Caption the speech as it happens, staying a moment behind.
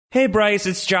Hey, Bryce,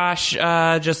 it's Josh.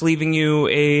 Just leaving you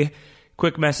a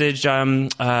quick message. Josh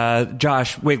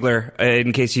Wigler,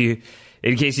 in case you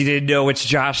didn't know which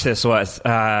Josh this was.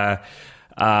 Oh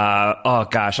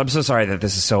gosh, I'm so sorry that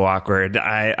this is so awkward.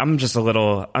 I'm just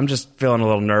feeling a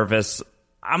little nervous.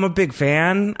 I'm a big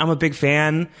fan,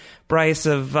 Bryce,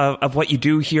 of what you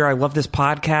do here. I love this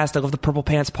podcast. I love the Purple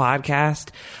Pants podcast.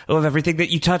 I love everything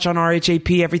that you touch on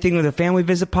RHAP, everything with the Family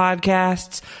Visit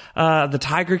podcasts, the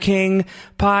Tiger King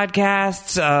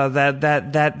podcasts,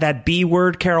 that B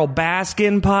word Carol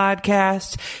Baskin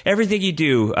podcast. Everything you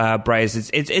do, Bryce,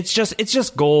 it's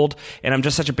just gold. And I'm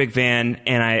just such a big fan.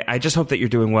 And I just hope that you're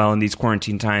doing well in these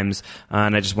quarantine times.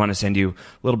 And I just want to send you a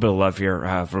little bit of love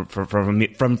here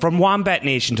from Wombat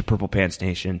Nation to Purple Pants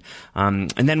Nation. And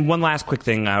then one last quick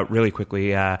thing, really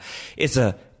quickly. It's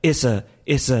a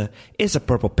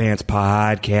Purple Pants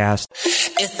podcast.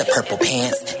 It's the Purple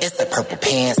Pants. It's the Purple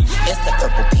Pants. It's the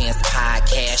Purple Pants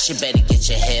podcast. You better get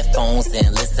your headphones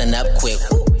and listen up quick.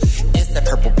 It's the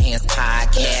Purple Pants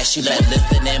podcast. You better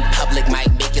listen in public,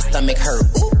 might make your stomach hurt.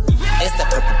 It's the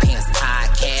Purple Pants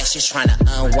podcast. You're trying to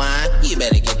unwind. You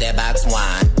better get that box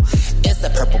wine. It's the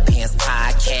Purple Pants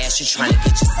podcast. You're trying to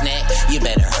get your snack. You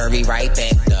better hurry right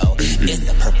back, though. It's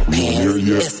the Purple Pants.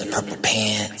 It's the Purple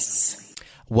Pants.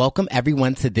 Welcome,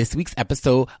 everyone, to this week's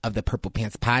episode of the Purple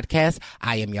Pants Podcast.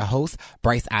 I am your host,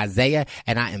 Bryce Isaiah,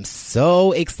 and I am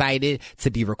so excited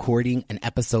to be recording an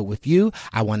episode with you.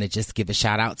 I want to just give a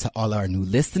shout out to all our new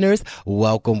listeners.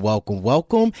 Welcome, welcome,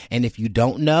 welcome. And if you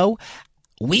don't know,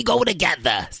 we go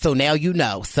together. So now you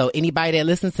know. So anybody that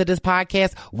listens to this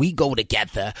podcast, we go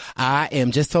together. I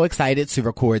am just so excited to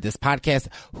record this podcast.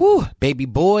 Whew, baby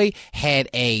boy had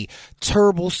a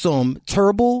turbulent,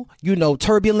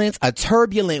 a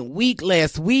turbulent week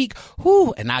last week.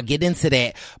 Whew, and I'll get into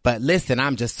that. But listen,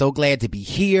 I'm just so glad to be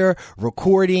here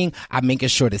recording. I'm making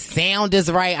sure the sound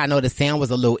is right. I know the sound was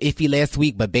a little iffy last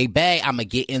week, but baby, I'm going to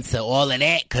get into all of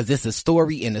that because it's a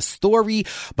story in a story.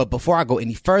 But before I go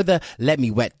any further, let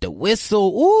me wet the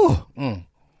whistle. Ooh.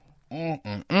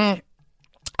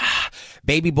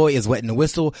 Baby boy is wetting the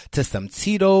whistle to some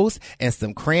Tito's and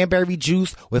some cranberry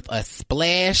juice with a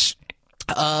splash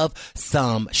of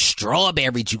some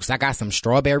strawberry juice. I got some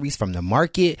strawberries from the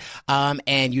market.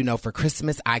 And you know, for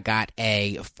Christmas, I got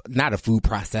not a food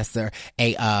processor,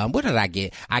 what did I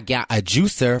get? I got a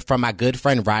juicer from my good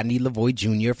friend Rodney Lavoie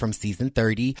Jr. from season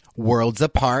 30, Worlds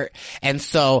Apart. And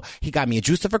so he got me a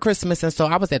juicer for Christmas. And so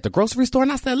I was at the grocery store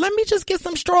and I said, let me just get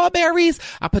some strawberries.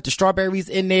 I put the strawberries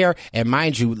in there, and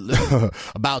mind you,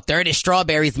 about 30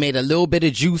 strawberries made a little bit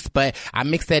of juice, but I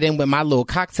mixed that in with my little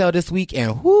cocktail this week,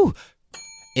 and whoo,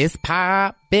 it's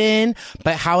poppin'.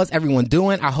 But how is everyone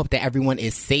doing? I hope that everyone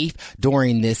is safe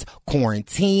during this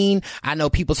quarantine. I know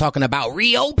people talking about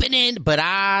reopening, but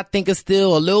I think it's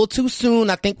still a little too soon.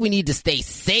 I think we need to stay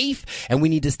safe, and we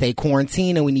need to stay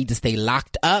quarantined, and we need to stay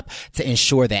locked up to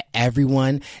ensure that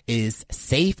everyone is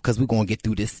safe, because we're going to get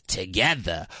through this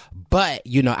together. But,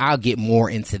 you know, I'll get more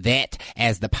into that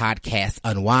as the podcast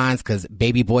unwinds, because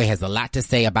baby boy has a lot to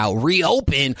say about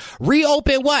reopen.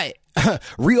 Reopen what?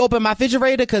 Reopen my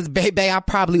refrigerator, because baby, I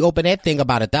probably open that thing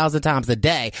about 1,000 times a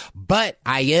day. But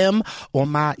I am on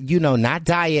my, not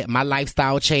diet, my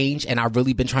lifestyle change, and I've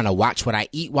really been trying to watch what I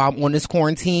eat while I'm on this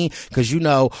quarantine, because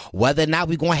whether or not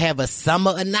we're going to have a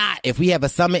summer or not, if we have a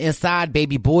summer inside,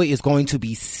 baby boy is going to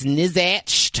be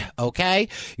snizzatched, okay?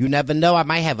 You never know, I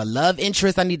might have a love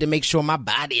interest. I need to make sure my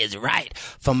body is right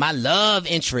for my love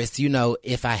interest,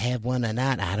 if I have one or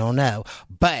not, I don't know.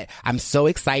 But I'm so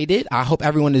excited. I hope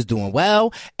everyone is doing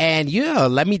well. And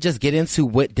let me just get into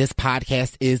what this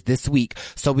podcast is this week.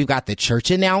 So we've got the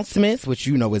church announcements, which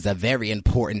is a very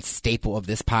important staple of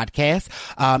this podcast.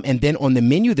 And then on the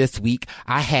menu this week,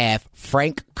 I have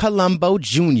Frank Columbo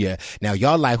Jr. Now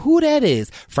y'all like who that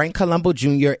is. Frank Columbo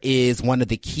Jr. is one of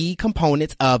the key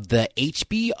components of the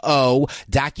HBO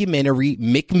documentary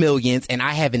McMillions, and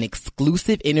I have an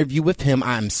exclusive interview with him.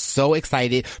 I'm so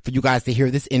excited for you guys to hear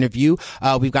this interview.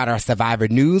 We've got our Survivor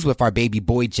news with our baby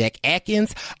boy Jack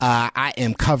Atkins. I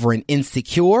am covering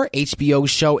Insecure, HBO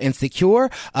show Insecure,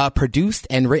 produced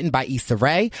and written by Issa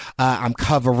Rae. I'm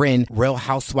covering Real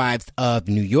Housewives of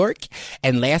New York.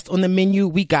 And last on the menu,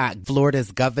 we got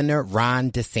Florida's Governor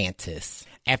Ron DeSantis.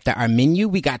 After our menu,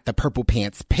 we got the Purple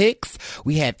Pants picks.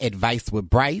 We have Advice with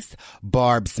Bryce,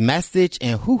 Barb's Message,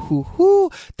 and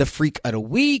the Freak of the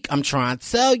Week. I'm trying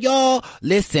to tell y'all,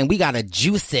 listen, we got a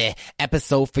juicy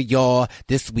episode for y'all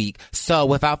this week. So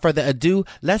without further ado,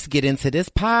 let's get into this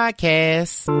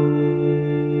podcast.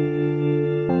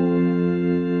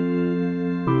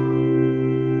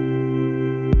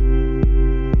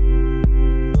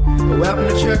 Welcome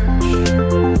to church.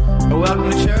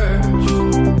 welcome to church.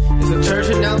 It's a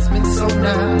church announcement, so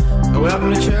now,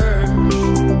 welcome to church.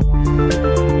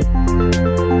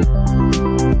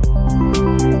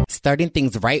 Starting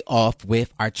things right off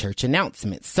with our church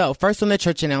announcements. So first on the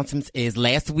church announcements is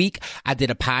last week I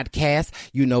did a podcast.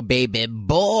 You know, baby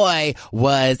boy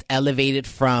was elevated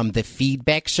from the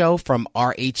feedback show from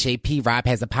RHAP, Rob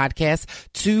Has a Podcast,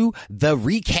 to the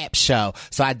recap show.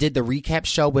 So I did the recap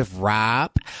show with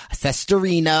Rob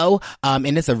Cestarino.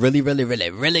 And it's a really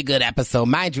good episode.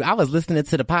 Mind you, I was listening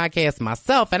to the podcast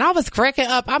myself and I was cracking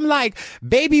up. I'm like,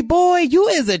 baby boy, you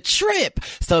is a trip.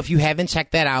 So if you haven't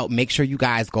checked that out, make sure you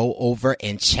guys go over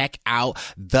and check out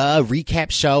the recap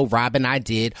show Rob and I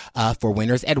did for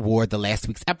Winners at War, the last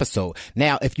week's episode.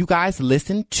 Now, if you guys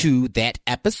listen to that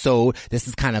episode, this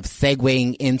is kind of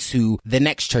segueing into the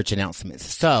next church announcements.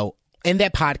 So in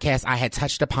that podcast, I had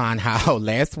touched upon how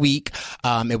last week,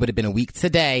 it would have been a week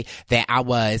today, that I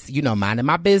was, minding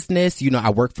my business. I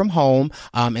work from home.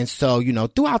 And so,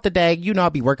 throughout the day,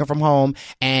 I'll be working from home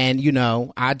and,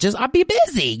 I'll be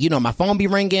busy. My phone be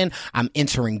ringing. I'm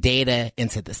entering data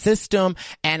into the system.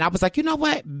 And I was like, you know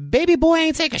what? Baby boy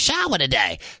ain't take a shower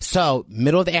today. So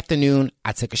middle of the afternoon,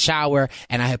 I took a shower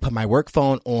and I had put my work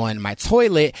phone on my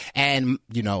toilet. And,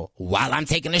 while I'm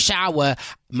taking a shower,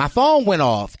 my phone went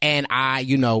off and I,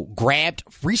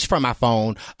 reached for my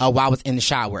phone while I was in the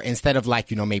shower. Instead of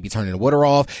maybe turning the water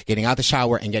off, getting out the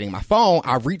shower and getting my phone,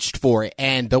 I reached for it.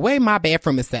 And the way my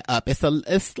bathroom is set up, it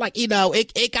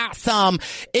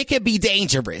could be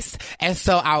dangerous. And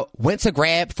so I went to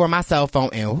grab for my cell phone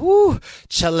and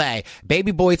Chile,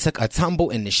 baby boy took a tumble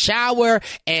in the shower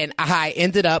and I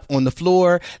ended up on the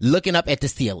floor looking up at the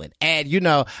ceiling. And,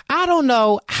 I don't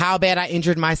know how bad I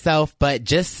injured myself, but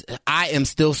I am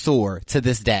still sore to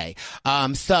this day.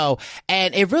 And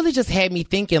it really just had me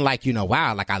thinking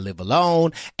wow, I live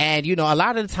alone. And, a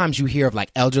lot of the times you hear of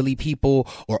elderly people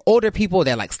or older people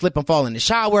that slip and fall in the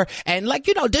shower. And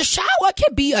the shower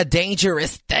can be a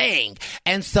dangerous thing.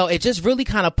 And so it just really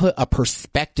kind of put a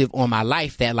perspective on my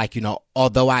life that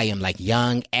although I am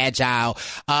young, agile,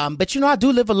 but I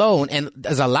do live alone and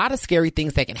there's a lot of scary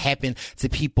things that can happen to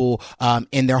people,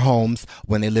 in their homes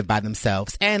when they live by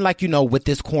themselves. And with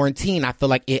this quarantine, I feel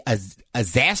like it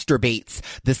exacerbates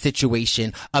the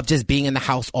situation of just being in the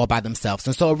house all by themselves.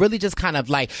 And so it really just kind of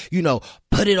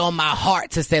put it on my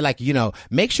heart to say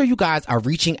make sure you guys are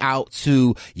reaching out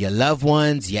to your loved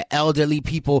ones, your elderly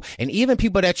people, and even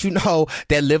people that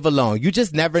that live alone. You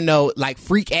just never know,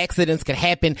 freak accidents can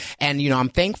happen. And, I'm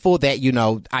thankful that,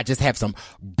 I just have some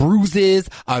bruises,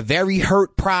 a very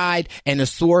hurt pride and a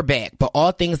sore back, but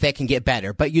all things that can get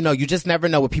better. But, you just never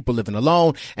know with people living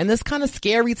alone and this kind of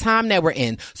scary time that we're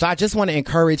in. So I just want to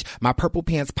encourage my Purple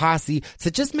Pants posse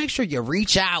to just make sure you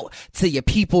reach out to your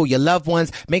people, your loved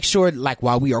ones. Make sure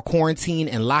while we are quarantined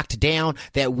and locked down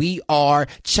that we are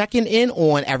checking in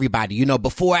on everybody,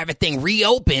 before everything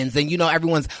reopens and,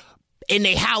 everyone's in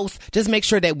their house. Just make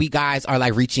sure that we guys are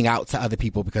reaching out to other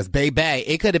people because baby,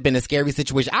 it could have been a scary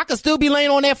situation. I could still be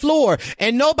laying on that floor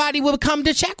and nobody would come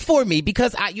to check for me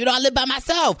because I live by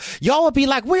myself. Y'all would be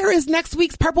like, where is next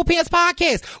week's Purple Pants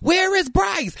podcast? Where is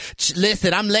Bryce?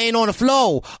 Listen, I'm laying on the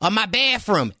floor of my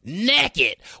bathroom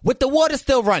naked with the water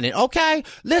still running. Okay.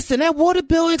 Listen, that water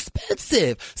bill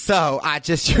expensive. So I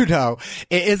just, it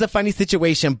is a funny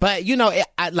situation, but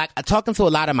talking to a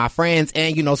lot of my friends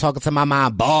and, talking to my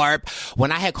mom, Barb,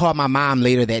 when I had called my mom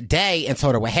later that day and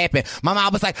told her what happened, my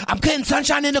mom was like, I'm getting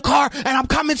Sunshine in the car and I'm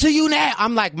coming to you now.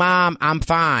 I'm like, Mom, I'm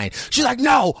fine. She's like,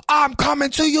 no, I'm coming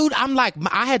to you. I'm like,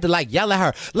 I had to yell at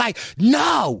her,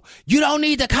 no, you don't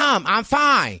need to come. I'm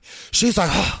fine. She's like,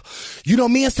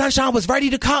 me and Sunshine was ready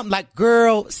to come. Like,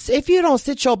 girl, if you don't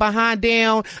sit your behind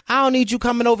down, I don't need you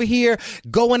coming over here,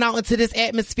 going out into this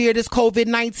atmosphere, this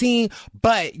COVID-19.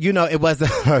 But, it was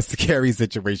a scary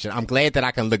situation. I'm glad that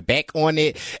I can look back on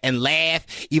it and laugh,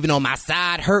 even though my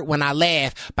side hurt when I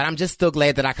laugh, but I'm just still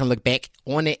glad that I can look back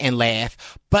on it and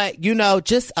laugh. But,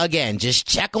 just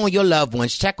check on your loved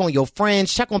ones, check on your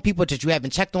friends, check on people that you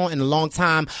haven't checked on in a long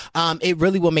time. It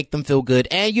really will make them feel good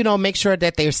and, make sure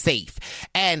that they're safe.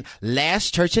 And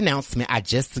last church announcement, I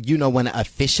just, want to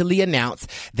officially announce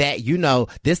that,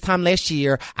 this time last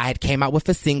year, I had came out with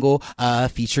a single,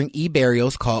 featuring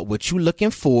E-Burials called What You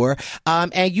Looking For.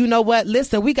 And you know what?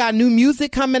 Listen, we got new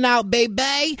music coming out,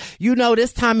 baby.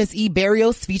 This time it's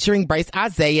E-Burials featuring Bryce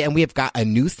Isaiah, and we have got a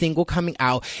new single coming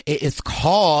out. It is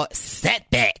called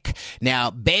Setback.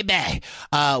 Now, baby,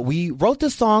 we wrote the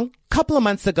song couple of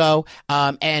months ago.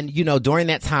 And, you know, during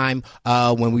that time,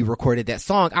 when we recorded that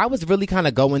song, I was really kind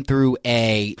of going through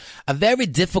a very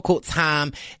difficult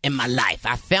time in my life.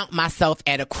 I found myself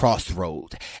at a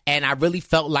crossroad, and I really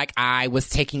felt like I was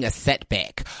taking a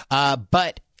setback.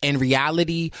 But in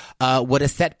reality, what a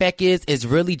setback is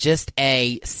really just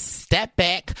a step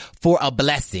back for a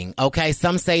blessing. Okay.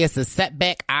 Some say it's a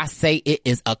setback. I say it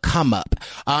is a come up.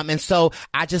 And so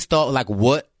I just thought, like,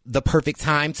 what the perfect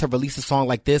time to release a song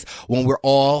like this when we're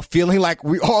all feeling like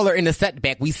we all are in a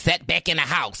setback. We set back in a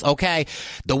house, okay?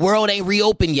 The world ain't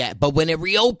reopened yet, but when it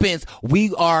reopens,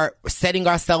 we are setting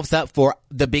ourselves up for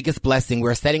the biggest blessing.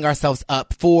 We're setting ourselves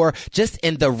up for just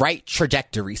in the right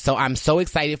trajectory. So I'm so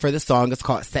excited for this song. It's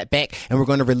called Setback, and we're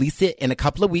going to release it in a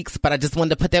couple of weeks, but I just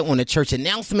wanted to put that on the church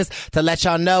announcements to let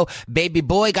y'all know Baby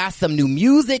Boy got some new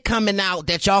music coming out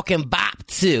that y'all can bop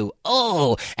to.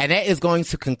 Oh, and that is going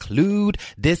to conclude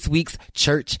this week's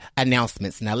church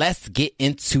announcements. Now let's get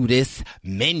into this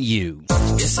menu.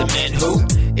 It's a menu,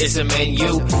 it's a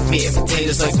menu. Meat and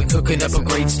potatoes like we cooking up a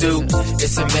great stew.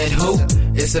 It's a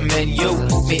menu, it's a menu.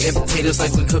 Meat and potatoes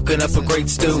like we cooking up a great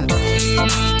stew.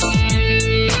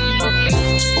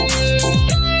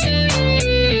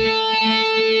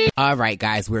 All right,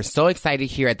 guys, we're so excited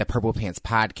here at the Purple Pants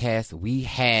Podcast. We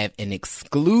have an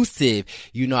exclusive.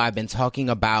 You know, I've been talking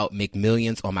about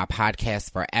McMillions on my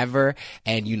podcast forever.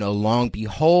 And, you know, long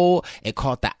behold, it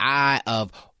caught the eye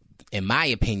of, in my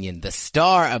opinion, the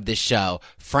star of the show,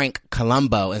 Frank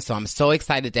Colombo. And so I'm so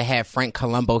excited to have Frank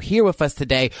Colombo here with us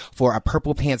today for a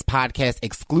Purple Pants Podcast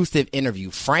exclusive interview.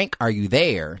 Frank, are you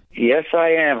there? Yes,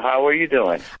 I am. How are you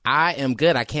doing? I am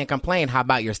good. I can't complain. How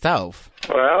about yourself?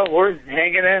 Well, we're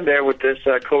hanging in there with this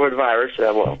COVID virus.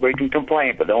 Well, we can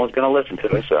complain, but no one's going to listen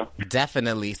to us. So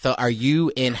Definitely. So are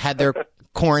you and Heather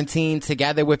quarantined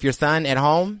together with your son at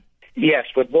home? Yes,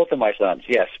 with both of my sons.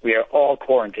 Yes, we are all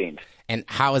quarantined. And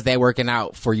how is that working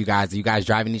out for you guys? Are you guys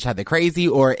driving each other crazy,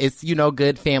 or it's, you know,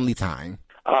 good family time?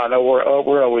 No,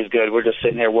 we're always good. We're just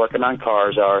sitting here working on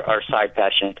cars, our side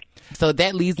passion. So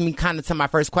that leads me kind of to my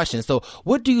first question. So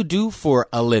what do you do for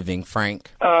a living,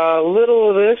 Frank? Little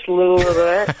of this, little of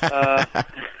that.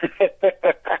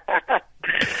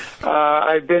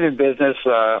 I've been in business,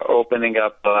 opening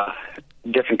up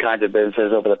different kinds of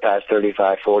businesses over the past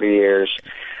 35, 40 years.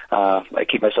 I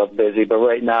keep myself busy, but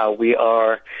right now we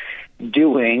are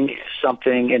doing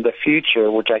something in the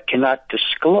future which I cannot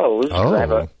disclose. Oh. I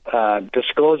have a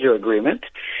disclosure agreement,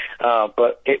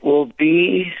 but it will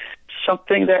be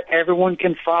something that everyone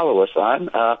can follow us on.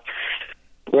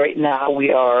 Right now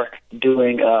we are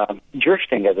doing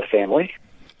drifting as a family.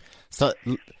 So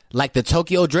like the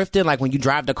Tokyo drifting, like when you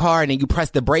drive the car and then you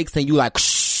press the brakes and you like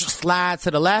slide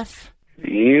to the left?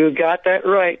 You got that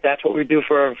right. That's what we do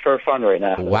for fun right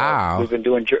now. Wow. We've been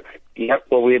doing. Yep.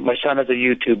 Well, my son has a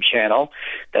YouTube channel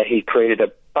that he created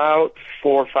about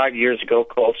 4 or 5 years ago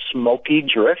called Smoky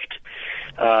Drift.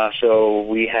 So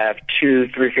we have 2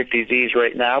 350Zs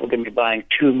right now. We're going to be buying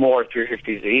 2 more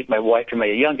 350Zs. My wife and my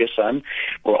youngest son,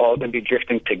 we're all going to be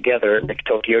drifting together at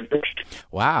Tokyo Drift.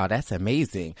 Wow, that's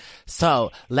amazing.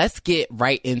 So let's get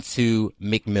right into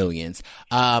McMillions.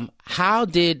 How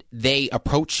did they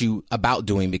approach you about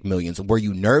doing McMillions? Were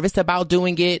you nervous about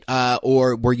doing it,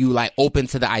 or were you like open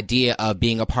to the idea of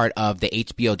being a part of the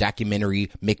HBO documentary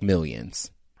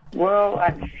McMillions? Well,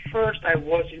 at first I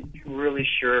wasn't really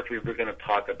sure if we were going to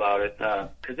talk about it,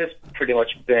 because it's pretty much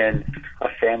been a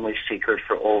family secret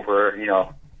for over,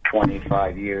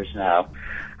 25 years now.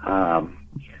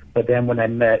 But then when I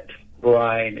met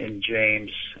Brian and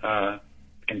James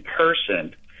in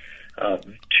person,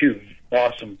 2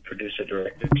 awesome producer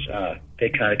directors, they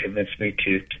kind of convinced me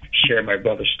to share my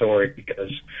brother's story,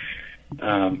 because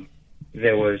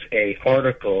there was a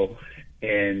article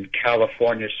in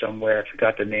California somewhere. I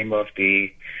forgot the name of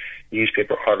the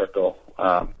newspaper article,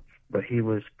 but he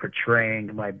was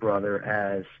portraying my brother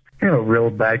as, a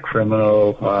real bad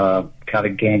criminal, kind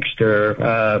of gangster,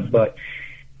 but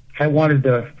I wanted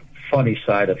the funny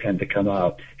side of him to come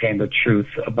out and the truth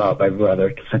about my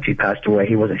brother. Since he passed away,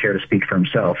 he wasn't here to speak for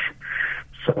himself.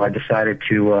 So I decided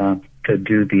to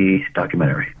do the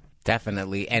documentary.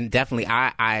 Definitely. And definitely,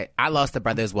 I lost a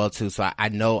brother as well, too. So I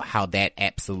know how that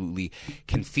absolutely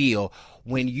can feel.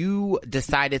 When you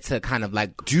decided to kind of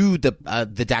like do the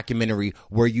documentary,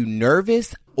 were you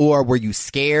nervous or were you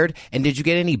scared? And did you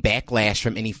get any backlash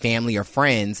from any family or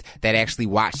friends that actually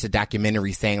watched the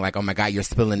documentary saying like, oh my God, you're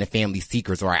spilling the family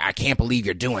secrets, or I can't believe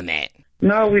you're doing that?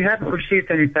 No, we haven't received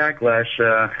any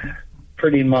backlash.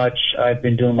 Pretty much I've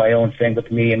been doing my own thing with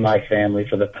me and my family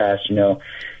for the past,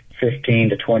 15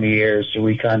 to 20 years. So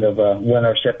we kind of went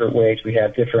our separate ways. We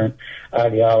have different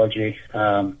ideology.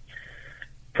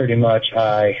 pretty much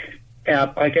I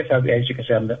guess as you can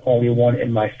say, I'm the only one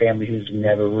in my family who's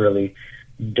never really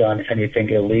done anything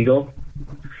illegal.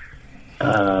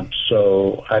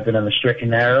 So I've been on the straight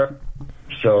and narrow.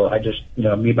 So I just,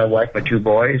 me, my wife, my two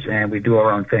boys, and we do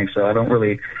our own thing. So I don't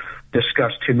really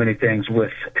discuss too many things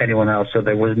with anyone else. So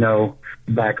there was no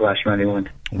backlash from anyone.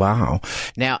 Wow.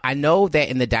 Now, I know that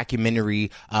in the documentary,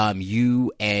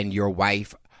 you and your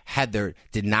wife, Heather,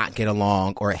 did not get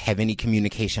along or have any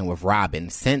communication with Robin.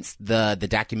 Since the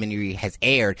documentary has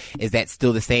aired, is that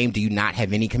still the same? Do you not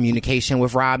have any communication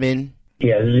with Robin?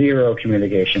 Yeah, zero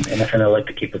communication, and I like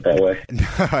to keep it that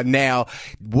way. Now,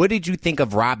 what did you think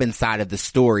of Robin's side of the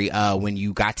story when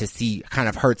you got to see kind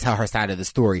of her tell her side of the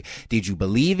story? Did you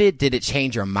believe it? Did it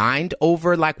change your mind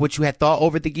over like what you had thought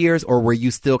over the years, or were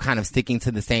you still kind of sticking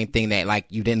to the same thing that like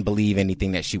you didn't believe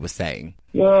anything that she was saying?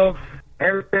 Well,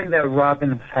 everything that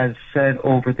Robin has said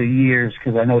over the years,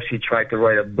 because I know she tried to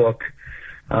write a book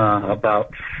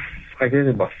about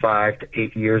 5 to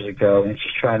 8 years ago, and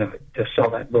she's trying to sell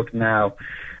that book now.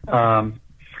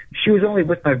 She was only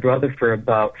with my brother for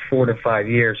about 4 to 5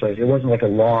 years, so it wasn't like a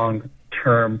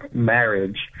long-term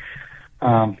marriage.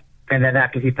 And then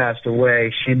after he passed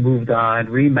away, she moved on,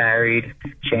 remarried,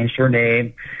 changed her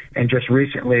name, and just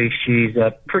recently she's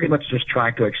pretty much just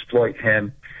trying to exploit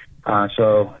him.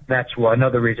 So that's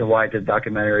another reason why I did the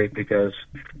documentary, because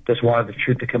just wanted the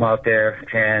truth to come out there.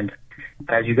 And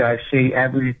as you guys see,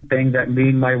 everything that me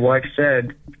and my wife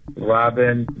said,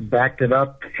 Robin backed it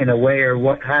up in a way or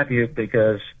what have you,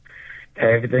 because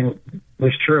everything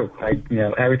was true.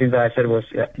 Everything that I said was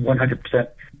 100%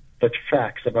 the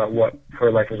facts about what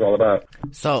her life was all about.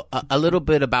 So a little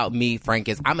bit about me, Frank,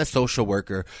 is I'm a social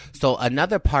worker. So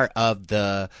another part of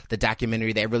the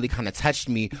documentary that really kind of touched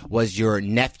me was your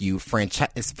nephew,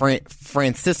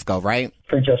 Francisco, right?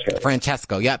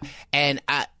 Francesco, yep. And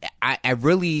I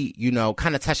really,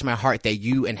 kind of touched my heart that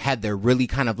you and Heather really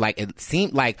kind of like, it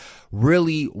seemed like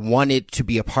really wanted to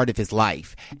be a part of his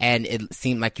life. And it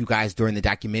seemed like you guys during the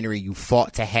documentary, you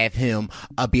fought to have him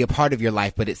be a part of your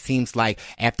life. But it seems like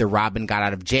after Robin got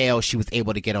out of jail, she was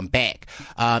able to get him back.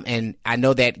 And I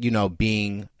know that,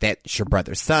 being that's your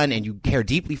brother's son and you care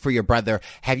deeply for your brother,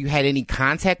 have you had any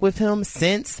contact with him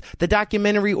since the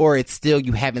documentary, or it's still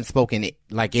you haven't spoken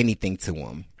like anything to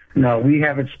him? No, we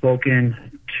haven't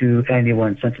spoken to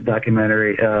anyone since the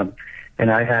documentary,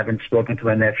 and I haven't spoken to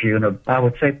my nephew in, I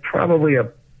would say, probably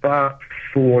about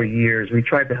 4 years. We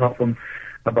tried to help him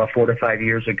about 4 to 5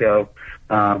 years ago,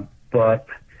 but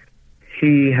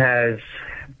he has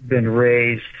been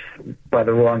raised by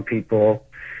the wrong people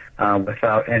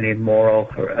without any moral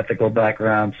or ethical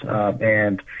backgrounds,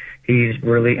 and he's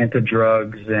really into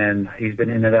drugs, and he's been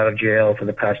in and out of jail for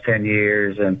the past 10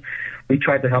 years, and we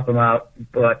tried to help him out,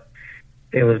 but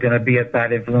it was going to be a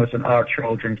bad influence on our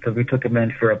children because we took him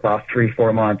in for about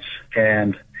 3-4 months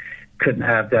and couldn't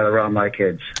have that around my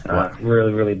kids.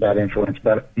 Really, really bad influence.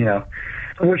 But, I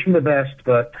wish him the best,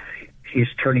 but he's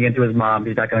turning into his mom.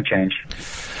 He's not going to change.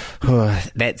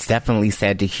 That's definitely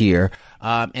sad to hear.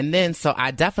 And then, so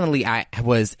I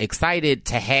was excited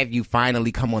to have you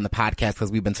finally come on the podcast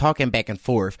because we've been talking back and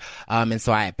forth. And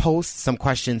so I posed some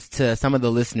questions to some of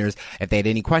the listeners if they had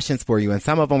any questions for you. And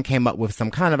some of them came up with some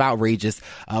kind of outrageous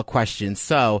questions.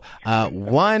 So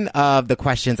one of the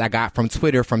questions I got from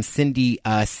Twitter from Cindy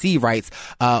C writes,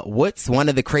 what's one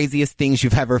of the craziest things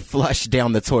you've ever flushed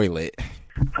down the toilet?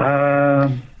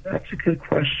 That's a good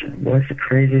question. What's the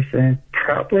craziest thing?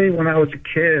 Probably when I was a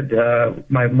kid,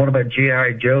 one of my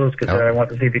G.I. Joes, because I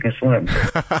wanted to see if he can swim.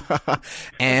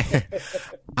 And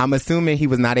I'm assuming he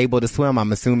was not able to swim.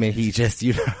 I'm assuming he just,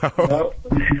 No.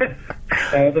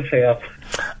 That was a fail.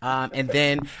 And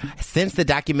then since the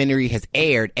documentary has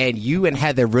aired and you and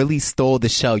Heather really stole the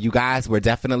show, you guys were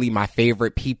definitely my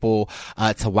favorite people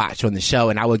to watch on the show.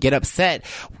 And I would get upset,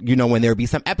 when there would be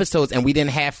some episodes and we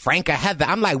didn't have Frank or Heather.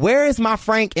 I'm like, where is my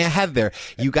Frank and Heather?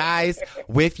 You guys,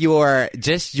 with your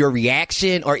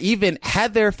reaction, or even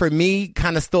Heather, for me,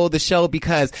 kind of stole the show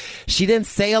because she didn't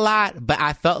say a lot, but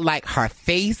I felt like her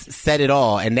face said it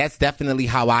all. And that's definitely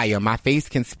how I am. My face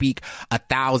can speak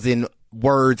 1,000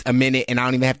 words a minute and I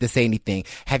don't even have to say anything.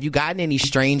 Have you gotten any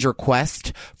strange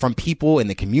requests from people in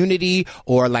the community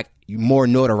or like more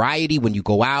notoriety when you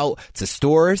go out to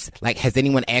stores? Like, has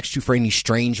anyone asked you for any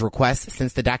strange requests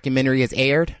since the documentary has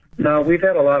aired? No, we've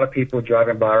had a lot of people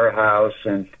driving by our house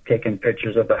and taking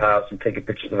pictures of the house and taking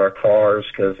pictures of our cars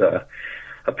because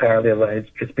apparently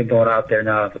it's been going out there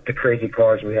now. The crazy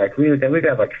cars we had. We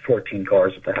got like 14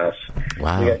 cars at the house.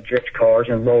 Wow. We got drift cars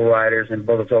and lowriders and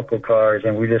motorcycle cars,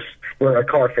 and we're a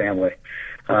car family.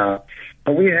 But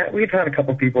we've had a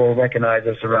couple people recognize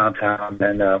us around town,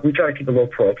 and we try to keep a low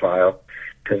profile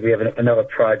because we have another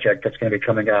project that's going to be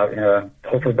coming out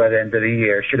hopefully by the end of the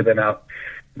year. Should have been out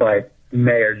by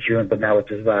May or June, but now with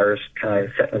this virus kind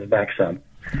of setting us back some.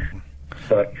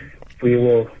 But we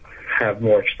will have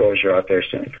more exposure out there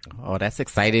soon. Oh, that's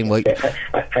exciting. Well,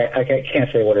 I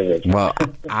can't say what it is. Well,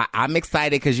 I'm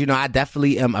excited because, I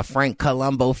definitely am a Frank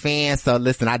Columbo fan. So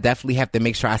listen, I definitely have to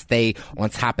make sure I stay on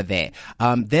top of that.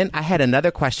 Then I had another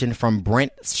question from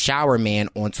Brent Showerman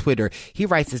on Twitter. He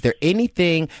writes, is there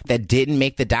anything that didn't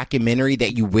make the documentary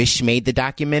that you wish made the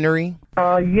documentary?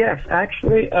 Yes,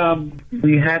 actually,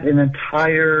 we had an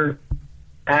entire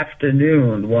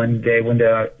afternoon one day when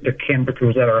the camera crew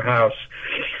was at our house,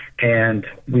 and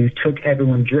we took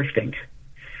everyone drifting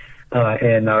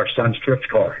in our son's drift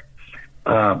car.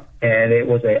 And it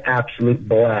was an absolute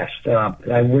blast.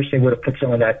 I wish they would have put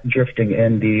some of that drifting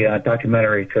in the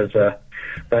documentary, because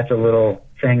that's a little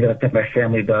thing that I think my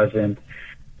family does, and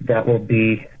that will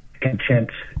be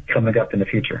content coming up in the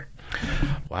future.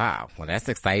 Wow. Well, that's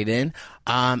exciting.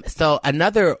 So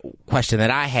another question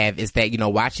that I have is that,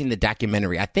 watching the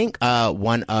documentary, I think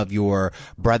one of your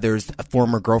brother's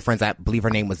former girlfriends, I believe her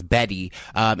name was Betty,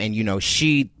 and,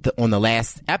 she, on the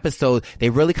last episode, they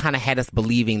really kind of had us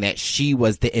believing that she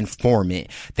was the informant,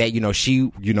 that, she,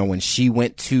 when she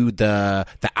went to the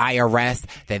IRS,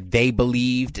 that they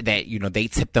believed that, they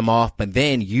tipped them off, but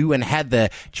then you and Heather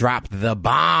dropped the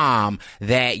bomb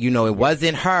that, it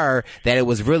wasn't her, that it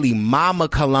was really Mama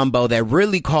Columbo that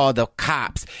really called the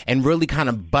cops and really kind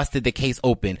of busted the case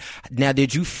open. Now,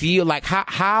 did you feel like,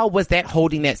 how was that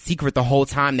holding that secret the whole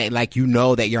time, that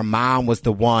that your mom was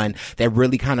the one that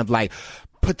really kind of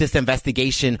put this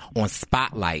investigation on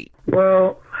spotlight?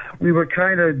 Well, we were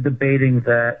kind of debating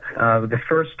that the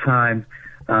first time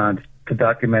the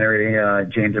documentary,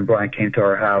 James and Brian came to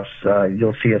our house,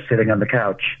 you'll see us sitting on the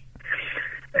couch.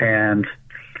 And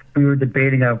we were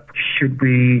debating should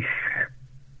we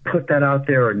put that out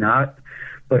there or not.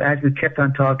 But as we kept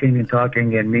on talking,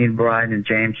 and me and Brian and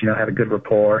James, had a good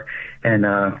rapport, and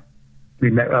we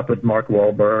met up with Mark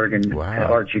Wahlberg and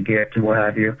Archie Gift and what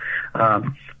have you. I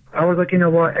was like,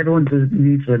 what? Everyone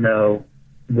needs to know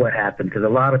what happened, because a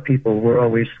lot of people were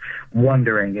always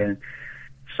wondering, and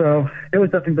so there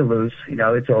was nothing to lose.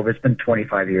 It's over. It's been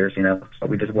 25 years. So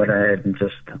we just went ahead and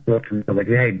just looked and like,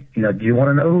 hey, do you want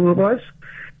to know who it was?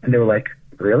 And they were like,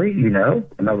 really? And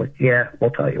I was like, yeah,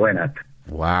 we'll tell you. Why not?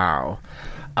 Wow.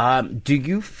 Do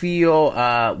you feel,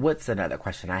 what's another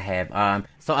question I have?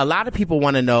 So a lot of people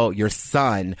want to know your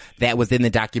son that was in the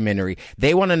documentary.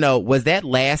 They want to know, was that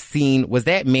last scene, was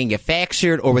that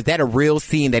manufactured, or was that a real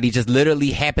scene that he just literally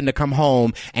happened to come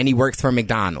home and he works for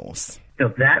McDonald's?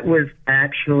 So that was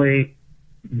actually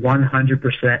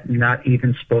 100% not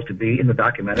even supposed to be in the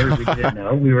documentary. We didn't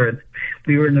know. We were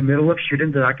in the middle of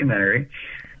shooting the documentary.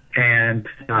 And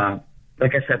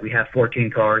like I said, we have 14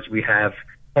 cars. We have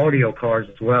audio cars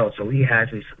as well. So he has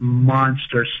this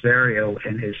monster stereo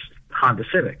in his Honda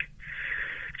Civic.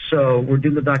 So we're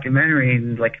doing the documentary,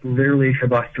 and literally for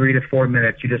about 3 to 4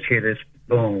 minutes, you just hear this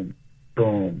boom,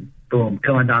 boom, boom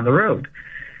coming down the road.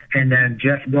 And then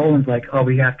Jeff Nolan's like, oh,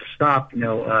 we have to stop.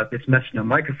 It's messing the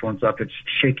microphones up. It's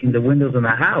shaking the windows in the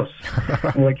house.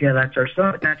 I'm like, yeah, that's our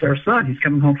son. That's our son. He's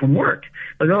coming home from work.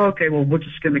 Like, oh, okay, well, we're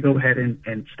just going to go ahead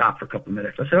and stop for a couple of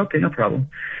minutes. I said, okay, no problem.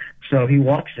 So he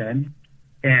walks in,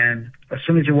 and as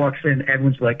soon as he walks in,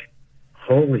 everyone's like,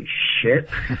 holy shit.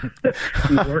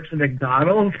 He works at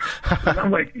McDonald's? And I'm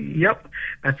like, yep.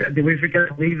 Did we forget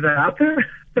to leave that out there?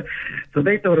 So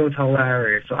they thought it was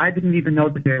hilarious. So I didn't even know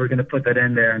that they were going to put that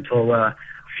in there until a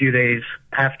few days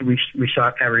after we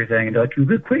shot everything. And they're like, could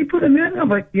we put him in? I'm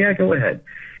like, yeah, go ahead.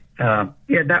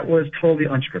 Yeah, that was totally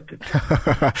unscripted.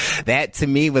 That to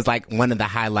me was one of the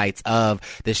highlights of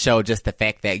the show, just the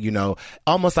fact that,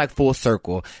 almost like full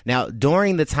circle. Now,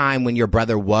 during the time when your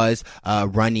brother was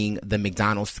running the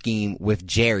McDonald's scheme with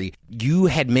Jerry, you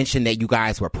had mentioned that you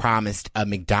guys were promised a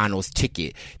McDonald's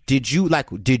ticket. Did you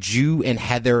and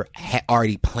Heather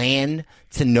already plan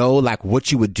to know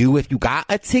what you would do if you got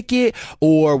a ticket,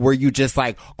 or were you just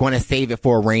going to save it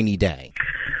for a rainy day?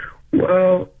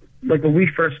 Well, when we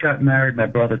first got married, my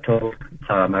brother told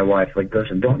my wife,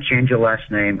 listen, don't change your last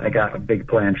name. I got a big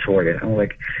plan for you. I'm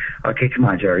like, okay, come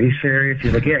on, Jerry, are you serious?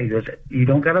 He's like, yeah. He goes, you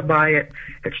don't got to buy it.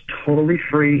 It's totally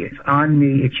free. It's on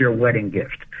me. It's your wedding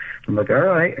gift. I'm like, all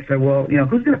right. I said, well,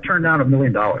 who's going to turn down $1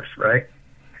 million, right?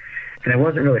 And it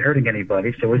wasn't really hurting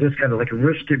anybody, so it was just kind of like a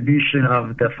redistribution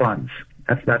of the funds.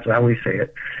 That's how we say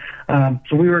it.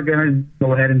 So we were going to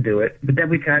go ahead and do it, but then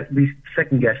we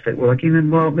second guessed it. We're like,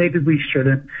 well, maybe we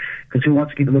shouldn't, because who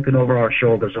wants to keep looking over our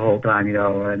shoulders the whole time,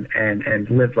 and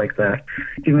live like that?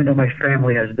 Even though my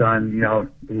family has done,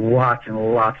 lots and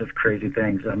lots of crazy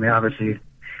things. I mean, obviously,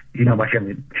 my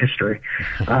family history.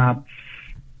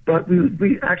 But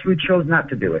we actually chose not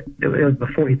to do it. It was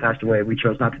before he passed away. We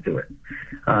chose not to do it.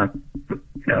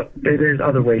 There's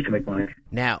other ways to make money.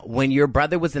 Now, when your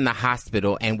brother was in the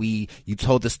hospital and you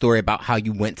told the story about how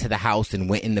you went to the house and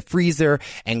went in the freezer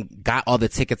and got all the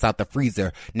tickets out the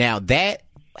freezer. Now, that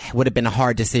would have been a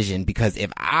hard decision, because if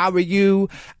I were you,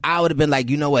 I would have been like,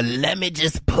 you know what, let me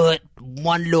just put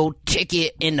one little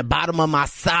ticket in the bottom of my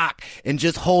sock and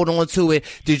just hold on to it.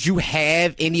 Did you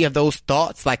have any of those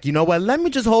thoughts? Like, you know what, let me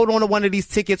just hold on to one of these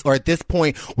tickets? Or at this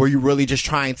point, were you really just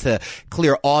trying to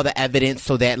clear all the evidence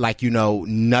so that, like,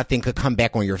 nothing could come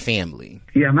back on your family?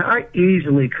 Yeah, I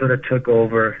easily could have took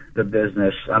over the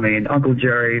business. I mean, Uncle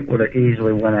Jerry would have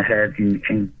easily went ahead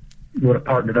and would have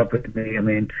partnered up with me. I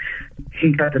mean,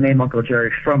 he got the name Uncle Jerry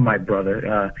from my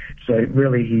brother. So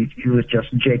really, he was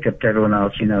just Jacob to everyone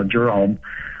else, Jerome.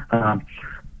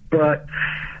 But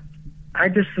I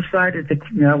just decided to,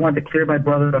 I wanted to clear my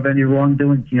brother of any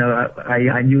wrongdoing.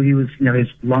 I knew he was, his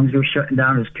lungs were shutting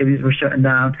down, his kidneys were shutting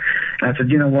down. And I said,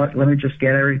 you know what, let me just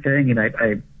get everything. And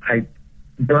I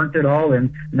burnt it all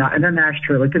in an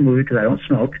ashtray like the movie, because I don't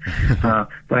smoke.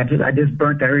 But I just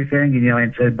burnt everything,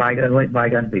 and said, let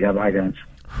bygones be bygones.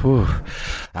 Whew.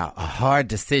 A hard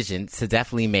decision to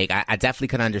definitely make. I definitely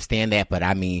can understand that, but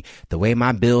I mean, the way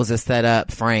my bills are set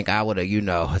up, Frank, I would have,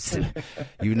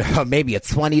 maybe a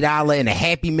 $20 and a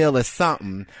Happy Meal or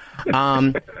something.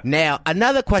 Now,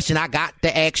 another question I got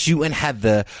to ask you and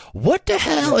Heather: what the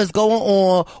hell is going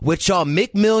on with y'all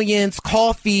McMillions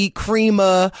coffee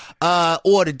creamer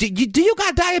order? Do you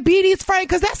got diabetes, Frank?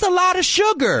 Because that's a lot of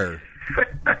sugar.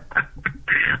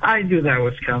 I knew that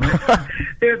was coming.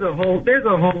 There's a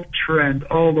whole trend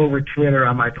all over Twitter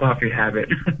on my coffee habit.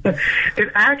 It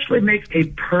actually makes a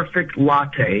perfect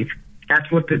latte.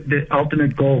 That's what the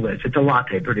ultimate goal is. It's a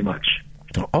latte, pretty much.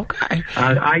 Okay.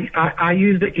 I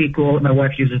use the equal, and my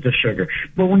wife uses the sugar.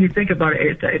 But when you think about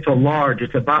it, it's a large.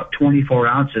 It's about 24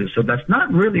 ounces, so that's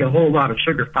not really a whole lot of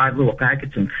sugar. 5 little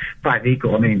packets and 5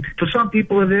 equal. I mean, to some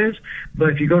people it is, but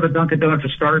if you go to Dunkin' Donuts or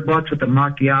Starbucks with the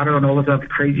macchiato and all this other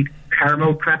crazy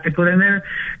caramel crap they put in there,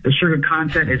 the sugar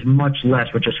content is much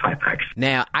less with just 5 packs.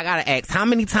 Now, I gotta ask, how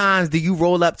many times do you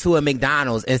roll up to a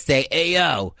McDonald's and say, hey,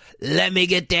 yo, let me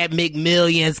get that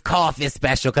McMillions coffee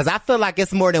special? Because I feel like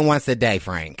it's more than once a day,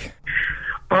 Frank.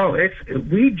 Oh,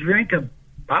 we drink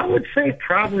I would say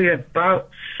probably about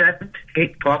 7 to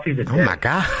 8 coffees a day. Oh, my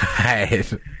God.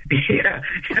 Yeah,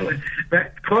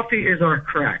 that coffee is our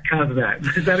crack. How's that?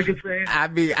 Is that a good saying? I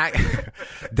mean,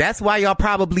 that's why y'all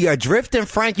probably are drifting,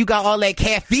 Frank. You got all that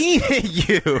caffeine in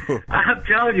you. I'm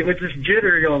telling you, it's just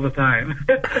jittery all the time.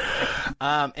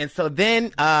 And so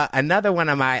then another one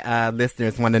of my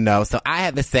listeners want to know. So I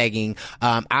have a saying.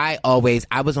 I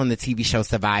was on the TV show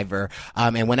Survivor,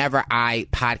 and whenever I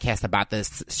podcast about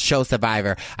this show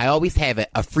Survivor, I always have a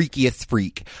freakiest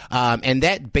freak, and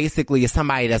that basically is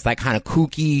somebody that's like kind of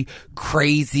kooky,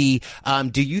 crazy.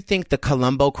 Do you think the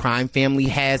Colombo crime family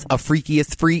has a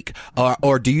freakiest freak,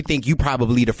 or do you think you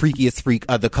probably the freakiest freak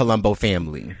of the Colombo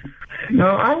family? No,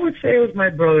 I would say it was my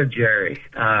brother Jerry.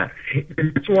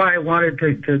 That's why I wanted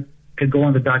to go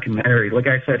on the documentary. Like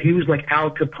I said, he was like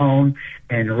Al Capone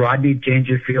and Rodney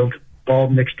Dangerfield all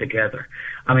mixed together.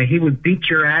 I mean, he would beat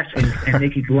your ass and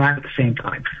make you laugh at the same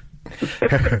time.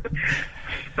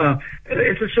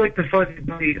 It's just like the Fuzzy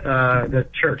Bunny, the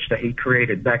church that he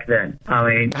created back then. I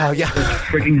mean, oh yeah, it's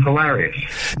freaking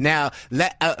hilarious. Now,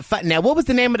 what was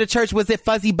the name of the church? Was it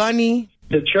Fuzzy Bunny?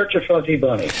 The Church of Fuzzy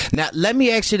Bunny. Now, let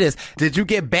me ask you this: Did you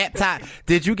get baptized?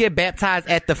 Did you get baptized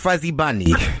at the Fuzzy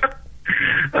Bunny?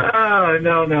 Oh,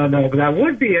 no. But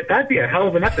that'd be a hell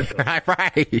of an episode.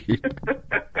 Right.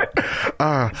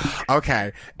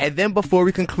 Okay. And then before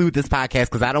we conclude this podcast,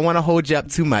 because I don't want to hold you up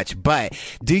too much, but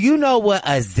do you know what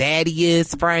a zaddy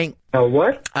is, Frank? A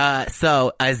what?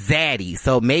 So a zaddy.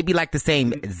 So maybe like the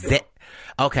same.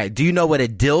 Okay. Do you know what a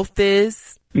DILF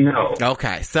is? No.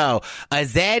 Okay, so a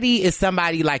zaddy is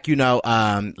somebody like,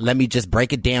 let me just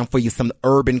break it down for you, some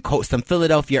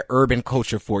Philadelphia urban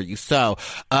culture for you. So,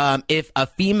 if a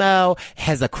female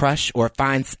has a crush or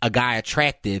finds a guy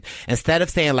attractive, instead of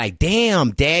saying like,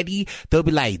 damn, daddy, they'll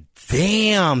be like,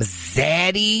 damn,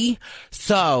 zaddy.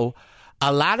 So,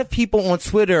 a lot of people on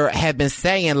Twitter have been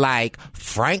saying like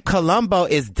Frank Colombo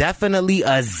is definitely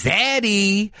a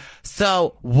zaddy.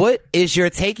 So what is your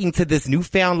taking to this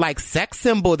newfound like sex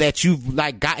symbol that you've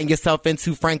like gotten yourself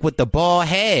into, Frank, with the bald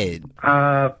head?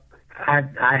 I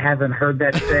haven't heard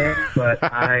that saying, but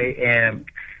I am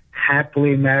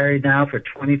happily married now for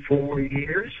 24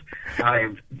 years. I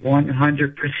am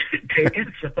 100%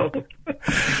 taken.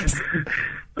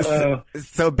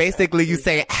 So basically, you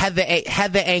say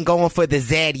Heather ain't going for the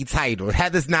Zaddy title.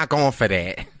 Heather's not going for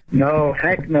that. No,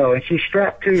 heck no. And she's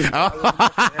strapped too.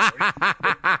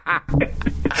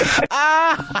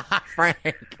 Frank.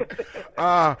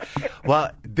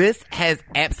 Well, this has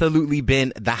absolutely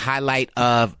been the highlight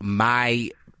of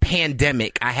my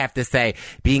pandemic, I have to say,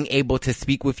 being able to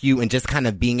speak with you and just kind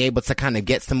of being able to kind of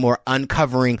get some more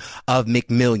uncovering of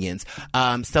McMillions.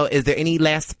 So is there any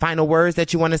last final words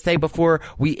that you want to say before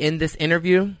we end this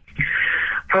interview?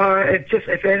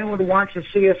 If anyone wants to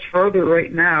see us further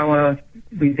right now,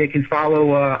 they can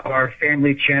follow our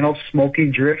family channel,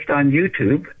 Smoky Drift, on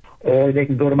YouTube, or they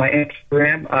can go to my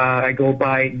Instagram. I go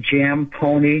by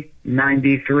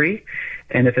JamPony93,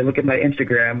 and if they look at my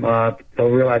Instagram, they'll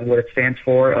realize what it stands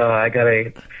for. I got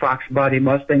a Fox Body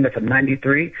Mustang that's a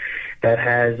 93 that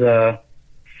has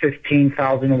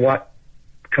 15,000 watt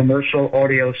commercial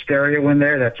audio stereo in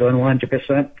there. That's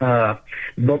 100%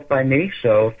 built by me.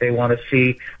 So if they want to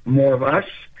see more of us,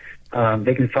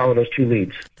 they can follow those two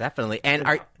leads. Definitely. And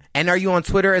are you on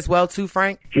Twitter as well too,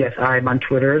 Frank? Yes, I'm on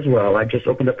Twitter as well. I just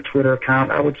opened up a Twitter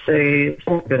account. I would say it's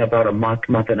only been about a month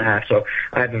and a half. So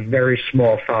I have a very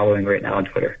small following right now on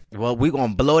Twitter. Well, we're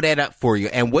going to blow that up for you.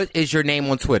 And what is your name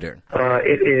on Twitter?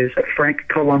 It is Frank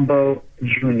Colombo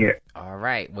Jr. All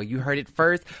right. Well, you heard it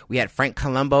first. We had Frank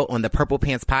Colombo on the Purple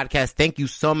Pants Podcast. Thank you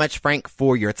so much, Frank,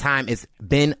 for your time. It's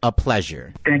been a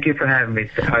pleasure. Thank you for having me.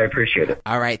 I appreciate it.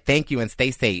 All right. Thank you, and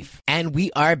stay safe. And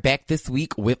we are back this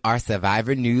week with our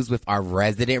Survivor News with our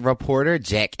resident reporter,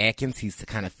 Jack Atkins. He's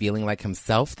kind of feeling like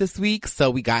himself this week,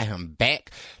 so we got him back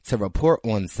to report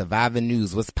on Survivor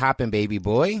News. What's poppin', baby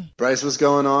boy? Bryce, what's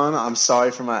going on? I'm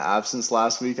sorry for my absence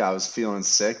last week. I was feeling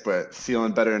sick, but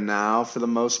feeling better now for the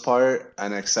most part,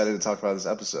 and excited to talk about this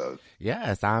episode.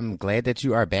 Yes, I'm glad that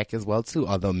you are back as well, too,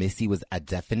 although Missy was a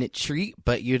definite treat.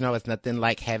 But, you know, it's nothing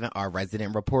like having our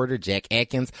resident reporter, Jack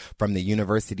Atkins, from the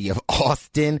University of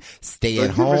Austin, stay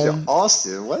at home. University of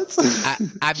Austin? What?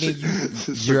 I mean,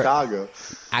 Chicago.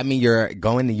 I mean, you're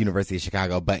going to University of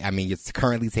Chicago, but, I mean, you're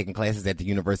currently taking classes at the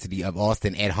University of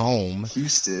Austin at home.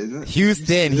 Houston,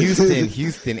 H-Town.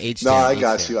 No, I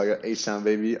got you. I got H-Town,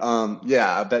 baby.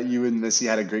 Yeah, I bet you and Missy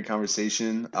had a great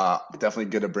conversation. Definitely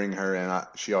good to bring her in.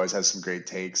 She always has some great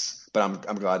takes, but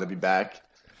I'm glad to be back.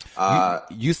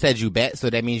 You said you bet, so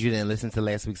that means you didn't listen to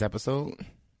last week's episode?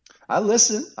 I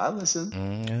listened.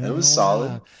 It was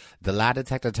solid. The lie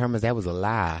detector determines that was a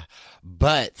lie.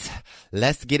 But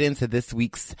let's get into this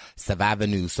week's Survivor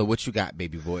News. So what you got,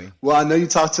 baby boy? Well, I know you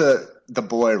talked to the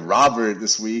boy Robert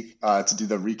this week to do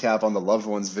the recap on the loved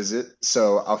ones visit.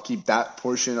 So I'll keep that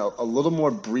portion a little more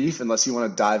brief unless you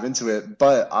want to dive into it.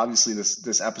 But obviously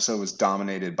this episode was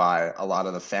dominated by a lot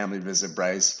of the family visit,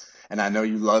 Bryce. And I know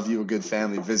you love you a good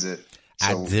family visit.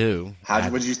 So I do.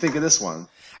 What did you think of this one?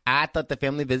 I thought the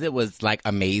family visit was like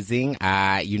amazing.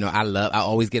 I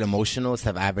always get emotional.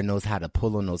 Survivor knows how to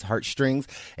pull on those heartstrings.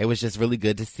 It was just really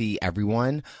good to see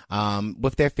everyone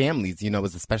with their families. You know, it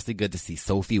was especially good to see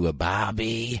Sophie with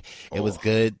Bobby. It was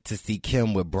good to see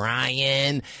Kim with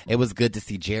Brian. It was good to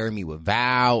see Jeremy with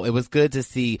Val. It was good to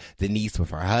see Denise with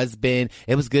her husband.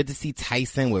 It was good to see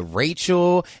Tyson with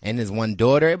Rachel and his one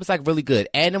daughter. It was like really good.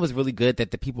 And it was really good that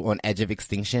the people on Edge of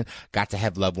Extinction got to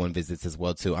have loved one visits as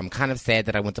well too. I'm kind of sad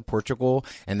that I went to Portugal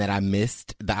and that I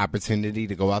missed the opportunity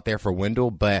to go out there for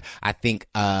Wendell, but I think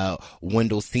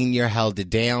Wendell Sr. held it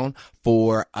down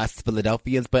for us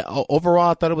Philadelphians. But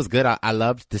overall, I thought it was good. I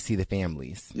loved to see the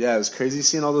families. Yeah, it was crazy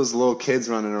seeing all those little kids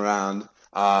running around.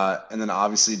 And then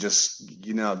obviously just,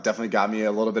 definitely got me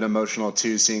a little bit emotional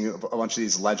too, seeing a bunch of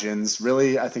these legends.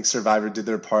 Really, I think Survivor did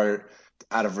their part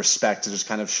out of respect to just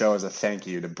kind of show as a thank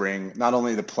you to bring not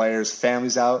only the players'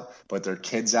 families out, but their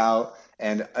kids out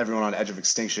and everyone on Edge of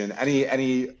Extinction.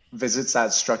 Any visits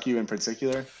that struck you in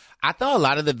particular? I thought a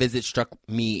lot of the visits struck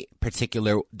me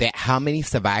particular that how many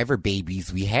Survivor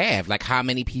babies we have. Like how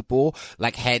many people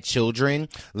like had children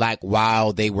like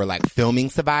while they were like filming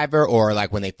Survivor, or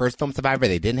like when they first filmed Survivor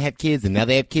they didn't have kids and now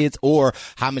they have kids, or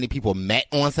how many people met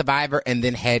on Survivor and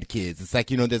then had kids. It's like,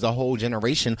 there's a whole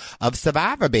generation of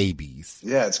Survivor babies.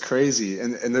 Yeah, it's crazy.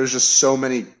 And there's just so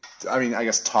many, I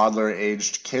guess toddler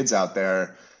aged kids out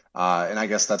there. And I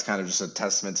guess that's kind of just a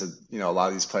testament to, a lot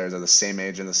of these players are the same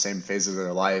age and the same phase of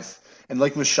their life. And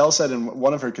like Michelle said in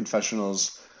one of her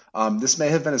confessionals, this may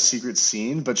have been a secret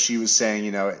scene, but she was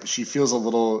saying, she feels a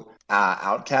little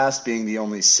outcast being the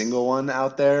only single one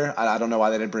out there. I don't know why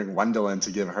they didn't bring Wendell in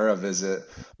to give her a visit.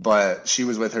 but she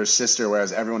was with her sister,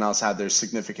 whereas everyone else had their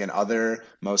significant other.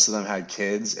 Most of them had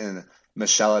kids, and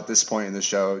Michelle at this point in the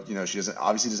show, you know, she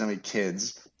obviously doesn't have any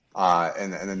kids,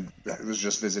 and then it was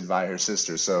just visited by her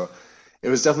sister. So it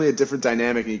was definitely a different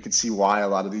dynamic, and you can see why a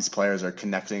lot of these players are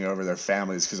connecting over their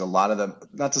families, because a lot of them,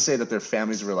 not to say that their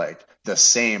families were like the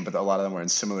same, but a lot of them were in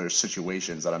similar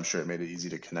situations that I'm sure it made it easy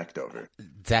to connect over.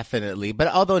 Definitely. But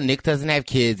although Nick doesn't have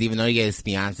kids, even though he has his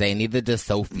fiance, neither does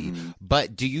Sophie.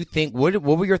 But do you think, what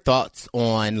were your thoughts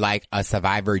on like a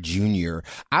Survivor Junior?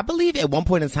 I believe at one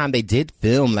point in time they did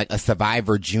film like a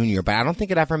Survivor Junior, but I don't think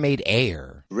it ever made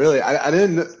air. Really? I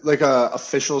didn't, like a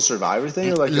official Survivor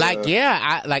thing? Or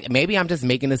Maybe I'm just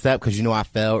making this up because, you know, I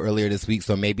fell earlier this week,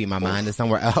 so maybe my mind is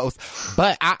somewhere else.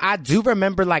 But I do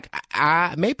remember, like,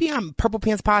 maybe I'm Purple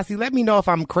Pants Posse. Let me know if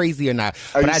I'm crazy or not.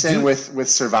 Are you saying with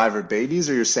Survivor babies,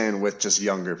 or you're saying with just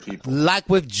younger people? Like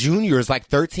with juniors, like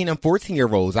 13 and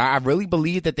 14-year-olds. I really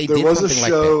believe that they did something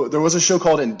like that. There was a show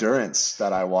called Endurance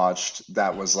that I watched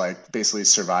that was like basically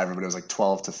Survivor, but it was like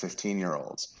 12 to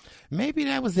 15-year-olds. Maybe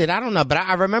that was it. I don't know. But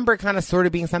I remember it kind of sort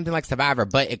of being something like Survivor,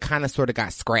 but it kind of sort of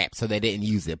got scrapped, so they didn't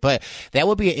use it. But that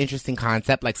would be an interesting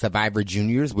concept, like Survivor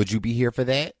Juniors. Would you be here for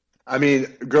that? I mean,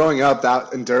 growing up,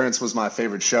 that Endurance was my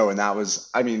favorite show, and that was,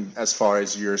 I mean, as far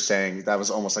as you're saying, that was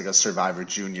almost like a Survivor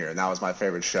Junior, and that was my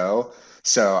favorite show.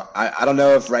 So I don't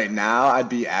know if right now I'd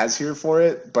be as here for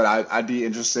it, but I'd be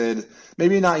interested,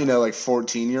 maybe not, you know, like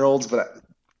 14-year-olds, but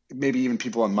maybe even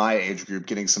people in my age group,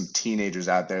 getting some teenagers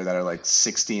out there that are like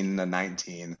 16 to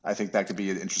 19. I think that could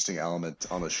be an interesting element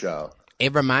on the show.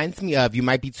 It reminds me of, you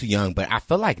might be too young, but I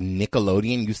feel like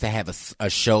Nickelodeon used to have a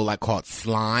show like called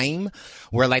Slime,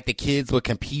 where like the kids would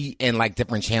compete in like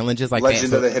different challenges like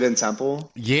Legend that. of the Hidden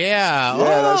Temple? Yeah.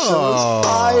 That show was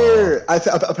fire.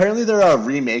 Apparently they're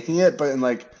remaking it, but in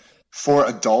like for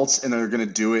adults, and they're going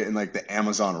to do it in like the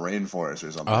Amazon rainforest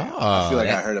or something. I feel like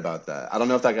I heard about that. I don't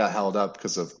know if that got held up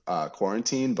because of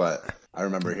quarantine, but I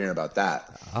remember hearing about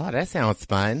that. Oh, that sounds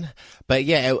fun. But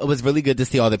yeah, it was really good to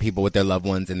see all the people with their loved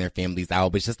ones and their families. I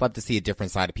always just love to see a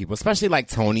different side of people, especially like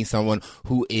Tony, someone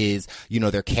who is, you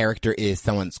know, their character is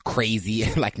someone's crazy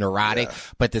and like neurotic,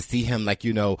 but to see him like,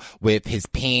 you know, with his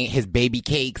baby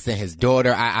cakes and his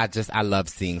daughter, I love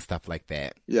seeing stuff like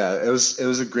that. Yeah, it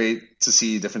was a great to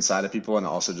see a different side of people, and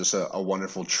also just a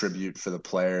wonderful tribute for the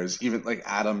players. Even like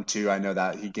Adam too, I know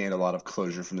that he gained a lot of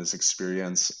closure from this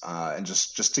experience, and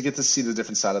just to get to see the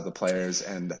different side of the players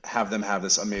and have them have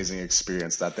this amazing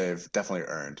experience that they've definitely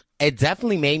earned. It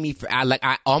definitely made me,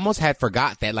 I almost had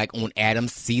forgot that like on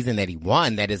Adam's season that he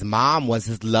won, that his mom was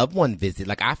his loved one visit.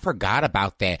 Like I forgot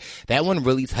about that. That one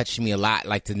really touched me a lot.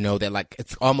 Like to know that like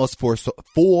it's almost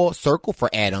full circle for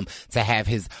Adam to have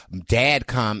his dad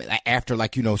come after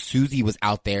like, you know, Susie was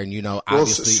out there, and you know,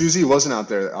 obviously. Well, Susie wasn't out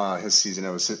there his season.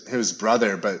 It was his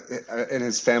brother, but in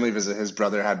his family visit, his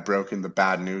brother had broken the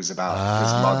bad news about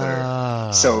his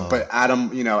mother. So, but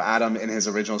Adam in his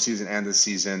original season and this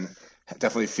season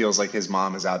definitely feels like his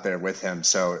mom is out there with him.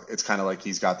 So it's kind of like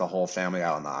he's got the whole family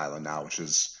out on the island now, which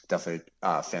is definitely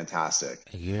fantastic.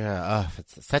 Yeah,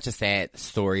 it's such a sad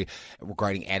story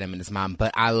regarding Adam and his mom.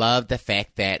 But I love the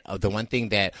fact that the one thing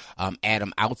that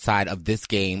Adam outside of this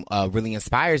game really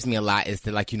inspires me a lot is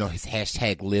that, like, you know, his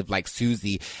hashtag live like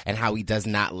Susie, and how he does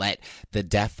not let the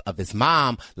death of his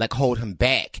mom like hold him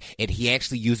back. And he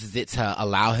actually uses it to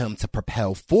allow him to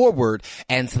propel forward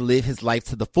and to live his life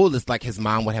to the fullest like his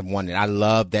mom would have wanted. I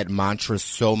love that mantra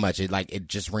so much. It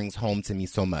just rings home to me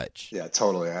so much. Yeah,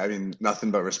 totally. I mean,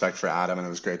 nothing but respect for Adam, and it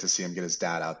was great to see him get his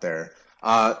dad out there.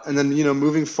 And then, you know,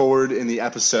 moving forward in the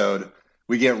episode,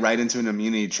 we get right into an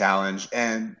immunity challenge.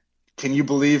 And can you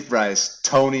believe, Bryce,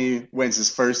 Tony wins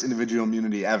his first individual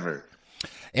immunity ever?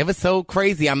 It was so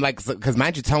crazy. I'm like, because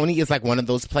mind you, Tony is like one of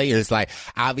those players. Like,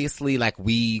 obviously, like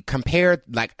we compared,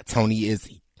 like Tony is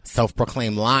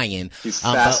self-proclaimed lion. He's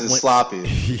fast and sloppy.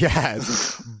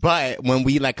 Yes. But when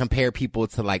we like compare people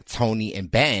to like Tony and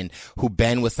Ben, who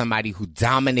Ben was somebody who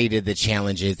dominated the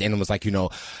challenges, and it was like, you know,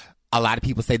 a lot of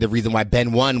people say the reason why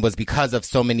Ben won was because of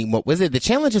so many, what was it, the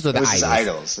challenges or the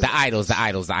idols?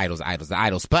 The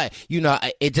idols. But, you know,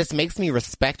 it just makes me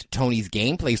respect Tony's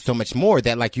gameplay so much more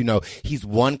that, like, you know, he's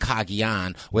won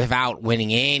Cagayan without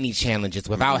winning any challenges,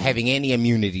 without having any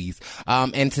immunities.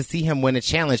 And to see him win a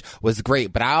challenge was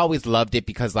great. But I always loved it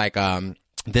because, like, I'm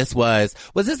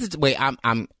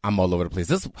all over the place.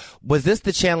 Was this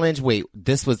the challenge? Wait,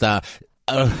 this was,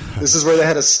 this is where they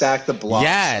had to stack the blocks.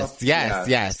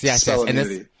 Yes.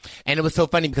 And it was so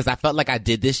funny because I felt like I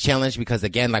did this challenge because,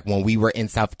 again, like when we were in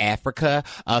South Africa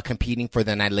competing for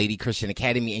the Night Lady Christian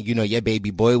Academy, and, you know, your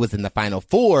baby boy was in the Final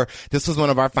Four. This was one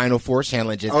of our Final Four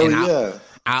challenges.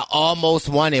 I almost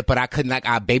won it, but I couldn't. Like,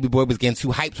 our baby boy was getting too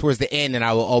hyped towards the end, and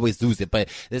I will always lose it. But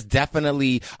this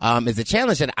definitely is a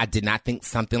challenge that I did not think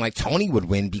something like Tony would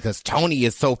win, because Tony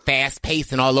is so fast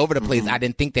paced and all over the place. I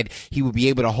didn't think that he would be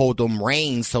able to hold them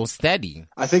reins so steady.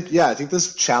 I think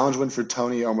this challenge win for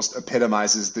Tony almost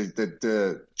epitomizes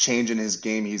the change in his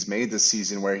game he's made this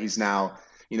season, where he's now,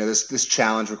 this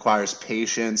challenge requires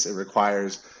patience. It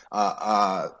requires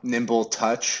nimble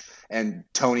touch. And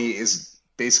Tony is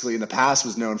basically, in the past,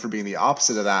 was known for being the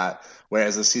opposite of that.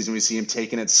 Whereas this season we see him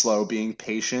taking it slow, being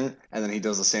patient, and then he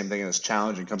does the same thing in this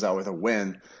challenge and comes out with a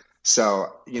win. So,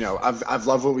 I've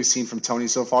loved what we've seen from Tony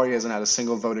so far. He hasn't had a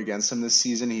single vote against him this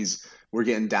season. We're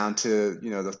getting down to,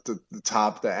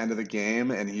 the end of the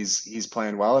game, and he's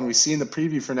playing well. And we see in the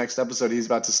preview for next episode, he's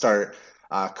about to start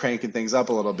cranking things up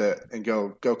a little bit and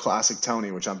go classic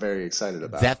Tony, which I'm very excited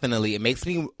about. Definitely. It makes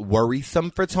me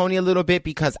worrisome for Tony a little bit,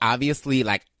 because obviously,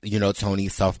 like,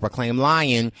 Tony's self-proclaimed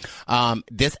lion,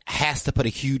 this has to put a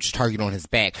huge target on his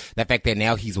back. The fact that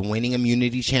now he's winning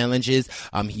immunity challenges,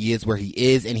 he is where he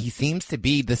is, and he seems to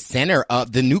be the center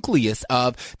of the nucleus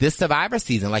of this Survivor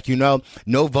season. Like,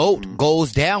 no vote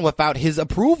goes down without his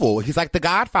approval. He's like the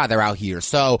Godfather out here.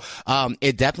 So,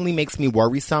 it definitely makes me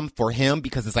worrisome for him,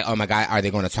 because it's like, oh my God, are they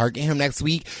going to target him next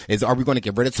week? Are we going to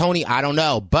get rid of Tony? I don't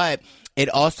know. But it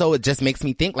just makes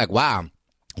me think, like, wow,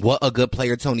 what a good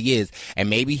player Tony is. And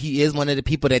maybe he is one of the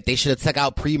people that they should have took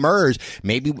out pre-merge.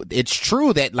 Maybe it's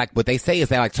true that, like, what they say is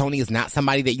that, like, Tony is not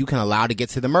somebody that you can allow to get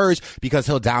to the merge, because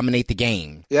he'll dominate the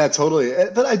game. Yeah, totally.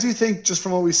 But I do think, just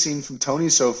from what we've seen from Tony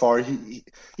so far, he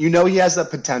has that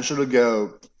potential to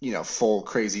go, full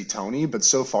crazy Tony. But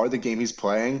so far, the game he's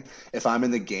playing, if I'm in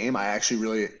the game, I actually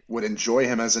really would enjoy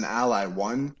him as an ally.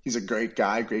 One, he's a great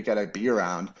guy to be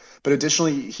around. But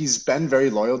additionally, he's been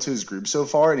very loyal to his group so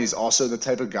far, and he's also the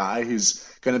type of guy who's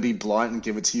going to be blunt and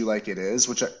give it to you like it is,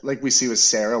 which, like we see with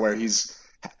Sarah, where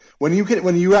when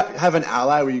you have an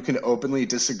ally where you can openly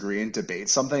disagree and debate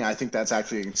something, I think that's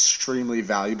actually extremely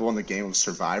valuable in the game of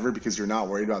Survivor, because you're not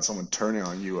worried about someone turning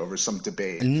on you over some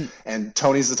debate. And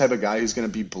Tony's the type of guy who's going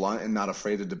to be blunt and not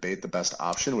afraid to debate the best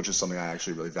option, which is something I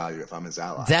actually really value if I'm his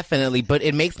ally. Definitely, but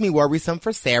it makes me worrisome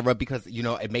for Sarah, because,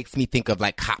 it makes me think of,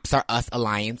 like, Cops Are Us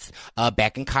Alliance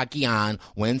back in Cagayan,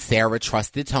 when Sarah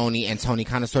trusted Tony and Tony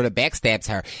kind of sort of backstabs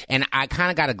her. And I kind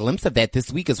of got a glimpse of that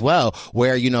this week as well,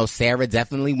 where, Sarah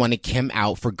definitely wanted Kim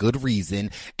out for good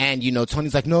reason. And,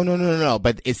 Tony's like, no.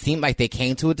 But it seemed like they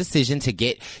came to a decision of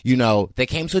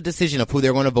who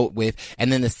they're going to vote with.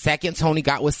 And then the second Tony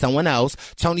got with someone else,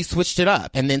 Tony switched it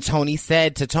up. And then Tony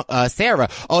said to Sarah,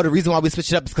 oh, the reason why we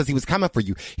switched it up is because he was coming for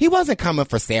you. He wasn't coming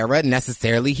for Sarah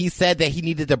necessarily. He said that he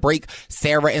needed to break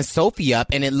Sarah and Sophie up.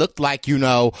 And it looked like,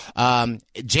 Jeremy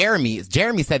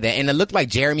said that. And it looked like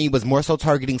Jeremy was more so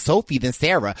targeting Sophie than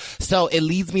Sarah. So it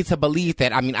leads me to believe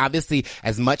that, obviously,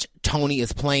 as much Tony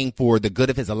is playing for the good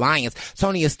of his alliance,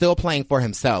 Tony is still playing for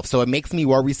himself. So it makes me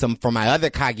worrisome for my other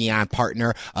Cagayan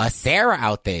partner, Sarah,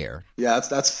 out there. Yeah,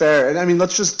 that's fair. And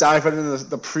let's just dive right into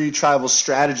the pre-tribal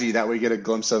strategy that we get a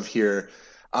glimpse of here.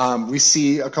 We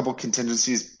see a couple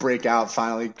contingencies break out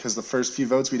finally, because the first few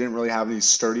votes we didn't really have any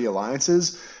sturdy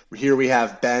alliances. Here we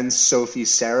have Ben, Sophie,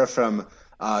 Sarah from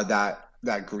that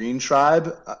green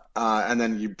tribe, and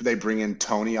then they bring in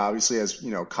Tony, obviously, as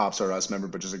Cops Are Us member,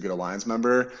 but just a good alliance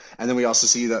member. And then we also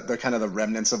see the kind of the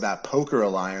remnants of that poker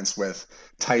alliance with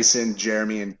Tyson,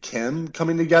 Jeremy, and Kim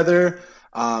coming together.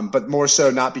 But more so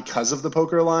not because of the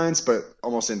poker alliance, but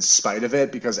almost in spite of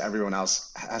it, because everyone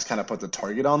else has kind of put the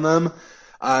target on them.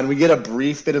 And we get a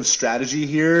brief bit of strategy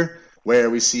here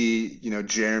where we see,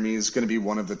 Jeremy is going to be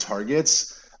one of the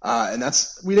targets. And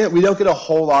we don't get a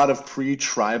whole lot of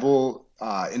pre-tribal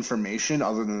information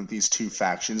other than that these two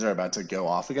factions are about to go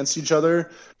off against each other.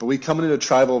 But we come into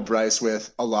tribal, Bryce,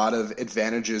 with a lot of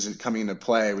advantages coming into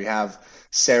play. We have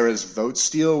Sarah's vote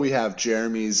steal, we have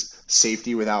Jeremy's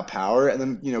safety without power, and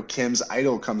then Kim's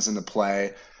idol comes into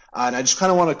play. And I just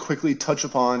kind of want to quickly touch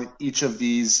upon each of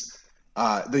these,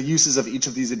 the uses of each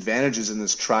of these advantages in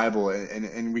this tribal,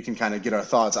 and we can kind of get our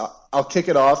thoughts. I'll kick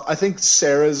it off. I think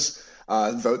Sarah's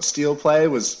vote steal play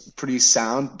was pretty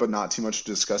sound, but not too much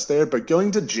to discuss there. But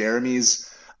going to Jeremy's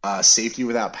safety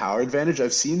without power advantage,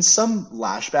 I've seen some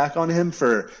lashback on him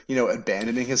for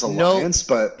abandoning his alliance.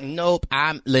 Nope.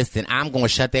 I'm going to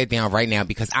shut that down right now,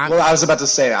 because I was about to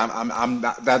say I'm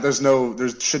not, that there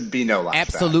should be no lashback.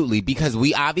 Absolutely, because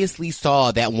we obviously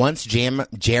saw that once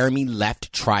Jeremy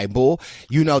left tribal,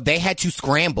 they had to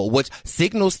scramble, which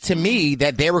signals to me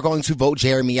that they were going to vote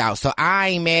Jeremy out. So I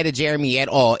ain't mad at Jeremy at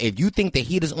all. If you think the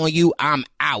heat is on you, I'm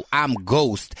out. I'm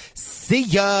ghost. See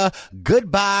ya.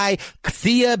 Goodbye.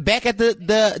 See ya. Leah back at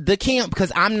the camp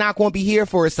because I'm not going to be here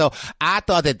for it. So I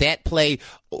thought that play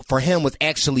for him was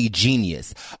actually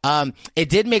genius. It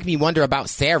did make me wonder about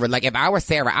Sarah. Like, if I were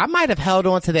Sarah, I might have held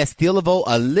on to that steal a vote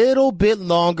a little bit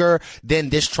longer than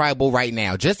this tribal right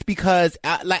now, just because,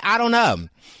 I don't know.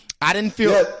 I didn't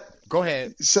feel... Yeah. Go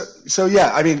ahead. So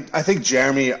yeah, I mean, I think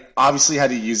Jeremy obviously had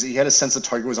to use it. He had a sense the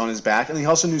target was on his back, and he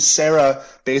also knew Sarah,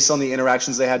 based on the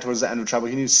interactions they had towards the end of Tribal,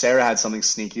 he knew Sarah had something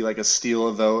sneaky, like a steal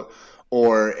a vote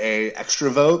or a extra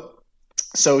vote.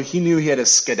 So he knew he had a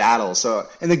skedaddle. So,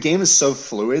 and the game is so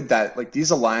fluid that like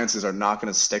these alliances are not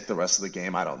going to stick the rest of the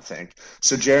game, I don't think.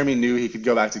 So Jeremy knew he could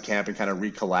go back to camp and kind of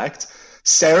recollect.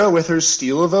 Sarah, with her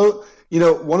steal a vote, you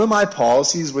know, one of my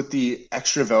policies with the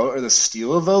extra vote or the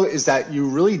steal a vote is that you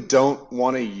really don't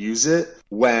want to use it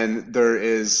when there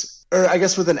is, or I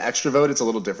guess with an extra vote, it's a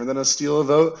little different than a steal a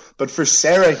vote. But for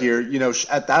Sarah here, you know,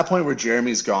 at that point where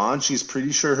Jeremy's gone, she's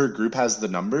pretty sure her group has the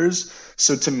numbers.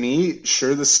 So to me,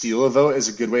 sure, the steal a vote is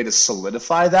a good way to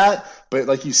solidify that. But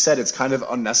like you said, it's kind of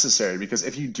unnecessary because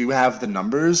if you do have the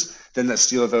numbers, then the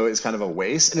steal a vote is kind of a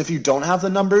waste. And if you don't have the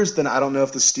numbers, then I don't know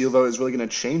if the steal vote is really going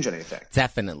to change anything.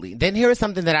 Definitely. Then here is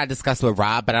something that I discussed with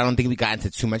Rob, but I don't think we got into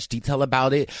too much detail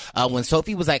about it. When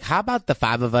Sophie was like, how about the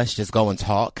 5 of us just go and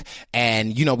talk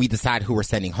and, you know, we decide who we're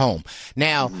sending home.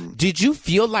 Now, did you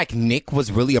feel like Nick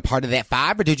was really a part of that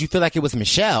 5 or did you feel like it was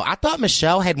Michelle? I thought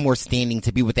Michelle had more standing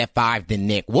to be with that 5 than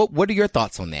Nick. What are your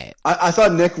thoughts on that? I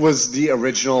thought Nick was the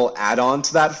original add-on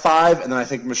to that 5, and then I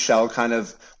think Michelle kind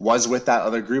of was with that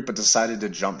other group but decided to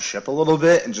jump ship a little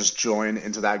bit and just join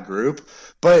into that group.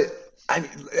 But I'm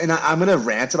going to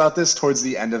rant about this towards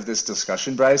the end of this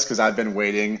discussion, Bryce, because I've been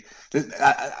waiting.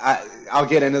 I'll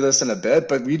get into this in a bit,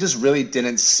 but we just really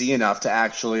didn't see enough to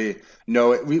actually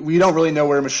know it. We don't really know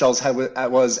where Michelle's head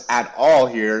was at all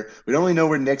here. We don't really know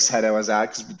where Nick's head was at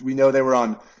because we know they were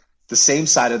on the same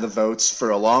side of the votes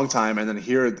for a long time, and then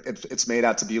here it's made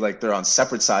out to be like they're on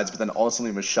separate sides, but then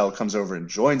ultimately Michelle comes over and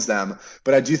joins them.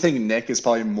 But I do think Nick is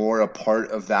probably more a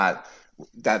part of that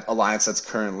alliance that's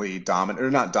currently dominant,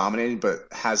 or not dominating, but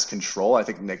has control. I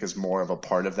think Nick is more of a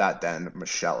part of that than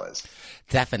Michelle is.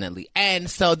 Definitely. And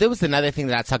so there was another thing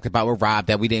that I talked about with Rob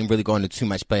that we didn't really go into too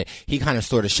much, but he kind of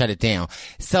sort of shut it down.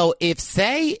 So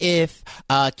if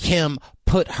Kim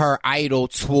put her idol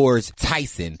towards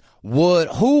Tyson,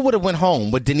 who would have went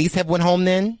home? Would Denise have went home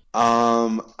then?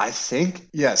 I think,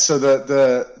 yeah. So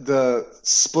the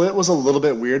split was a little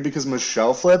bit weird because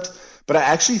Michelle flipped, but I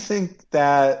actually think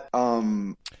that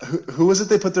who was it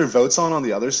they put their votes on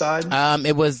the other side?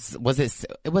 Was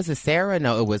it Sarah?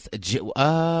 No, it was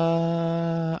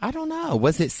I don't know.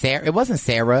 Was it Sarah? It wasn't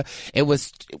Sarah.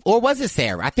 Was it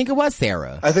Sarah? I think it was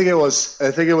Sarah. I think it was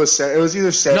Sarah. It was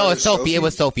either Sarah. No, it's Sophie. It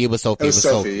was Sophie. It was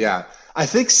Sophie. Yeah. I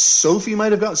think Sophie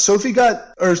might have did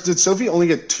Sophie only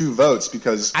get 2 votes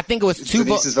because I think it was 2 votes.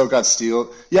 Denise's vote got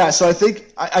stealed. Yeah, so I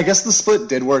think, I guess the split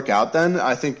did work out then.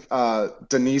 I think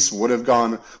Denise would have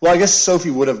gone, well, I guess Sophie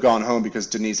would have gone home because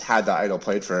Denise had the idol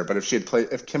played for her, but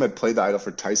if Kim had played the idol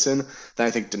for Tyson, then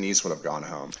I think Denise would have gone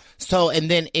home. So, and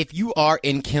then if you are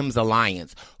in Kim's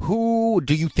alliance, who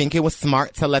do you think it was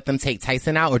smart to let them take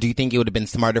Tyson out, or do you think it would have been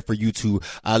smarter for you to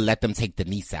let them take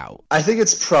Denise out? I think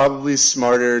it's probably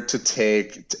smarter to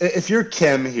take, if you're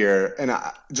Kim here, and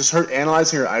I just heard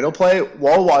analyzing her idol play,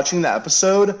 while watching the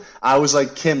episode, I was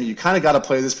like, Kim, you kind of got to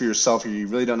play this for yourself here. You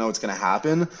really don't know what's going to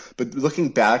happen. But looking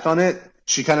back on it,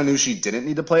 she kind of knew she didn't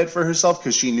need to play it for herself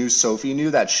because she knew Sophie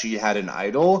knew that she had an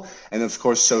idol. And of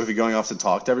course, Sophie going off to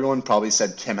talk to everyone probably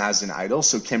said Kim has an idol.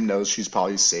 So Kim knows she's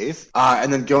probably safe.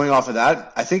 And then going off of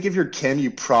that, I think if you're Kim,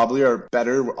 you probably are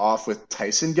better off with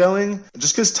Tyson going.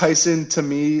 Just because Tyson, to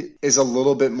me, is a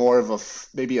little bit more of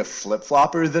maybe a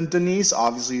flip-flopper than Denise.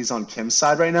 Obviously, he's on Kim's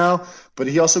side right now. But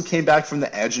he also came back from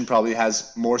the edge and probably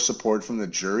has more support from the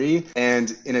jury.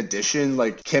 And in addition,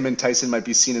 like Kim and Tyson might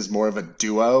be seen as more of a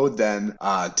duo than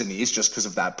Denise just because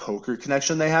of that poker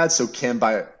connection they had. So Kim,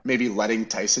 by maybe letting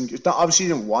Tyson, obviously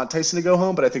she didn't want Tyson to go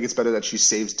home, but I think it's better that she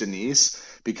saves Denise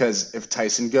because if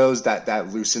Tyson goes,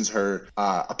 that loosens her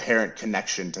apparent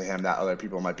connection to him that other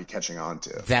people might be catching on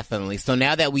to. Definitely. So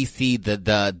now that we see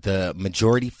the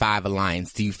majority 5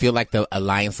 alliance, do you feel like the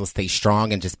alliance will stay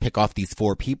strong and just pick off these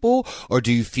 4 people? Or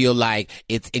do you feel like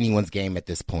it's anyone's game at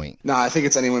this point? No, I think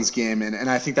it's anyone's game. And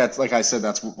I think that's, like I said,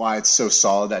 that's why it's so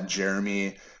solid that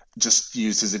Jeremy just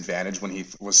used his advantage when he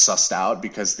was sussed out,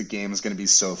 because the game is going to be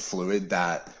so fluid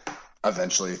that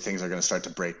eventually things are going to start to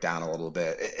break down a little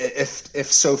bit.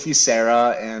 If Sophie,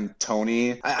 Sarah, and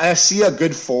Tony, I see a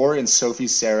good 4 in Sophie,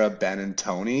 Sarah, Ben, and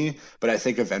Tony, but I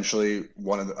think eventually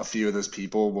a few of those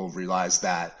people will realize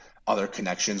that other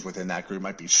connections within that group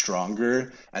might be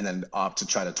stronger, and then opt to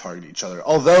try to target each other.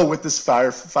 Although with this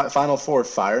Final Four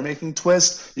fire-making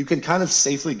twist, you can kind of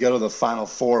safely go to the Final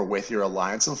Four with your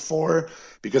alliance of 4,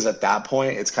 because at that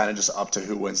point, it's kind of just up to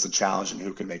who wins the challenge and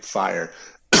who can make fire.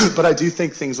 But I do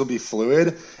think things will be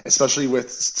fluid, especially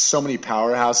with so many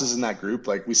powerhouses in that group.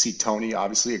 Like, we see Tony,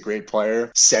 obviously a great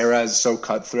player. Sarah is so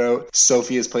cutthroat.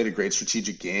 Sophie has played a great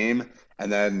strategic game.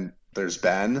 And then there's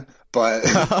Ben. But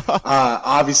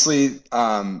obviously,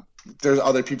 there's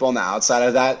other people on the outside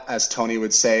of that, as Tony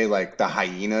would say, like the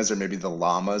hyenas or maybe the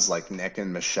llamas, like Nick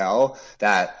and Michelle,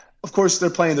 that, of course, they're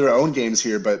playing their own games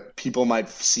here, but people might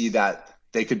see that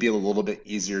they could be a little bit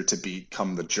easier to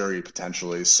become the jury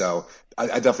potentially. So I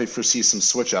definitely foresee some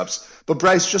switch ups. But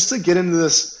Bryce, just to get into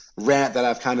this rant that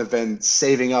I've kind of been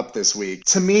saving up this week,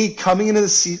 to me, coming into the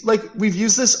season, like, we've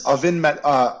used this oven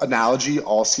analogy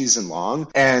all season long.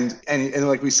 And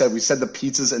like we said the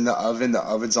pizza's in the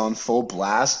oven's on full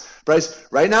blast. Bryce,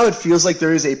 right now it feels like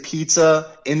there is a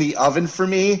pizza in the oven for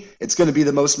me. It's going to be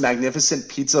the most magnificent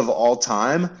pizza of all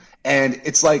time. And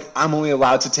it's like, I'm only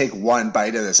allowed to take one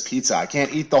bite of this pizza. I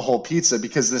can't eat the whole pizza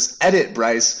because this edit,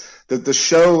 Bryce, the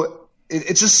show,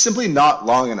 it's just simply not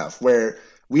long enough, where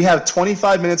we have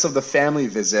 25 minutes of the family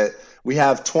visit. We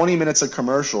have 20 minutes of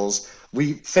commercials.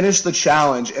 We finish the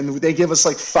challenge and they give us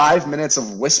like 5 minutes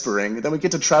of whispering. Then we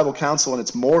get to tribal council and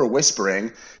it's more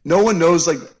whispering. No one knows,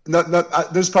 like,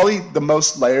 there's probably the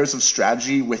most layers of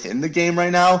strategy within the game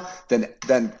right now than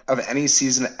of any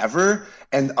season ever.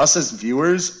 And us as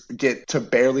viewers get to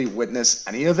barely witness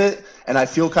any of it. And I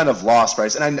feel kind of lost,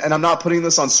 Bryce. And I'm not putting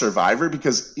this on Survivor,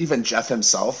 because even Jeff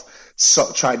himself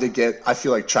tried to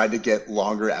get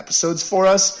longer episodes for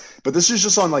us. But this is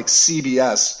just on like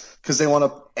CBS, because they want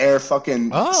to air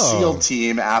fucking SEAL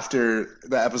Team after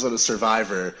the episode of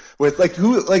Survivor with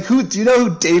who do you know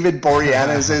who David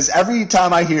Boreanaz is? Every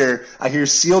time I hear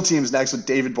SEAL Team's next with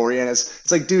David Boreanaz,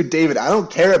 it's like, dude, David, I don't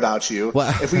care about you.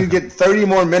 If we could get 30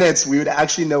 more minutes, we would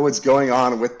actually know what's going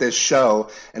on with this show,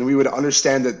 and we would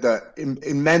understand that the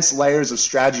immense layers of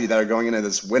strategy that are going into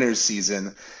this winter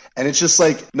season. And it's just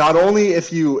like, not only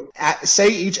if you say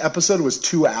each episode was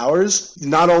 2 hours,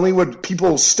 not only would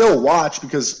people still watch,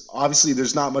 because obviously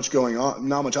there's not much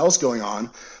else going on,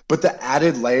 but the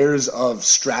added layers of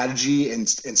strategy and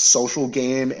social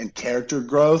game and character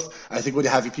growth, I think would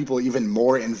have people even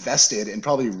more invested and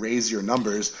probably raise your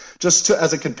numbers. Just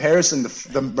as a comparison,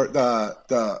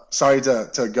 sorry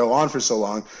to go on for so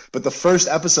long, but the first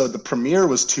episode, the premiere,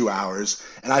 was 2 hours,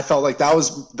 and I felt like that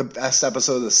was the best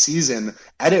episode of the season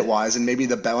edit-wise, and maybe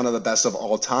one of the best of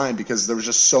all time, because there was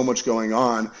just so much going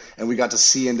on, and we got to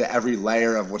see into every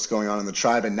layer of what's going on in the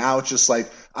tribe. And now it's just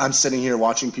like, I'm sitting here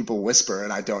watching people whisper,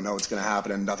 and I don't know what's going to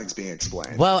happen, and nothing's being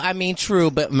explained. Well, I mean, true,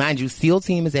 but mind you, SEAL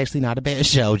Team is actually not a bad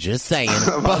show, just saying.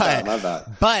 My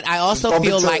bad. But I also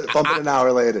feel like an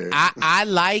hour later. I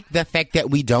like the fact that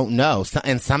we don't know.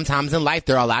 And sometimes in life,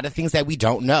 there are a lot of things that we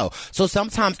don't know. So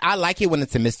sometimes I like it when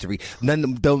it's a mystery.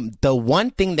 The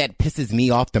one thing that pisses me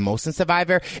off the most in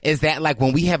Survivor is that, like,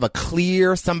 when we have a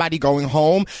clear somebody going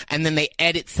home and then they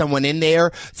edit someone in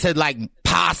there to, like,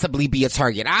 possibly be a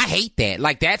target. I hate that.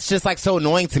 Like, that's just like so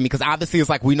annoying to me, because obviously it's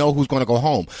like we know who's going to go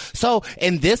home. So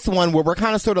in this one where we're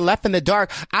kind of sort of left in the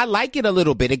dark, I like it a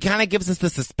little bit. It kind of gives us the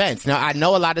suspense. Now, I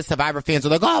know a lot of Survivor fans are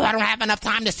like, oh, I don't have enough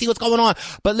time to see what's going on.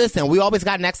 But listen, we always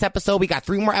got next episode. We got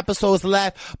 3 more episodes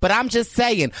left. But I'm just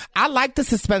saying, I like the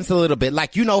suspense a little bit.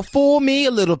 Like, fool me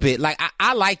a little bit. Like,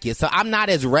 I like it. So I'm not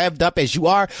as revved up as you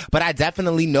are, but I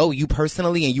definitely know you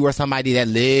personally, and you are somebody that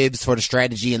lives for the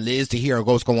strategy and lives to hear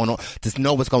what's going on, to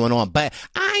know what's going on. But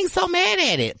I ain't so mad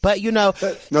at it. But no,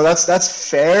 that's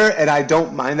fair, and I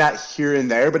don't mind that here and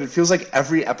there. But it feels like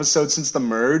every episode since the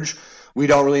merge, we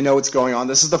don't really know what's going on.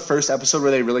 This is the first episode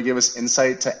where they really give us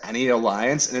insight to any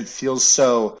alliance, and it feels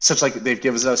such like they've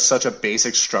given us such a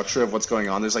basic structure of what's going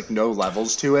on. There's like no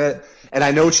levels to it. And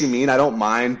I know what you mean. I don't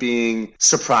mind being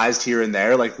surprised here and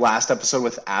there. Like last episode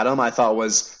with Adam, I thought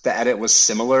the edit was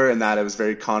similar in that it was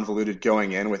very convoluted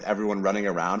going in with everyone running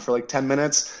around for like 10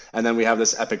 minutes. And then we have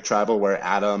this epic tribal where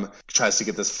Adam tries to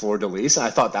get this fleur-de-lis, and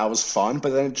I thought that was fun.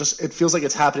 But then it feels like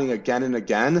it's happening again and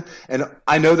again. And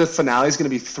I know the finale is going to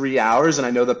be 3 hours, and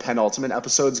I know the penultimate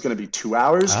episode is going to be 2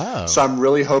 hours. Oh. So I'm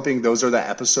really hoping those are the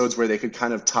episodes where they could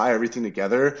kind of tie everything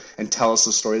together and tell us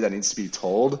the story that needs to be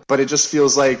told. But it just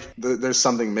feels like there's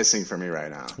something missing for me right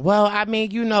now. Well, I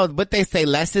mean, what they say,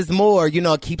 less is more.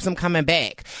 It keeps them coming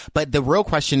back. But the real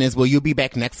question is, will you be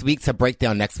back next week to break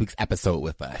down next week's episode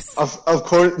with us? Of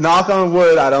course. Knock on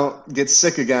wood, I don't get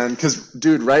sick again. Because,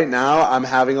 dude, right now I'm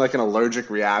having like an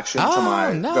allergic reaction to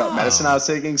the medicine I was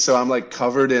taking. So I'm like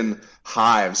covered in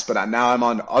hives, but now I'm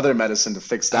on other medicine to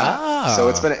fix that. Oh. So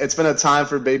it's been a time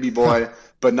for baby boy.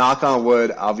 But knock on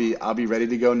wood, I'll be ready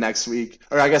to go next week.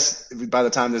 Or I guess by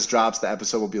the time this drops, the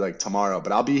episode will be like tomorrow.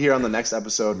 But I'll be here on the next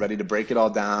episode, ready to break it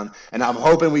all down. And I'm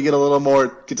hoping we get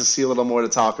to see a little more to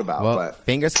talk about. Well, but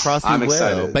fingers crossed we I'm will.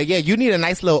 excited. But yeah, you need a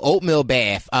nice little oatmeal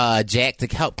bath, Jack,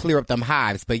 to help clear up them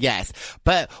hives. But yes,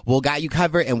 but we'll got you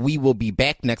covered, and we will be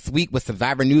back next week with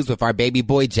Survivor News with our baby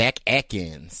boy, Jack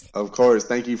Atkins. Of course.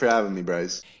 Thank you for having me,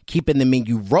 Bryce. Keeping the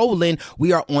menu rolling,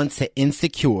 we are on to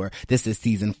Insecure. This is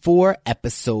season 4,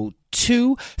 episode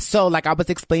 2. So like I was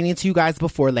explaining to you guys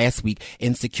before last week,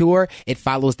 Insecure, it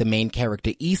follows the main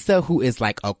character Issa, who is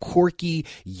like a quirky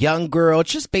young girl,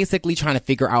 just basically trying to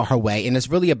figure out her way. And it's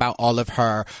really about all of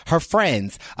her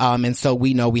friends. And so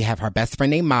we know we have her best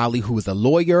friend named Molly, who is a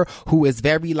lawyer, who is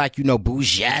very like,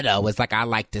 bougetto, is like I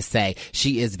like to say.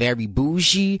 She is very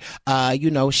bougie,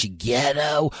 she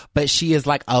ghetto, but she is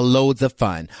like a loads of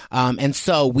fun. And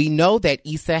so we know that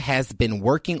Issa has been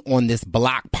working on this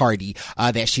block party,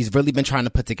 that she's really been trying to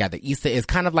put together. Issa is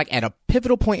kind of like at a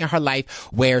pivotal point in her life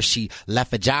where she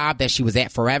left a job that she was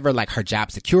at forever, like her job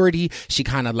security. She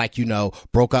kind of like,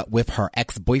 broke up with her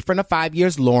ex-boyfriend of 5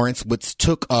 years, Lawrence, which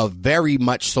took a very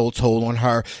much so toll on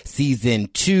her. Season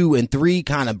 2 and 3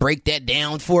 kind of break that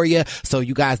down for you. So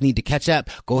you guys need to catch up.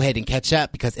 Go ahead and catch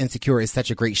up because Insecure is such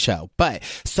a great show. But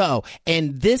so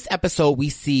in this episode, we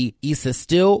see Issa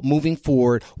still moving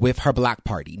forward with her block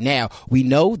party. Now, we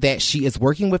know that she is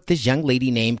working with this young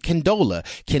lady named Condola.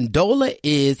 Condola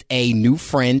is a new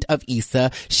friend of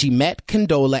Issa. She met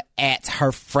Condola at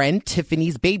her friend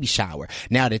Tiffany's baby shower.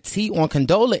 Now, the tea on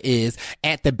Condola is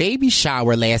at the baby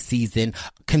shower last season,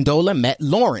 Condola met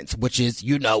Lawrence, which is,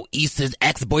 Issa's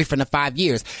ex-boyfriend of 5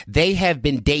 years. They have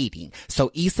been dating.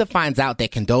 So Issa finds out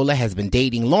that Condola has been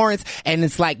dating Lawrence, and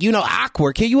it's like,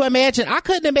 awkward. Can you imagine? I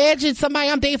couldn't imagine somebody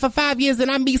I'm dating for 5 years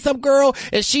and I meet some girl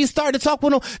and she started to talk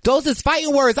with him. Those is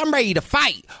fighting words. I'm ready to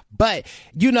fight. But,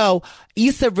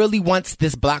 Issa really wants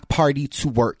this block party to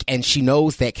work, and she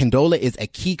knows that Condola is a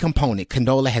key component.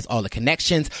 Condola has all the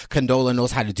connections. Condola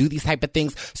knows how to do these type of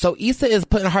things. So Issa is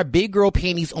putting her big girl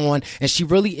panties on, and she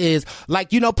really is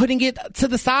like, putting it to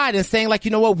the side and saying like,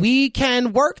 we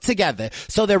can work together.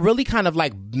 So they're really kind of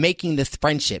like making this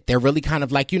friendship. They're really kind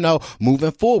of like,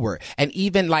 moving forward. And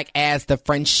even like as the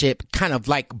friendship kind of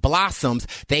like blossoms,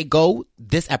 they go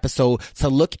this episode to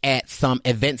look at some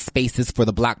event spaces for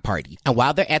the block party. And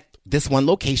while they're at this one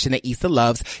location that Issa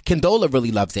loves, Condola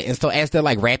really loves it. And so as they're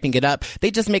like wrapping it up,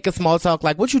 they just make a small talk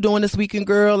like, what you doing this weekend,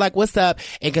 girl? Like, what's up?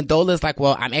 And Condola's like,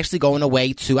 well, I'm actually going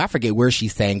away to, I forget where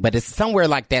she's saying, but it's somewhere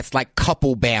like that's like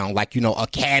couple bound, like, a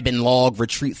cabin log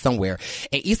retreat somewhere.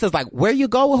 And Issa's like, where you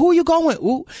going? Who you going?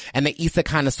 Ooh. And then Issa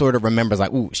kind of sort of remembers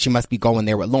like, ooh, she must be going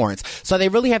there with Lawrence. So they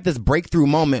really have this breakthrough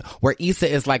moment where Issa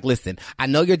is like, listen, I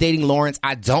know you're dating Lawrence.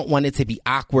 I don't want it to be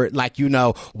awkward. Like,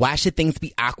 why should things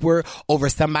be awkward over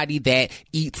somebody that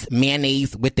eats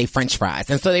mayonnaise with their french fries?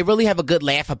 And so they really have a good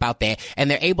laugh about that, and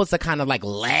they're able to kind of like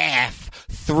laugh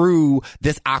through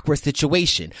this awkward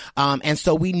situation. And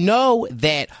so we know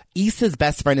that Issa's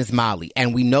best friend is Molly,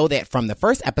 and we know that from the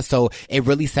first episode, it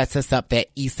really sets us up that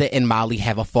Issa and Molly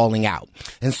have a falling out.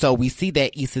 And so we see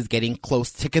that Issa's getting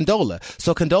close to Condola.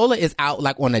 So Condola is out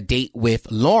like on a date with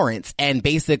Lawrence, and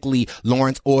basically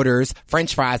Lawrence orders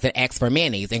french fries that asks for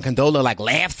mayonnaise, and Condola like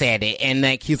laughs at it, and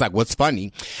like he's like, what's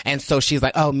funny? And so she's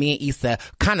like, oh, me and Issa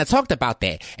kind of talked about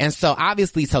that. And so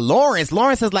obviously to Lawrence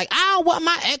is like, I don't want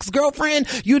my ex-girlfriend,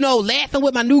 laughing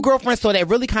with my new girlfriend. So that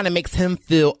really kind of makes him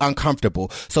feel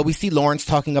uncomfortable. So we see Lawrence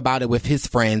talking about it with his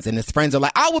friends, and his friends are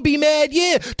like, I would be mad.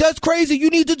 Yeah, that's crazy. You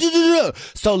need to do.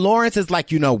 So Lawrence is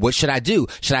like, what should I do?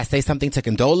 Should I say something to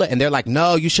Condola? And they're like,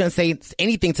 no, you shouldn't say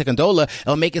anything to Condola.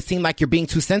 It'll make it seem like you're being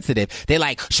too sensitive. They're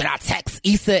like, should I text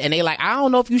Issa? And they like, I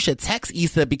don't know if you should text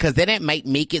Issa because then it might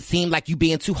make it seem like you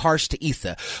being too harsh to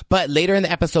Issa. But later in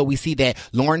the episode, we see that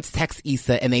Lawrence texts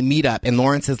Issa and they meet up, and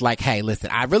Lawrence is like, hey, listen,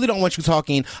 I really don't want you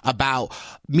talking about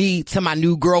me to my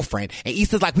new girlfriend. And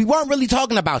Issa's like, we weren't really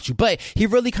talking about you, but he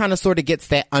really kind of sort of gets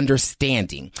that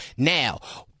understanding. Now,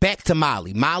 back to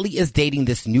Molly. Molly is dating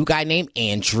this new guy named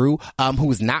Andrew,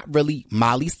 who is not really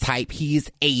Molly's type. He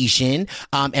is Asian,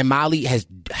 and Molly has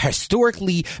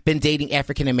historically been dating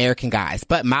African-American guys.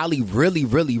 But Molly really,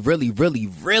 really, really, really,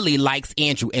 really likes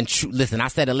Andrew. And listen, I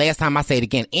said it last time, I say it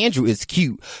again, Andrew is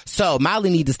cute. So Molly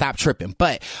needs to stop tripping.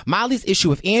 But Molly's issue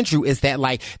with Andrew is that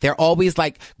like, they're always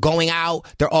like going out.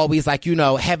 They're always like,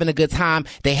 having a good time.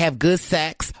 They have good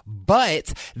sex,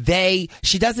 but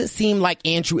she doesn't seem like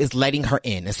Andrew is letting her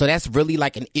in. And so that's really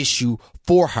like an issue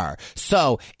for her.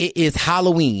 So it is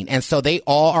Halloween. And so they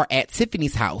all are at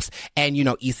Tiffany's house. And, you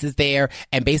know, Issa's there.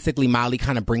 And basically Molly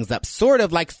kind of brings up sort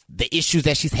of like the issues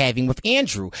that she's having with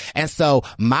Andrew. And so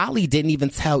Molly didn't even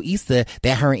tell Issa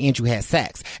that her and Andrew had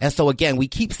sex. And so again, we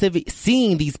keep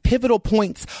seeing these pivotal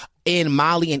points in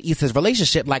Molly and Issa's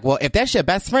relationship. Like, well, if that's your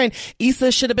best friend,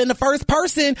 Issa should have been the first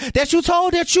person that you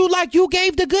told that you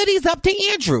gave the goodies up to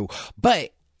Andrew.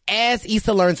 But as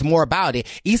Issa learns more about it,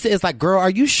 Issa is like, girl, are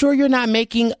you sure you're not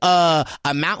making a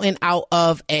mountain out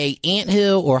of a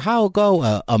anthill, or how it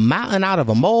go, a mountain out of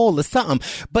a mole or something?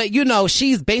 But, you know,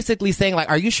 she's basically saying like,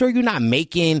 are you sure you're not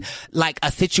making like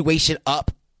a situation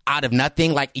up out of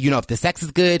nothing? Like, you know, if the sex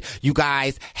is good, you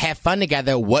guys have fun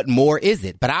together, what more is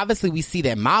it? But obviously we see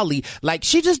that Molly, like,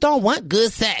 she just don't want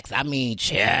good sex. I mean,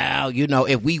 child, you know,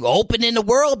 if we opening the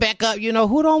world back up, you know,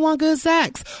 who don't want good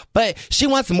sex? But she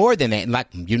wants more than that. Like,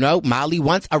 you know, Molly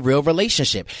wants a real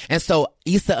relationship. And so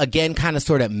Issa again kind of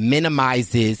sort of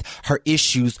minimizes her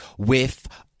issues with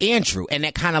Andrew. And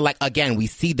that kind of like, again, we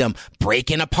see them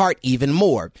breaking apart even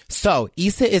more. So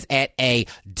Issa is at a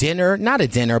dinner, not a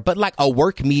dinner, but like a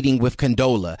work meeting with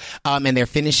Condola. And they're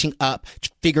finishing up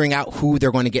figuring out who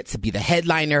they're going to get to be the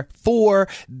headliner for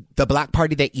the block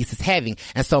party that Issa's having.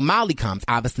 And so Molly comes.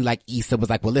 Obviously, like, Issa was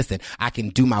like, well, listen, I can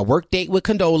do my work date with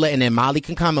Condola and then Molly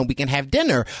can come and we can have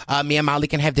dinner. Me and Molly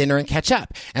can have dinner and catch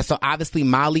up. And so obviously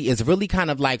Molly is really kind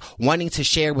of like wanting to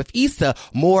share with Issa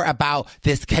more about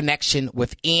this connection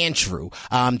with Andrew,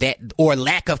 that, or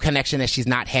lack of connection that she's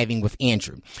not having with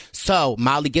Andrew. So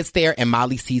Molly gets there and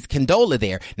Molly sees Condola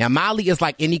there. Now Molly is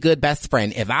like any good best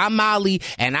friend. If I'm Molly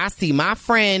and I see my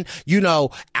friend, you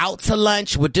know, out to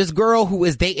lunch with this girl who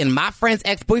is dating my friend's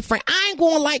ex-boyfriend, I ain't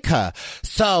gonna like her.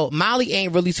 So Molly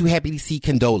ain't really too happy to see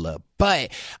Condola.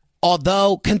 But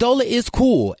although Condola is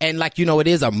cool and like, you know, it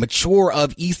is a mature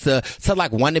of Issa to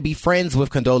like want to be friends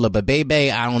with Condola, but baby,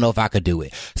 I don't know if I could do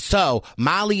it. So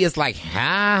Molly is like,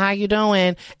 hi, how you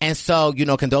doing? And so, you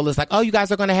know, Condola's like, oh, you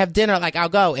guys are going to have dinner. Like, I'll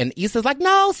go. And Issa's like,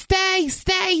 no, stay.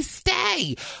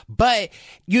 But,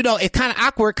 you know, it's kind of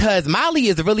awkward because Molly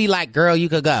is really like, girl, you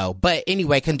could go. But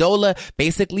anyway, Condola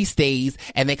basically stays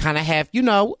and they kind of have, you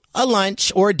know, a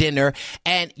lunch or a dinner,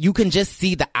 and you can just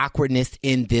see the awkwardness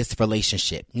in this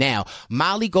relationship. Now,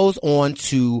 Molly goes on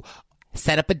to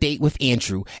set up a date with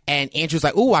Andrew, and Andrew's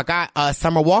like, ooh, I got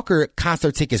Summer Walker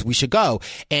concert tickets, we should go.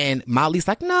 And Molly's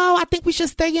like, no, I think we should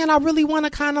stay in. I really want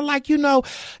to kind of like, you know,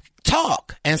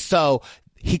 talk. And so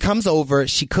he comes over,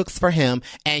 she cooks for him,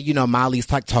 and, you know,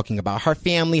 Molly's like talking about her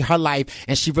family, her life,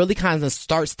 and she really kind of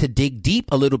starts to dig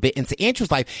deep a little bit into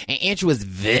Andrew's life. And Andrew is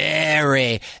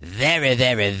very, very,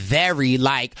 very, very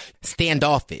like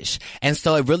standoffish. And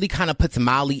so it really kind of puts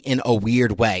Molly in a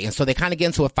weird way. And so they kind of get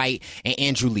into a fight and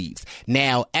Andrew leaves.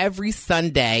 Now, every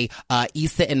Sunday,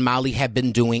 Issa and Molly have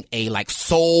been doing a like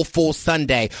soulful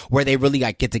Sunday where they really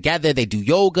like get together, they do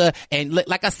yoga, and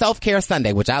like a self-care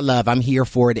Sunday, which I love. I'm here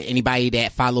for it. Anybody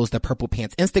that follows the Purple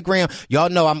Pants Instagram, y'all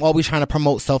know I'm always trying to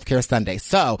promote Self-Care Sunday.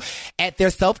 So at their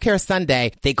Self-Care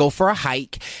Sunday, they go for a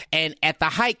hike, and at the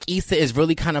hike, Issa is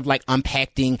really kind of like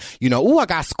unpacking, you know, ooh, I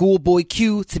got Schoolboy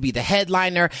Q to be the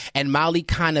headliner, and Molly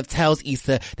kind of tells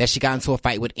Issa that she got into a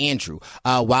fight with Andrew.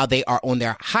 While they are on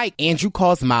their hike, Andrew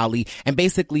calls Molly and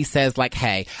basically says like,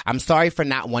 hey, I'm sorry for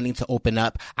not wanting to open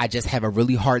up. I just have a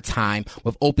really hard time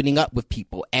with opening up with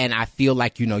people, and I feel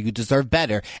like, you know, you deserve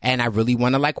better, and I really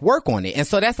want to like work on it. And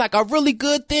so that's like a really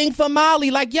good thing for Molly.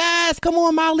 Like, yes, come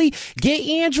on, Molly, get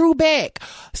Andrew back.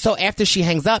 So after she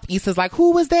hangs up, Issa's like,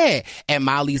 who was that? And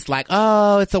Molly's like,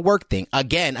 oh, it's a work thing.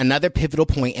 Again, another pivotal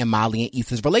point in Molly and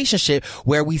Issa's relationship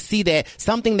where we see that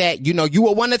something that, you know, you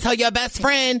would want to tell your best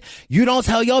friend, you don't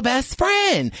tell your best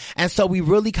friend. And so we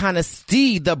really kind of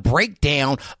see the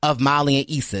breakdown of Molly and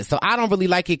Issa. So I don't really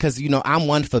like it because, you know, I'm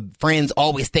one for friends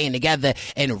always staying together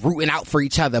and rooting out for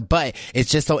each other. But it's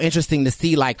just so interesting to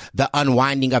see like the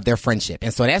unwinding of their friendship.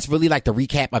 And so that's really like the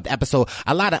recap of the episode.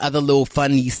 A lot of other little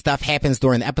funny stuff happens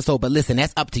during the episode, but listen,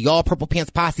 that's up to y'all Purple Pants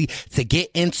Posse to get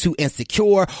into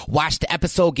Insecure, watch the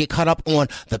episode, get caught up on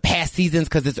the past seasons,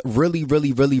 because it's really,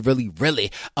 really, really, really,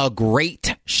 really a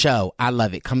great show. I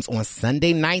love it. Comes on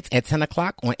Sunday nights at 10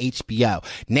 o'clock on HBO.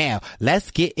 Now,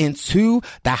 let's get into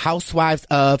the Housewives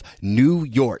of New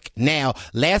York. Now,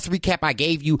 last recap I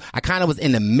gave you, I kind of was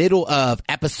in the middle of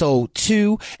episode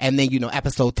 2, and then, you know,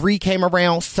 episode 3 came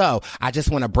around. So I just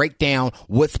want to break down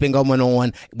what's been going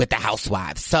on with the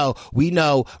Housewives. So we know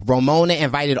So Ramona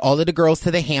invited all of the girls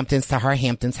to the Hamptons, to her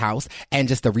Hamptons house. And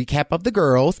just a recap of the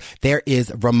girls, there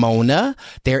is Ramona,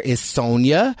 there is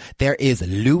Sonia, there is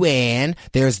Luann,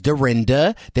 there's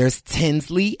Dorinda, there's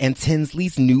Tinsley, and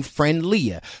Tinsley's new friend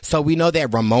Leah. So we know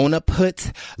that Ramona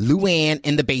put Luann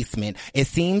in the basement. It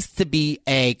seems to be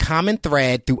a common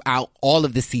thread throughout all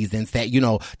of the seasons that,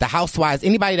 the Housewives,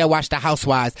 anybody that watched the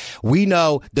Housewives, we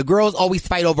know the girls always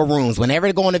fight over rooms. Whenever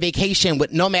they go on a vacation,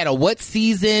 with no matter what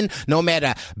season, no matter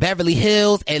Beverly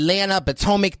Hills, Atlanta,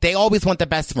 Potomac, they always want the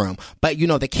best room. But,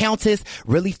 the Countess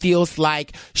really feels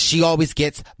like she always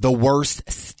gets the worst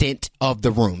stint of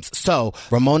the rooms. So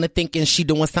Ramona thinking she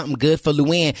doing something good for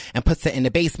Luann and puts her in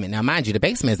the basement. Now, mind you, the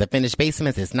basement is a finished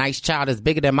basement. It's nice, child. It's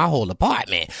bigger than my whole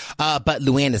apartment. But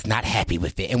Luann is not happy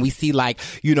with it. And we see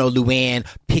Luann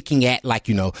picking at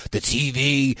the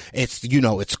TV.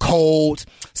 It's cold.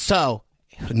 So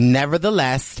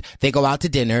nevertheless, they go out to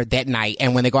dinner that night.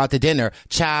 And when they go out to dinner,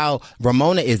 child,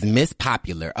 Ramona is Miss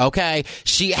Popular. Okay.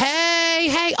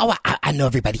 Hey. Oh, I know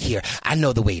everybody here. I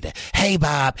know the waiter. Hey,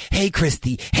 Bob. Hey,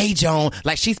 Christy. Hey, Joan.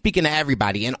 Like, she's speaking to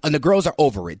everybody. And the girls are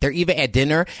over it. They're even at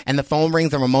dinner and the phone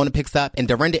rings and Ramona picks up and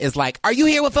Dorinda is like, are you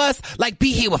here with us? Like,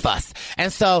 be here with us.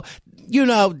 And so,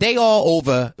 they all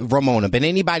over Ramona. But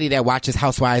anybody that watches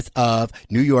Housewives of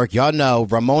New York, y'all know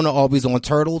Ramona always on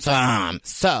turtle time.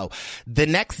 So the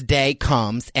next day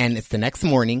comes and it's the next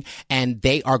morning and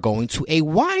they are going to a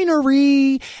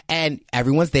winery and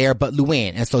everyone's there but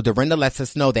Luann. And so Dorinda lets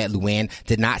us know that Luann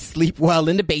did not sleep well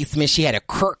in the basement. She had a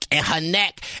crook in her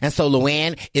neck. And so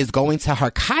Luann is going to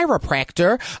her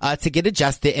chiropractor to get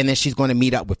adjusted and then she's going to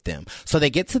meet up with them. So they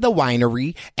get to the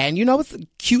winery and it's a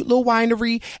cute little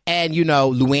winery and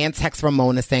Luann texts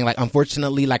Ramona saying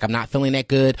unfortunately, I'm not feeling that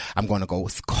good. I'm going to go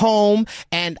home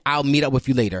and I'll meet up with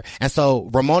you later. And so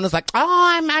Ramona's like,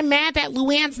 oh, I'm mad that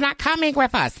Luann's not coming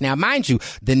with us. Now, mind you,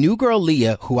 the new girl,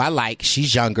 Leah, who I like,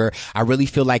 she's younger. I really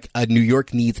feel like New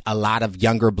York needs a lot of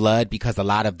younger blood because a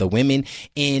lot of the women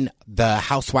in the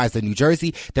Housewives of New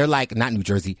Jersey, they're not New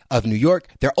Jersey, of New York,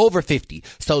 they're over 50.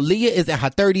 So Leah is in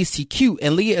her 30s. She cute.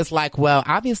 And Leah is like, well,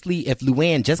 obviously, if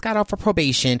Luann just got off her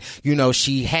probation,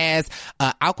 she has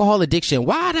alcohol addiction.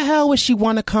 Why the hell would she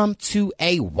want to come to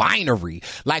a winery?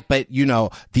 But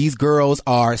these girls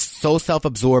are so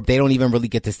self-absorbed, they don't even really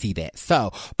get to see that.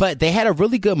 So, but they had a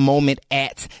really good moment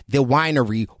at the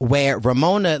winery where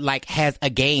Ramona has a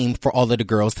game for all of the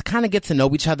girls to kind of get to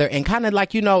know each other and kind of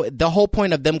the whole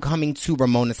point of them coming to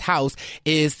Ramona's house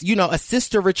is, a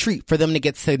sister retreat for them to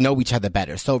get to know each other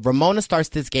better. So Ramona starts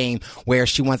this game where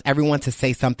she wants everyone to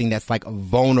say something that's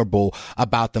vulnerable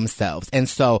about themselves. And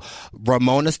so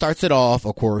Ramona starts it off.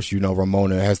 Of course,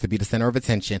 Ramona has to be the center of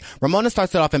attention. Ramona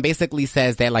starts it off and basically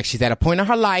says that she's at a point in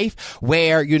her life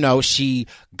where, she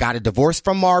got a divorce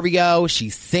from Mario.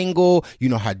 She's single.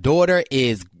 Her daughter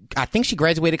is, I think she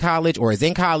graduated college or is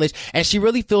in college and she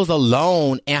really feels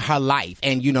alone in her life.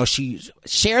 And, she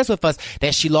shares with us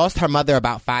that she lost her mother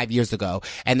about 5 years ago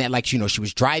and that she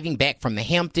was driving back from the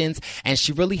Hamptons and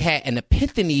she really had an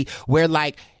epiphany where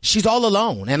she's all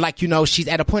alone. And she's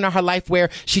at a point in her life where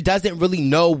she doesn't really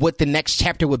know what the next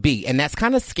chapter would be. And that's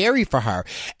kind of scary for her.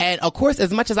 And of course,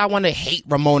 as much as I want to hate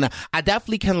Ramona, I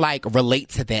definitely can relate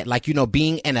to that.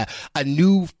 Being in a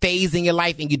new phase in your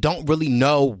life and you don't really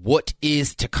know what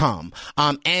is to come.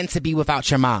 And to be without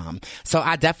your mom. So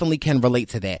I definitely can relate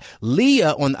to that.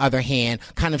 Leah, on the other hand,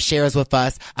 kind of shares with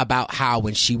us about how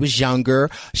when she was younger,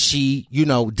 she,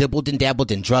 dibbled and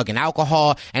dabbled in drug and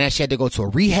alcohol and that she had to go to a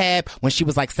rehab when she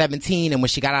was 17. And when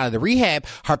she got out of the rehab,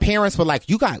 her parents were like,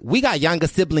 we got younger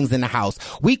siblings in the house.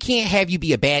 We can't have you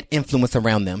be a bad influence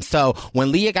around them. So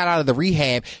when Leah got out of the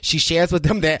rehab, she shares with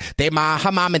them that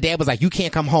her mom and dad was like, you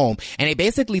can't come home. And they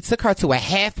basically took her to a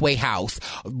halfway house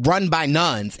run by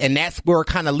nuns. And that's where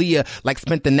kind of Leah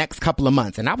spent the next couple of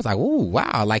months. And I was like, ooh,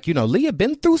 wow. Leah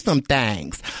been through some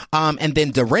things. And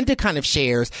then Dorinda kind of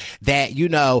shares that,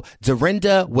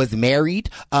 Dorinda was married,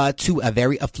 to a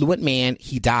very affluent man.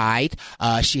 He died.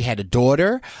 She had a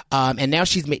daughter. And now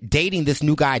she's dating this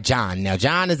new guy, John. Now,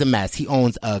 John is a mess. He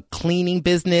owns a cleaning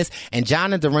business and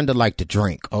John and Dorinda like to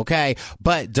drink. Okay.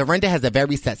 But Dorinda has a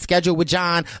very set schedule with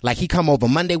John. He come over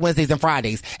Monday, Wednesdays, and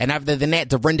Fridays. And other than that,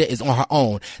 Dorinda is on her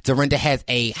own. Dorinda has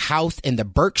a house in the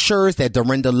Berkshires that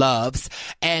Dorinda loves.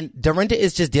 And Dorinda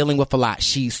is just dealing with a lot.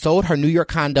 She sold her New York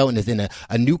condo and is in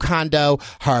a new condo.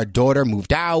 Her daughter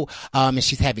moved out. And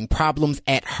she's having problems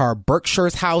at her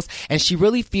Berkshire's house. And she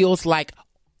really feels like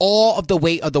all of the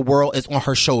weight of the world is on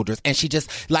her shoulders. And she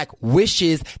just like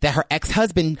wishes that her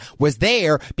ex-husband was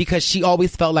there, because she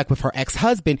always felt like with her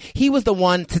ex-husband, he was the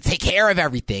one to take care of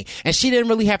everything. And she didn't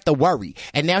really have to worry.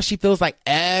 And now she feels like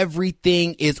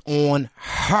everything is on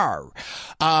her.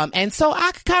 And so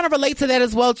I could kind of relate to that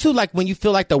as well too. Like when you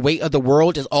feel like the weight of the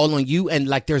world is all on you and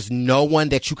like there's no one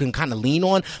that you can kind of lean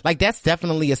on, like that's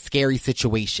definitely a scary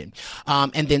situation.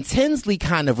 And then Tinsley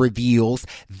kind of reveals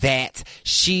that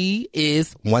she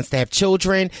wants to have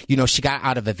children. You know, she got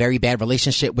out of a very bad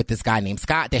relationship with this guy named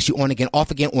Scott that she on again,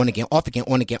 off again, on again, off again,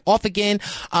 on again, off again.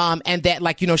 And that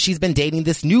like, you know, she's been dating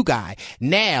this new guy.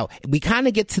 Now we kind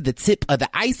of get to the tip of the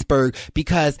iceberg,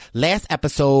 because last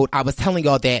episode I was telling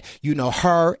y'all that, you know,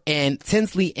 her and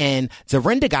Tinsley and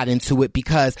Dorinda got into it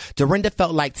because Dorinda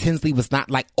felt like Tinsley was not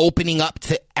like opening up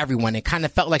to everyone. It kind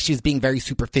of felt like she was being very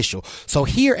superficial. So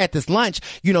here at this lunch,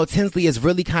 you know, Tinsley is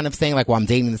really kind of saying like, well, I'm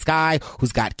dating this guy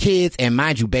who's got kids, and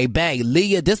mind you, baby,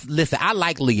 Leah, listen, I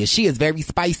like Leah. She is very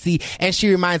spicy and she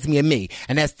reminds me of me.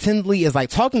 And as Tinsley is like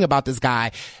talking about this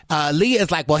guy, Leah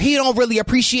is like, well, he don't really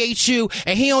appreciate you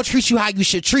and he don't treat you how you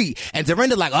should treat. And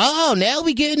Dorinda like, oh, now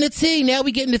we getting the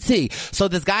tea. So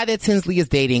this guy that Tinsley is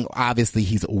dating, obviously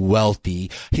he's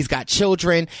wealthy. He's got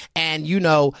children, and you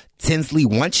know, Tinsley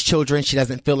wants children. She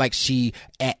doesn't feel like she,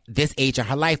 at this age in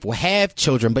her life, will have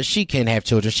children, but she can have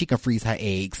children. She can freeze her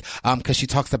eggs, because she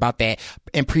talks about that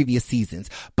in previous seasons.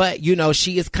 But, you know,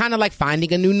 she is kind of like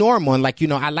finding a new normal. And like, you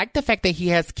know, I like the fact that he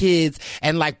has kids,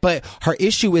 and like, but her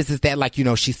issue is that like, you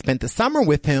know, she spent the summer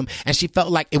with him and she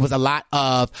felt like it was a lot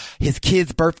of his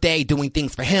kid's birthday, doing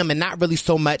things for him and not really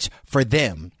so much for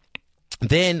them.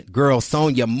 Then, girl,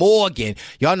 Sonia Morgan.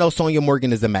 Y'all know Sonia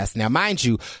Morgan is a mess. Now, mind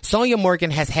you, Sonia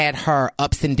Morgan has had her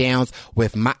ups and downs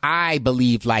with I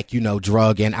believe, like, you know,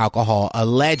 drug and alcohol,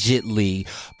 allegedly.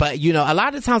 But, you know, a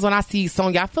lot of times when I see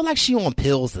Sonia, I feel like she on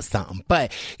pills or something.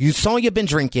 But Sonia been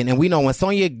drinking, and we know when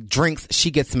Sonia drinks, she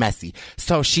gets messy.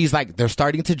 So she's like, they're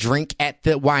starting to drink at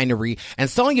the winery, and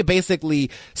Sonia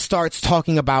basically starts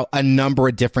talking about a number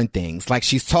of different things. Like,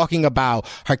 she's talking about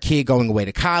her kid going away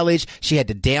to college. She had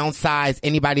to downsize.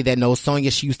 Anybody that knows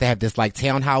Sonia, she used to have this like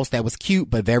townhouse that was cute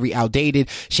but very outdated.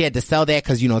 She had to sell that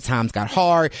because, you know, times got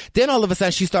hard. Then all of a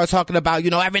sudden she starts talking about, you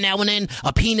know, every now and then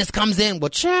a penis comes in. Well,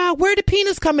 child, where the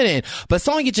penis coming in? But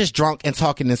Sonia just drunk and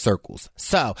talking in circles.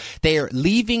 So they're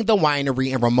leaving the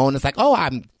winery, and Ramona's like, oh,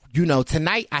 you know,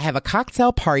 tonight I have a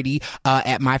cocktail party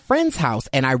at my friend's house,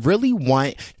 and I really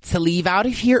want to leave out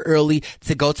of here early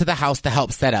to go to the house to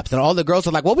help set up. So all the girls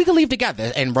are like, well, we can leave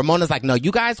together. And Ramona's like, no,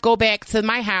 you guys go back to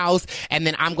my house, and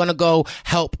then I'm going to go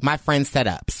help my friend set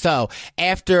up. So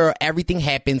after everything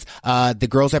happens, the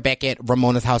girls are back at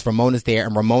Ramona's house. Ramona's there,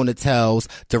 and Ramona tells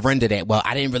Dorinda that, well,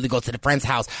 I didn't really go to the friend's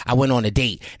house. I went on a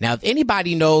date. Now, if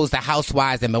anybody knows the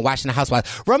Housewives and been watching the Housewives,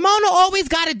 Ramona always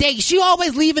got a date. She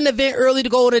always leave an event early to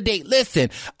go on a date.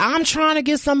 Listen, I'm trying to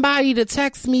get somebody to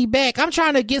text me back. I'm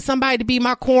trying to get somebody to be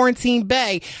my quarantine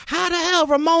bae. How the hell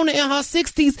Ramona in her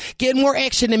 60s getting more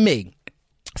action than me?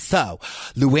 So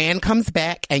Luann comes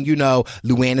back, and you know,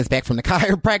 Luann is back from the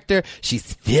chiropractor.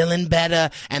 She's feeling better,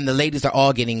 and the ladies are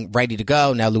all getting ready to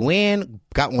go. Now Luann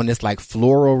got on this like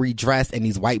floral dress and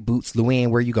these white boots.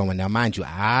 Luann, where you going? Now mind you,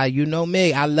 you know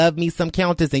me, I love me some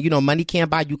Countess, and you know, money can't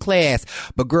buy you class,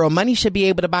 but girl, money should be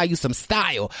able to buy you some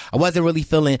style. I wasn't really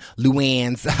feeling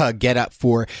Luann's get up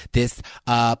for this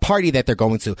party that they're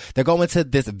going to. They're going to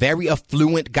this very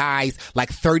affluent guy's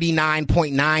like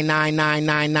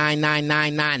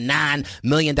 $39.9999999 $9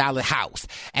 million house.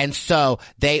 And so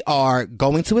they are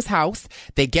going to his house.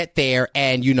 They get there,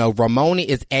 and you know, Ramona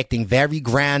is acting very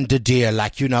grandeur,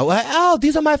 like, you know, oh,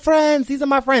 these are my friends.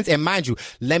 And mind you,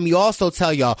 let me also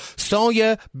tell y'all,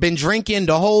 Sonia been drinking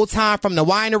the whole time from the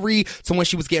winery to when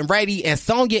she was getting ready, and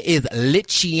Sonia is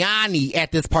Litchiani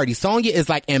at this party. Sonia is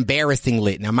like embarrassing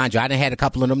lit. Now mind you, I done had a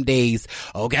couple of them days.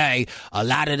 Okay, a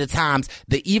lot of the times,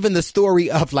 even the story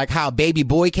of like how Baby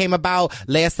Boy came about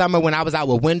last summer when I was out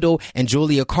with Wendell and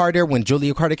Julia Carter, when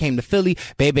Julia Carter came to Philly,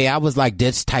 baby, I was like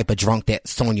this type of drunk that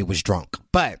Sonia was drunk.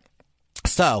 But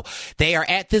so they are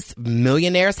at this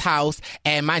millionaire's house,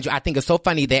 and mind you, I think it's so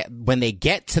funny that when they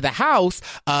get to the house,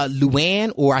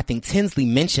 Luann, or I think Tinsley,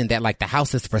 mentioned that like the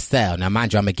house is for sale. Now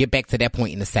mind you, I'm gonna get back to that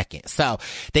point in a second. So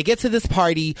they get to this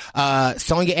party,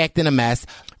 Sonia acting a mess.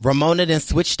 Ramona then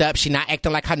switched up. She not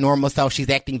acting like her normal self.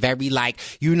 She's acting very like,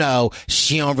 you know,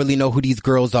 she don't really know who these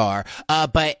girls are.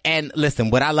 And listen,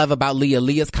 what I love about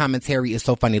Leah's commentary is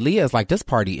so funny. Leah is like, this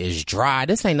party is dry.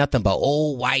 This ain't nothing but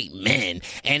old white men,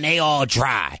 and they all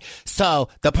dry. So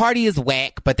the party is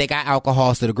whack, but they got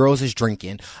alcohol, so the girls is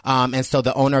drinking. And so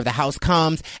the owner of the house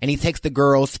comes and he takes the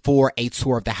girls for a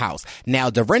tour of the house.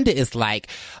 Now, Dorinda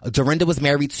was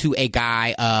married to a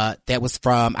guy, that was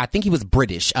from, I think he was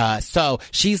British. So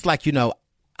she's like,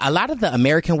 a lot of the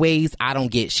American ways I don't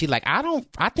get. She like, I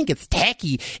think it's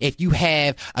tacky if you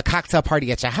have a cocktail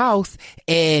party at your house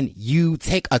and you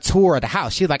take a tour of the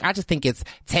house. She's like, I just think it's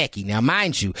tacky. Now,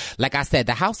 mind you, like I said,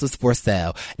 the house is for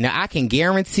sale. Now, I can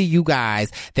guarantee you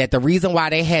guys that the reason why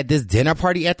they had this dinner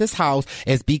party at this house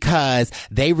is because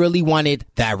they really wanted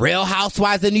the Real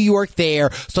Housewives of New York there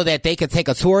so that they could take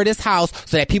a tour of this house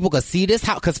so that people could see this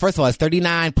house. Because first of all, it's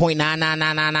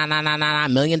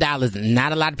 $39.9999999 million.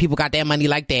 Not a lot of people got that money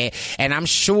like that. And I'm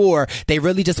sure they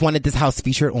really just wanted this house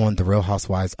featured on The Real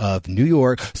Housewives of New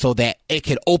York so that it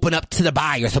could open up to the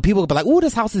buyer. So people could be like, ooh,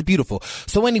 this house is beautiful.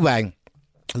 So anyway,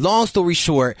 long story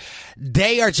short,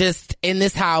 they are just in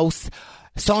this house.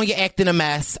 Sonya acting a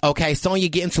mess. Okay, Sonya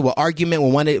get into an argument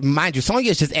with mind you,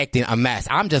 Sonya is just acting a mess.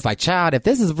 I'm just like, child, if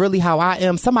this is really how I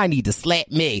am, somebody need to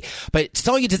slap me. But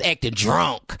Sonya just acting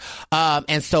drunk.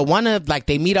 And so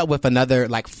they meet up with another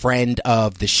friend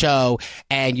of the show,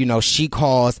 and she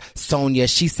calls Sonya.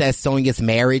 She says Sonya's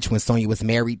marriage when Sonya was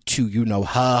married to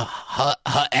her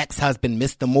ex-husband,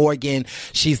 Mr. Morgan.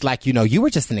 She's like, you were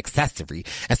just an accessory.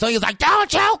 And Sonya's like,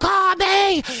 don't you call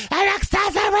me an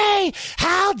accessory?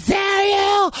 How dare you?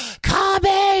 Call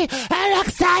me an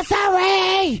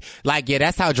accessory. Yeah,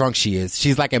 that's how drunk she is.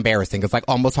 She's embarrassing. It's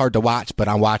almost hard to watch, but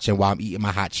I'm watching while I'm eating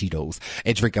my hot Cheetos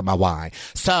and drinking my wine.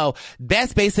 So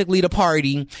that's basically the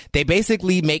party. They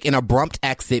basically make an abrupt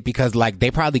exit because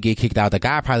they probably get kicked out. The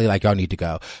guy probably y'all need to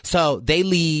go. So they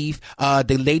leave.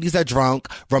 The ladies are drunk.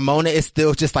 Ramona is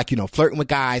still just flirting with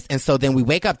guys. And so then we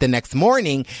wake up the next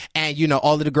morning and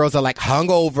all of the girls are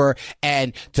hungover,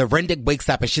 and Dorinda wakes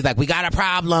up and she's like, we got a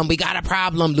problem.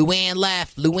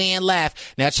 Luann left.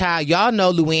 Now, child, y'all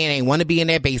know Luann ain't want to be in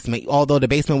that basement. Although the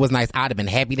basement was nice, I'd have been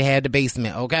happy to have the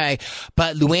basement, okay?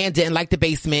 But Luann didn't like the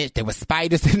basement. There were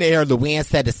spiders in there. Luann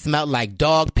said it smelled like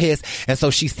dog piss. And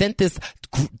so she sent this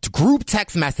group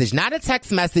text message, not a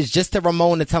text message just to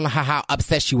Ramona telling her how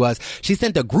upset she was. She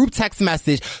sent a group text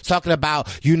message talking about,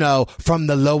 from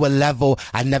the lower level,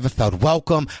 I never felt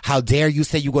welcome. How dare you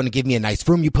say you're going to give me a nice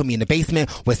room? You put me in the basement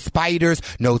with spiders,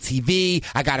 no TV.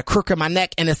 I got a crook in my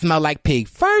neck and it smelled like pig.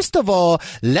 First of all,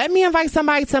 let me invite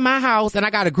somebody to my house and I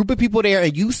got a group of people there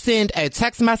and you send a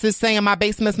text message saying my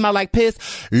basement smell like piss.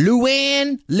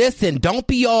 Luann, listen, don't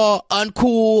be all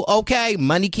uncool, okay?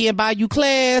 Money can't buy you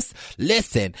class.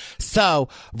 Listen. So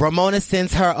Ramona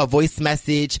sends her a voice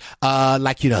message,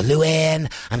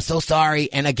 Luann, I'm so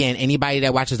sorry. And again, anybody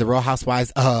that watches The Real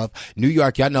Housewives of New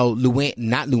York, y'all know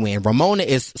Ramona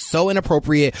is so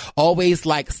inappropriate, always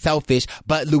selfish,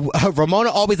 but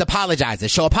Ramona always apologizes.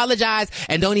 She'll apologize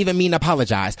and don't even mean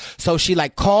apologize. So she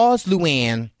calls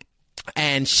Luann.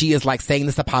 And she is saying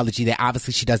this apology that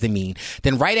obviously she doesn't mean.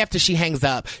 Then right after she hangs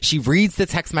up, she reads the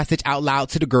text message out loud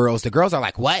to the girls. The girls are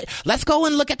like, what? Let's go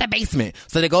and look at the basement.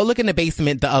 So they go look in the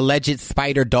basement, the alleged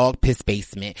spider dog piss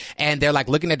basement. And they're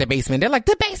looking at the basement. They're like,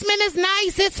 the basement is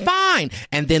nice. It's fine.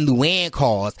 And then Luann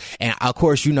calls. And of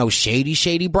course,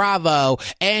 Shady Bravo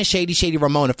and Shady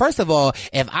Ramona. First of all,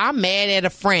 if I'm mad at a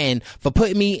friend for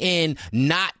putting me in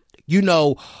not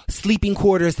sleeping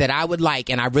quarters that I would like,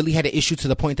 and I really had an issue to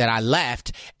the point that I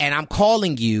left, and I'm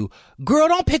calling you, girl,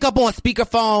 don't pick up on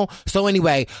speakerphone. So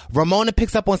anyway, Ramona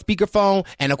picks up on speakerphone,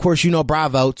 and of course,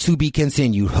 Bravo, to be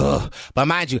continued. But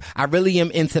mind you, I really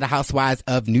am into the Housewives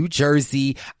of New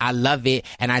Jersey. I love it,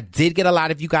 and I did get a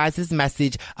lot of you guys'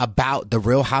 message about the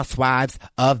Real Housewives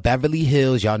of Beverly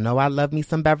Hills. Y'all know I love me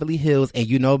some Beverly Hills,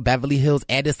 and Beverly Hills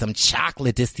added some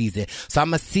chocolate this season. So I'm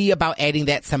gonna see about adding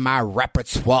that to my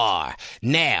repertoire.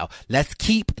 Now, let's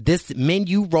keep this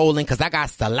menu rolling because I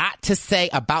got a lot to say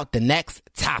about the next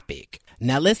topic.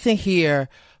 Now, listen here,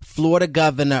 Florida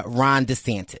Governor Ron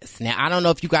DeSantis. Now, I don't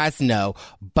know if you guys know,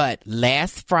 but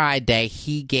last Friday,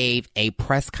 he gave a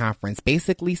press conference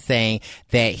basically saying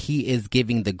that he is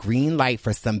giving the green light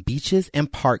for some beaches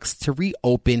and parks to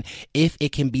reopen if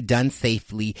it can be done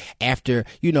safely after,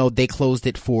 they closed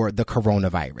it for the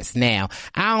coronavirus. Now,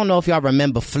 I don't know if y'all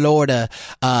remember Florida.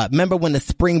 Remember when the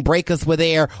spring breakers were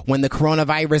there, when the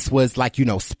coronavirus was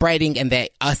spreading, and that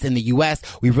us in the U.S.,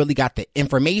 we really got the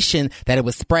information that it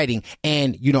was spreading.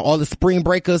 And, all the spring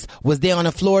breakers was down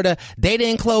in Florida. They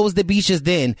didn't close the beaches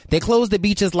then. They closed the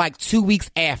beaches 2 weeks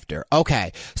after.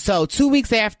 Okay. So 2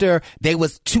 weeks after, they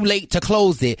was too late to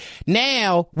close it.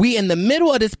 Now we in the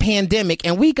middle of this pandemic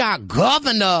and we got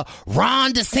Governor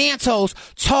Ron DeSantis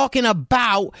talking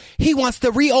about he wants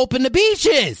to reopen the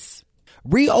beaches.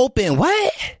 Reopen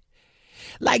what?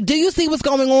 Like, do you see what's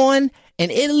going on in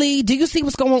Italy? Do you see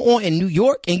what's going on in New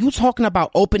York? And you talking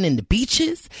about opening the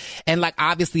beaches? And like,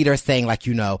 obviously they're saying like,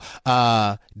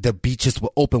 the beaches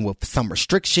will open with some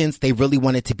restrictions. They really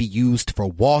want it to be used for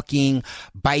walking,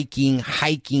 biking,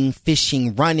 hiking,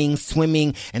 fishing, running,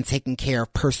 swimming, and taking care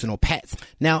of personal pets.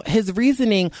 Now, his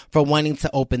reasoning for wanting to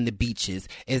open the beaches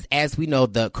is, as we know,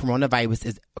 the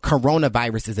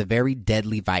coronavirus is a very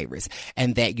deadly virus,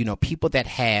 and that, people that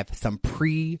have some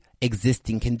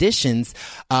pre-existing conditions,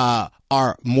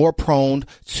 are more prone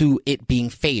to it being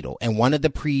fatal. And one of the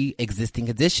pre-existing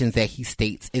conditions that he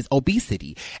states is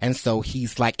obesity. And so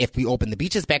he's like, if we open the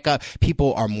beaches back up,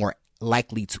 people are more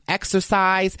likely to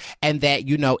exercise, and that,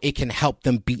 it can help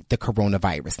them beat the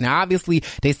coronavirus. Now, obviously,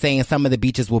 they're saying some of the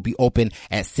beaches will be open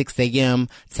at 6 a.m.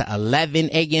 to 11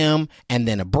 a.m. and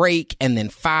then a break, and then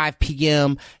 5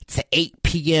 p.m. to 8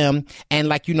 p.m. And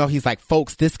like, he's like,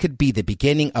 folks, this could be the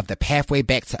beginning of the pathway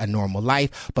back to a normal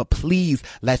life, but please,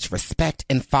 let's respect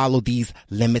and follow these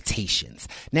limitations.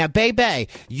 Now, baby,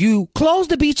 you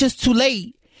closed the beaches too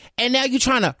late, and now you're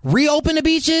trying to reopen the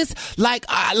beaches?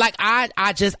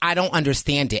 I don't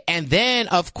understand it. And then,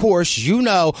 of course,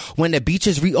 when the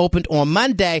beaches reopened on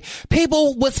Monday,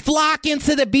 people was flocking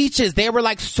to the beaches. There were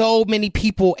like so many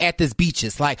people at these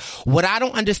beaches. Like, what I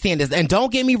don't understand is, and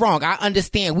don't get me wrong, I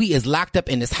understand we is locked up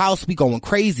in this house, we going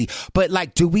crazy. But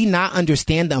like, do we not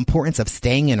understand the importance of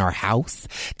staying in our house?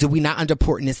 Do we not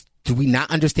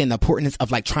understand the importance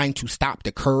of like trying to stop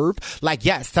the curve? Like,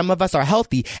 yes, some of us are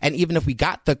healthy, and even if we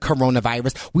got the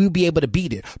coronavirus, we'll be able to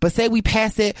beat it. But say we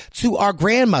pass it to our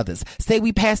grandmothers. Say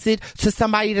we pass it to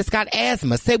somebody that's got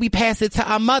asthma. Say we pass it to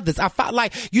our mothers. I felt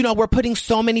like, we're putting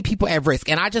so many people at risk.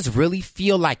 And I just really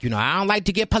feel like, I don't like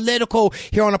to get political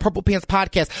here on the Purple Pants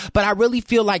podcast, but I really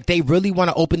feel like they really want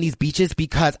to open these beaches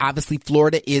because obviously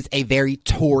Florida is a very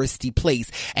touristy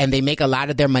place, and they make a lot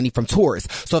of their money from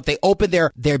tourists. So if they open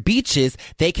their beaches,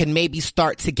 they can maybe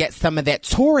start to get some of that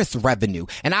tourist revenue.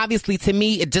 And obviously, to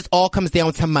me, it just all comes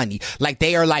down to money. Like,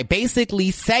 they are like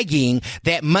basically saying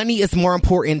that money is more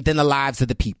important than the lives of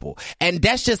the people. And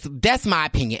that's my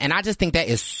opinion. And I just think that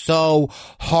is so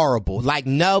horrible. Like,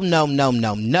 no.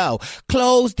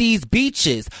 Close these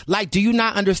beaches. Like, do you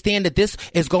not understand that this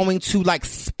is going to like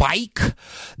spike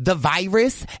the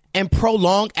virus and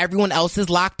prolong everyone else's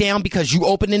lockdown because you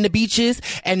opening the beaches?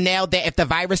 And now that if the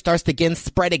virus starts to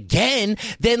spread again,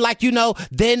 then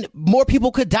then more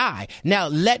people could die. Now,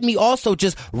 let me also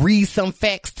just read some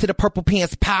facts to the Purple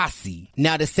Pants posse.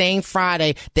 Now, the same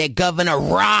Friday that Governor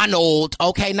Ronald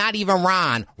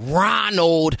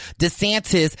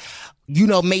DeSantis,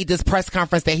 made this press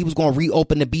conference that he was going to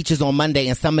reopen the beaches on Monday,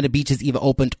 and some of the beaches even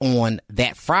opened on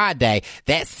that Friday.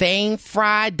 That same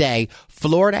Friday,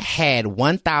 Florida had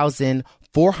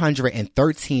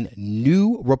 1,413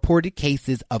 new reported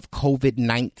cases of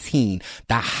COVID-19,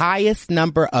 the highest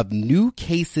number of new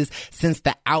cases since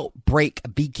the outbreak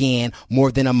began more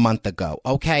than a month ago.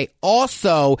 Okay.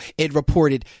 Also, it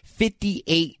reported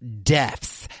 58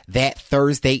 deaths that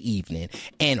Thursday evening.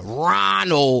 And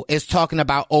Ronald is talking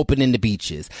about opening the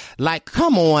beaches. Like,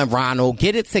 come on, Ronald,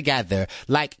 get it together.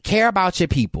 Like, care about your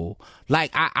people.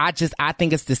 Like, I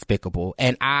think it's despicable,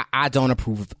 and I don't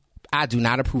approve of I do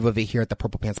not approve of it here at the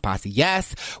Purple Pants Posse.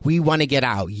 Yes, we want to get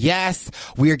out. Yes,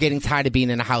 we are getting tired of being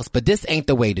in the house, but this ain't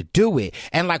the way to do it.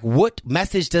 And like, what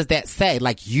message does that say?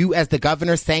 Like, you as the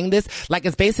governor saying this, like,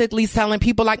 it's basically telling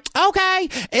people like, okay,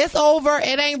 it's over.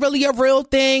 It ain't really a real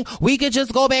thing. We could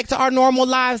just go back to our normal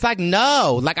lives. Like,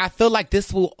 no, like, I feel like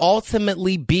this will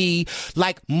ultimately be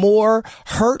like more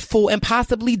hurtful and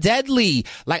possibly deadly.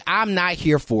 Like, I'm not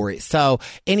here for it. So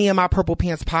any of my Purple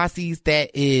Pants Posses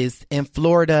that is in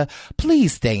Florida,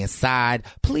 please stay inside.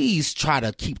 Please try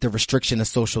to keep the restriction of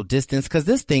social distance, because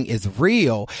this thing is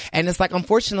real. And it's like,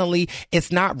 unfortunately,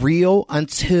 it's not real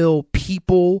until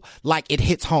people, like, it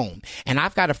hits home. And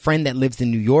I've got a friend that lives in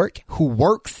New York who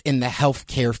works in the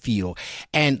healthcare field.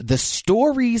 And the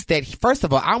stories that, first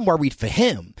of all, I'm worried for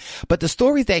him. But the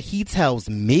stories that he tells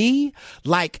me,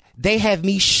 like, they have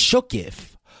me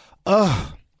shooketh.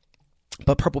 Ugh.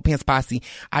 But Purple Pants Posse,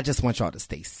 I just want y'all to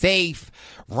stay safe.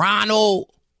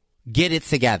 Ronald, get it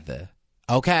together.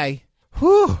 Okay?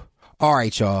 Whew. All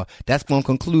right, y'all. That's going to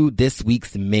conclude this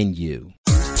week's menu.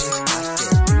 It's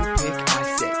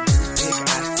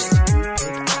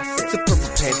a Purple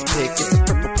Pants pick. It's a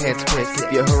Purple Pants pick.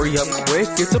 If you hurry up quick,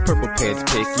 it's a Purple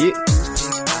Pants pick. Yeah.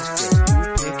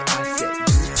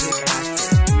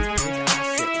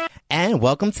 And and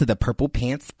welcome to the Purple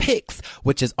Pants Picks,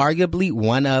 which is arguably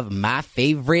one of my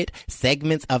favorite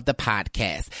segments of the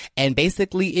podcast. And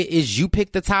basically, it is you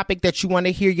pick the topic that you want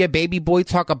to hear your baby boy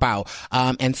talk about.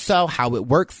 And so how it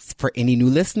works for any new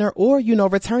listener or,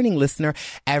 returning listener,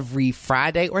 every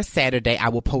Friday or Saturday, I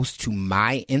will post to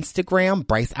my Instagram,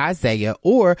 Bryce Isaiah,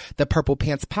 or the Purple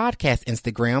Pants Podcast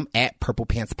Instagram at Purple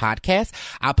Pants Podcast.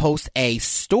 I'll post a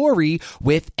story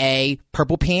with a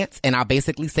purple pants, and I'll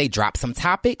basically say drop some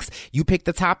topics. You pick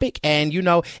the topic, and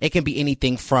it can be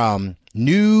anything from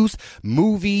news,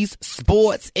 movies,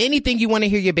 sports, anything you want to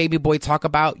hear your baby boy talk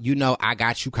about, I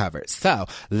got you covered. So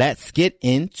let's get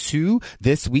into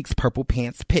this week's Purple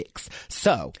Pants Picks.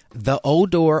 So the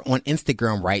Odor on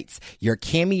Instagram writes, your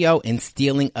cameo in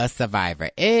Stealing a Survivor.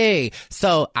 Hey,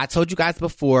 so I told you guys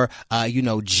before,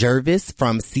 Jervis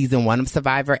from season 1 of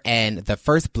Survivor and the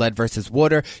first Blood versus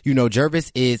Water.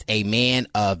 Jervis is a man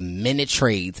of many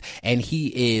trades, and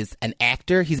he is an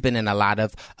actor. He's been in a lot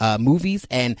of movies,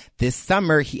 and this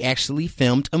summer he actually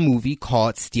filmed a movie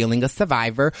called Stealing a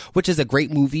Survivor, which is a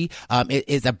great movie. It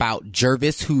is about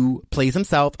Jervis, who plays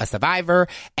himself a survivor,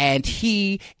 and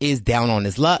he is down on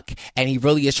his luck, and he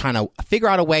really is trying to figure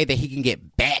out a way that he can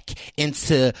get back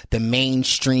into the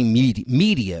mainstream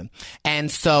media. And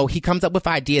so he comes up with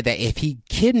the idea that if he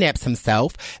kidnaps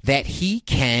himself, that he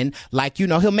can,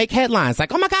 he'll make headlines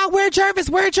like, oh my God, where's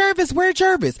Jervis? Where's Jervis? Where's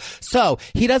Jervis? So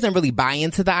he doesn't really buy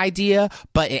into the idea,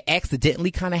 but it accidentally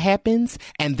kind of happens.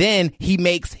 And then he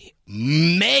makes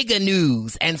mega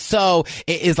news. And so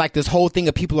it is like this whole thing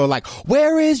of people are like,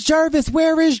 where is Jervis?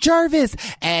 Where is Jervis?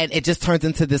 And it just turns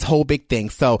into this whole big thing.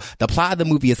 So the plot of the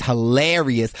movie is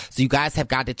hilarious. So you guys have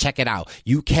got to check it out.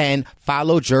 You can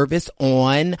follow Jervis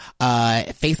on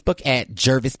Facebook at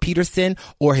Jervis Peterson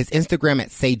or his Instagram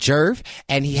at Say Jerv.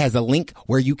 And he has a link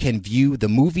where you can view the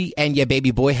movie, and your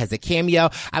baby boy has a cameo.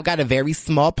 I've got a very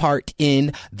small part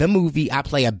in the movie. I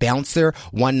play a bouncer.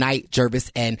 One night,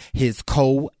 Jervis and his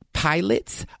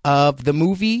co-pilots of the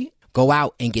movie go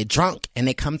out and get drunk, and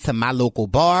they come to my local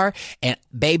bar, and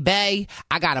baby,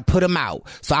 I gotta put them out.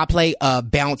 So I play a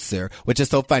bouncer, which is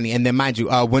so funny. And then mind you,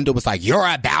 Wendell was like, you're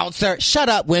a bouncer? Shut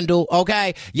up, Wendell.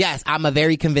 Okay. Yes, I'm a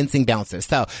very convincing bouncer.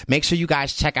 So make sure you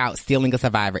guys check out Stealing a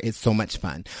Survivor. It's so much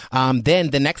fun. Then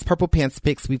the next Purple Pants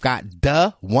Picks, we've got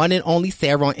the one and only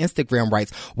Sarah on Instagram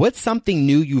writes, what's something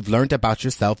new you've learned about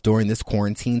yourself during this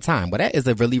quarantine time? Well, that is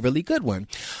a really, really good one.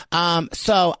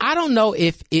 So I don't know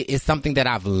if it is something that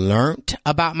I've learned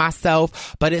about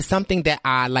myself, but it's something that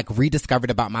I rediscovered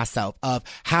about myself, of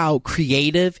how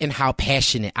creative and how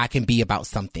passionate I can be about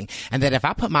something. And that if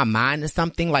I put my mind to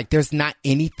something, there's not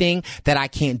anything that I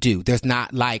can't do. There's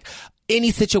not any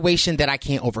situation that I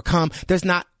can't overcome. There's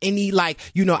not any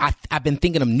I've been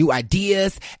thinking of new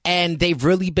ideas, and they've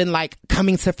really been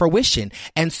coming to fruition.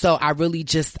 And so I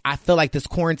feel like this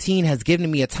quarantine has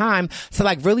given me a time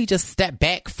to really just step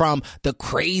back from the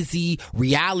crazy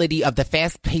reality of the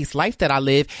fast-paced life that I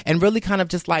live, and really kind of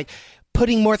just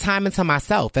putting more time into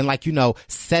myself and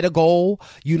set a goal,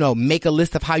 make a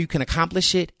list of how you can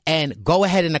accomplish it, and go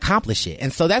ahead and accomplish it.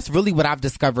 And so that's really what I've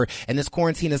discovered in this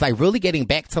quarantine, is really getting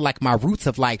back to my roots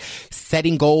of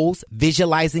setting goals,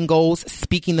 visualizing goals,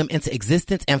 speaking them into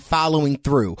existence, and following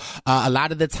through. A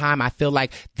lot of the time I feel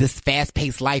like this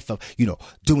fast-paced life of,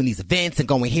 doing these events and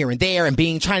going here and there and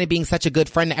trying to be such a good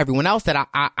friend to everyone else, that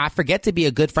I forget to be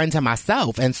a good friend to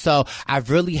myself. And so I've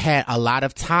really had a lot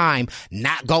of time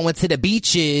not going to the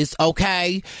beaches,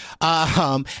 okay?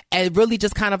 And really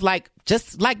just kind of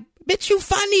bitch, you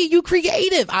funny, you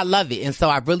creative. I love it. And so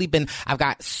I've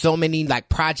got so many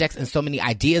projects and so many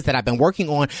ideas that I've been working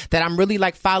on that I'm really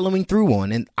following through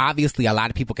on. And obviously a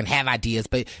lot of people can have ideas,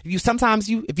 but if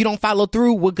you don't follow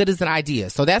through, what good is an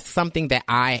idea? So that's something that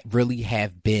I really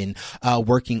have been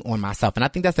working on myself. And I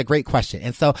think that's a great question.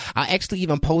 And so I actually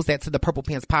even pose that to the Purple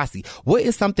Pants Posse. What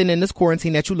is something in this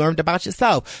quarantine that you learned about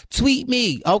yourself? Tweet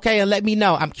me, okay, and let me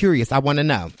know. I'm curious. I want to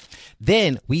know.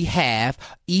 Then we have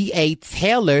E.A.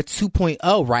 Taylor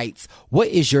 2.0 writes, what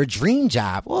is your dream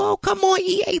job? Oh, come on,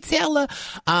 E.A. Taylor.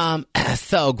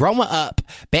 So growing up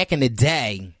back in the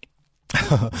day,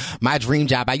 my dream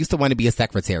job, I used to want to be a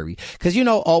secretary, because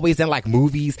always in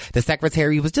movies, the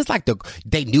secretary was just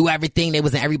they knew everything, they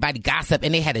was in everybody gossip,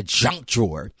 and they had a junk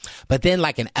drawer. But then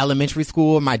in elementary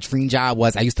school, my dream job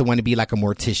was, I used to want to be a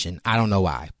mortician. I don't know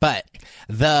why, but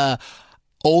the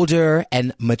older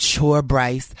and mature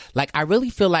Bryce, I really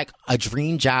feel like a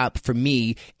dream job for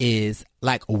me is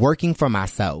working for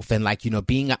myself and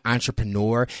being an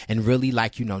entrepreneur, and really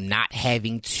not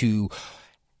having to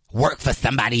work for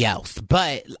somebody else.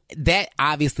 But that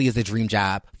obviously is a dream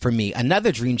job for me.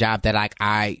 Another dream job that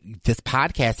this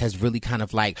podcast has really kind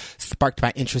of like sparked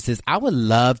my interest is I would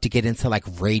love to get into like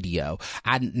radio.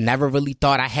 I never really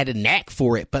thought I had a knack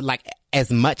for it, but like as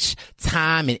much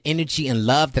time and energy and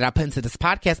love that I put into this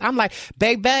podcast, I'm like,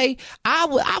 baby,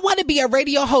 I want to be a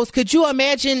radio host. Could you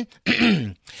imagine?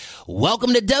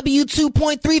 Welcome to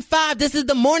W2.35. This is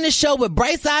the morning show with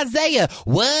Bryce Isaiah.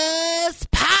 What's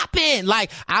poppin'?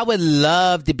 Like, I would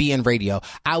love to be in radio.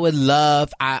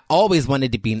 I always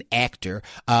wanted to be an actor.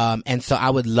 And so I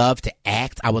would love to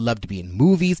act. I would love to be in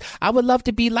movies. I would love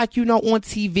to be like, on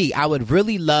TV. I would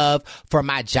really love for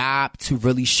my job to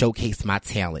really showcase my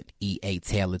talent. EA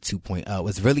Taylor 2.0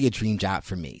 is really a dream job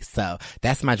for me. So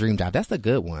that's my dream job. That's a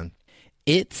good one.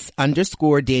 It's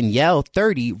 _Danielle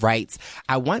 30 writes,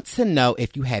 I want to know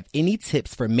if you have any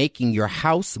tips for making your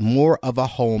house more of a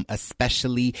home,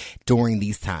 especially during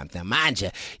these times. Now, mind you,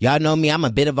 y'all know me, I'm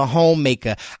a bit of a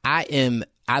homemaker.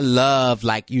 I love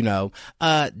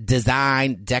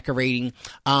design, decorating.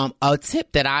 A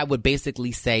tip that I would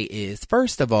basically say is,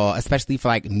 first of all, especially for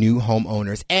like new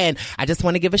homeowners, and I just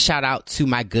want to give a shout out to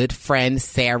my good friend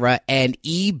Sarah and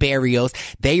E. Barrios.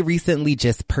 They recently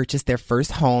just purchased their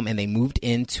first home and they moved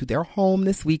into their home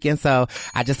this weekend. So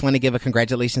I just want to give a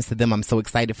congratulations to them. I'm so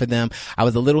excited for them. I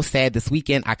was a little sad this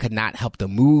weekend. I could not help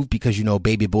them move because,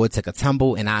 baby boy took a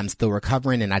tumble and I'm still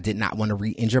recovering and I did not want to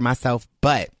re-injure myself.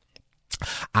 But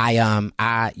I'm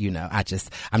just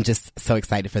so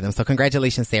excited for them. So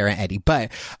congratulations, Sarah and Eddie.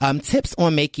 But, tips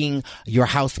on making your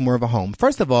house more of a home.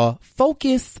 First of all,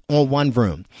 focus on one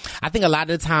room. I think a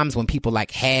lot of the times when people like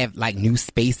have like new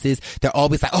spaces, they're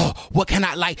always like, oh, what can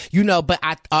I but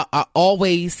I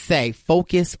always say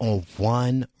focus on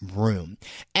one room.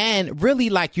 And really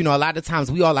a lot of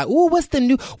times we all like, oh, what's the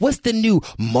new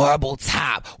marble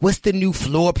top? What's the new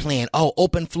floor plan? Oh,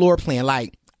 open floor plan.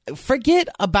 Like, forget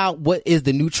about what is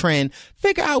the new trend.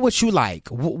 Figure out what you like.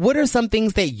 What are some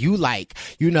things that you like?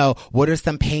 What are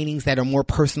some paintings that are more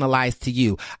personalized to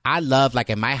you? I love,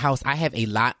 in my house, I have a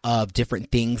lot of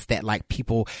different things that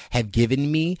people have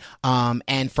given me.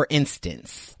 And for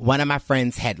instance, one of my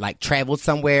friends had traveled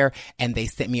somewhere and they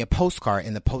sent me a postcard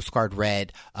and the postcard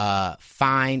read,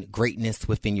 find greatness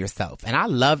within yourself. And I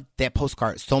loved that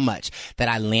postcard so much that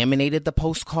I laminated the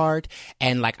postcard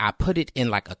and I put it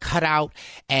in a cutout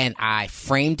and I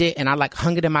framed it and I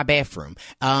hung it in my bathroom.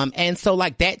 And so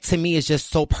that to me is just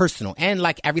so personal. And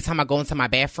every time I go into my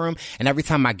bathroom and every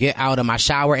time I get out of my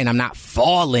shower and I'm not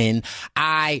falling,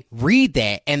 I read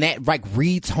that and that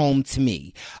reads home to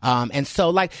me. And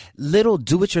so little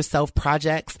do-it-yourself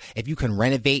projects, if you can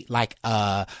renovate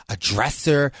a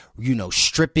dresser,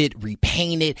 strip it,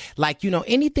 repaint it,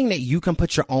 anything that you can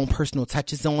put your own personal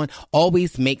touches on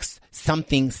always makes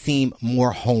something seem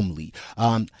more homely.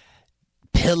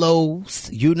 Pillows,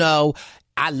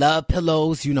 I love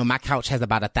pillows. My couch has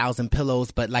about 1,000 pillows,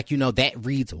 but that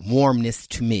reads warmness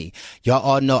to me. Y'all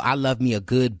all know I love me a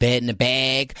good bed in a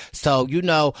bag. So,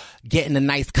 getting a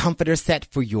nice comforter set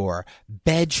for your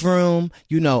bedroom,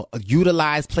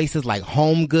 utilize places like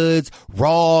Home Goods,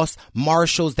 Ross,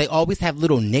 Marshalls. They always have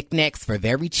little knickknacks for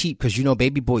very cheap because,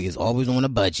 baby boy is always on a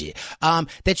budget.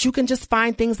 That you can just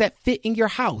find things that fit in your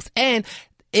house. And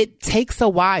it takes a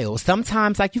while.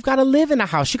 Sometimes you've got to live in a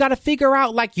house. You got to figure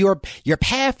out your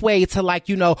pathway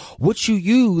to what you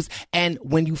use. And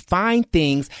when you find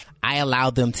things, I allow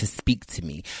them to speak to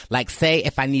me. Say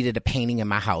if I needed a painting in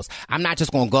my house, I'm not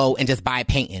just going to go and just buy a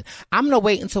painting. I'm going to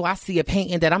wait until I see a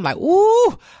painting that I'm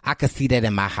ooh, I could see that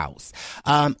in my house.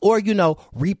 Or,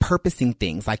 repurposing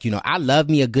things. I love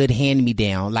me a good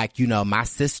hand-me-down. My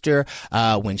sister,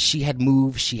 when she had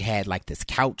moved, she had this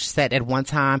couch set at one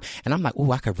time. And I'm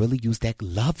ooh, I could really use that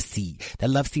love seat. That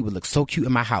love seat would look so cute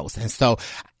in my house. And so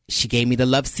she gave me the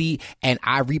love seat and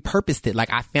I repurposed it.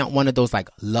 I found one of those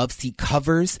love seat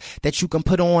covers that you can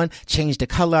put on, change the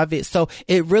color of it. So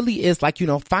it really is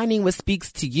finding what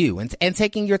speaks to you and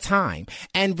taking your time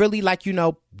and really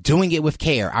doing it with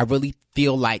care. I really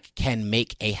feel can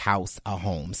make a house a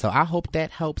home. So I hope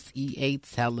that helps, EA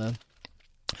Teller.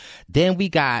 Then we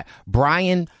got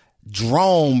Brian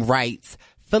Drome writes,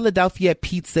 Philadelphia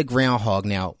pizza groundhog.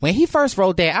 Now, when he first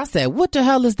wrote that, I said, what the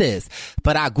hell is this?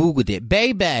 But I Googled it.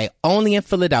 Baby, only in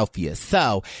Philadelphia.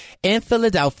 So, in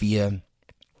Philadelphia,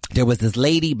 there was this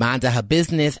lady minding her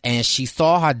business and she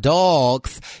saw her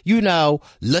dogs,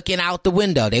 looking out the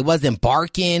window. They wasn't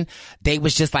barking. They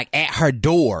was just at her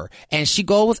door. And she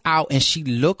goes out and she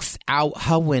looks out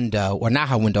her window, or not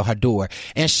her window, her door.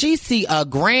 And she see a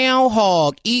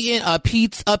groundhog eating a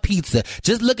pizza,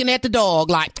 just looking at the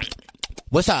dog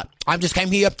what's up? I just came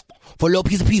here for a little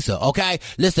piece of pizza, okay?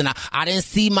 Listen, I didn't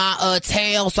see my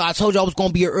tail, so I told y'all it was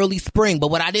gonna be an early spring, but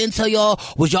what I didn't tell y'all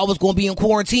was y'all was gonna be in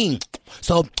quarantine.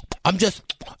 So I'm just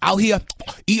out here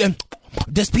eating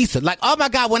this pizza. Like, oh my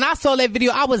God, when I saw that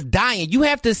video, I was dying. You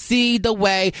have to see the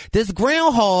way this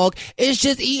groundhog is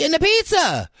just eating the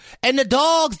pizza. And the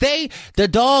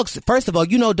dogs, first of all,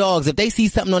 you know dogs, if they see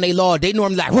something on their lawn, they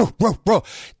normally like, ruh, ruh, ruh.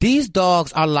 These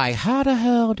dogs are like, how the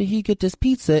hell did he get this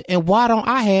pizza? And why don't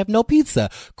I have no pizza?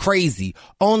 Crazy.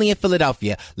 Only in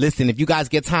Philadelphia. Listen, if you guys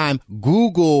get time,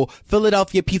 Google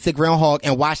Philadelphia pizza groundhog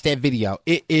and watch that video.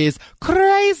 It is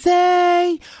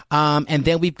crazy. And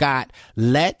then we've got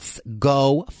Let's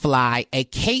Go Fly, a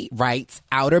Kate Wright's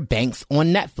Outer Banks on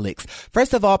Netflix.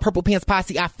 First of all, Purple Pants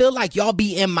Posse, I feel like y'all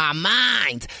be in my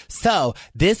mind. So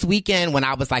this weekend when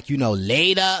I was like,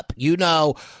 laid up,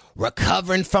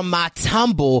 recovering from my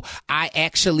tumble, I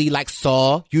actually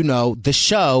saw, the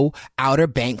show Outer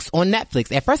Banks on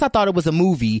Netflix. At first I thought it was a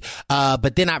movie,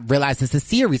 but then I realized it's a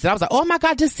series. And I was like, oh my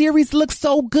God, this series looks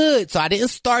so good. So I didn't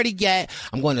start it yet.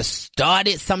 I'm going to start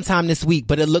it sometime this week,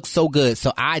 but it looks so good.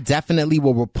 So I definitely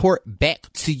will report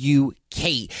back to you,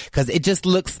 Kate, because it just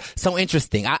looks so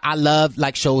interesting. I love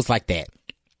shows like that.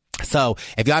 So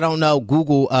if y'all don't know,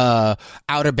 Google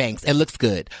Outer Banks. It looks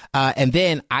good. And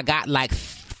then I got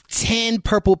 10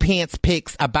 Purple Pants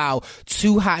picks about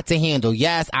Too Hot to Handle.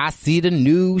 Yes, I see the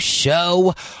new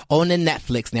show on the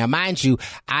Netflix. Now, mind you,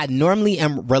 I normally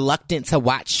am reluctant to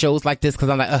watch shows like this because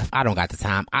I'm like, I don't got the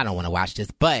time. I don't want to watch this.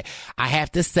 But I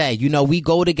have to say, we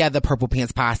go together, Purple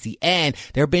Pants Posse. And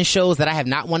there have been shows that I have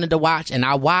not wanted to watch, and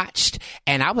I watched,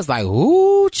 and I was like,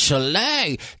 ooh,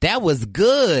 Chile, that was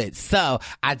good. So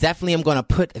I definitely am going to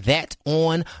put that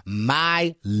on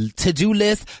my to-do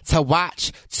list to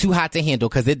watch Too Hot to Handle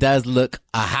because it does look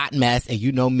a hot mess, and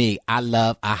you know me, I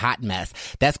love a hot mess.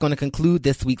 That's going to conclude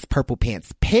this week's Purple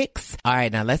Pants picks. All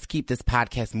right, now let's keep this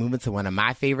podcast moving to one of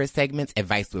my favorite segments,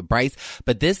 Advice with Bryce.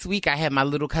 But this week I had my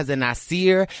little cousin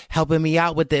Nasir helping me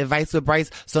out with the Advice with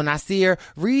Bryce. So Nasir,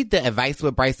 read the Advice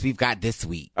with Bryce we've got this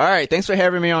week. All right, thanks for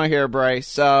having me on here, Bryce.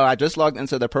 So I just logged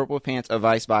into the Purple Pants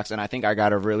advice box, and I think I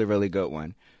got a really, really good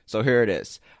one. So here it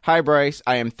is. Hi, Bryce.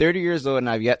 I am 30 years old, and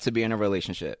I've yet to be in a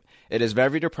relationship. It is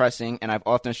very depressing, and I've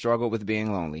often struggled with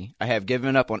being lonely. I have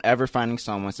given up on ever finding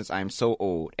someone since I am so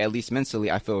old. At least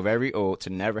mentally, I feel very old to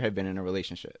never have been in a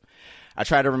relationship. I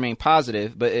try to remain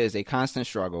positive, but it is a constant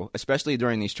struggle, especially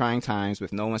during these trying times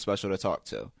with no one special to talk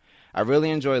to. I really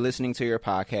enjoy listening to your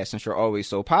podcast since you're always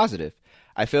so positive.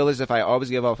 I feel as if I always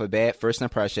give off a bad first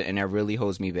impression, and that really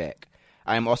holds me back.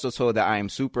 I am also told that I am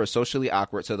super socially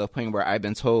awkward to the point where I've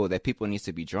been told that people need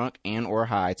to be drunk and or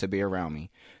high to be around me.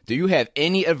 Do you have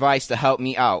any advice to help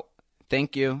me out?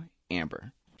 Thank you,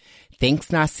 Amber.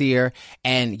 Thanks, Nasir.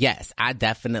 And yes, I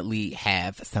definitely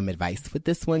have some advice with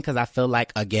this one because I feel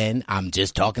like, again, I'm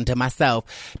just talking to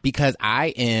myself because I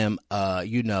am,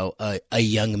 a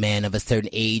young man of a certain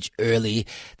age, early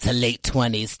to late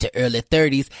 20s to early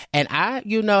 30s. And I,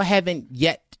 haven't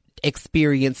yet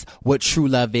experience what true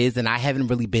love is, and I haven't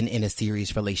really been in a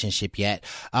serious relationship yet,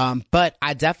 but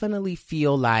I definitely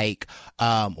feel like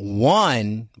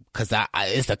one, because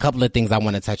it's a couple of things I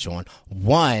want to touch on.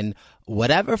 One,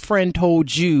 whatever friend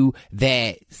told you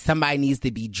that somebody needs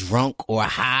to be drunk or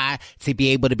high to be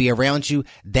able to be around you,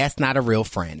 that's not a real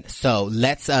friend. So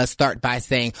let's start by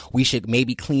saying we should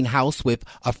maybe clean house with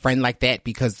a friend like that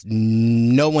because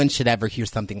no one should ever hear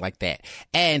something like that.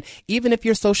 And even if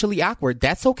you're socially awkward,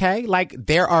 that's okay.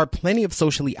 There are plenty of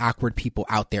socially awkward people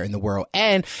out there in the world,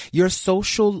 and your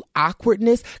social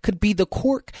awkwardness could be the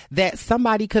quirk that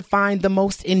somebody could find the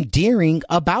most endearing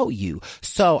about you.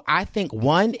 So I think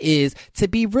one is to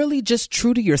be really just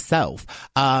true to yourself,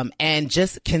 and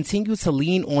just continue to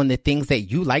lean on the things that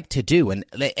you like to do and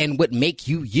what make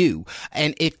you you.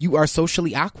 And if you are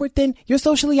socially awkward, then you're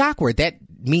socially awkward. That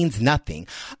means nothing.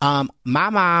 My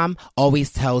mom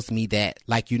always tells me that,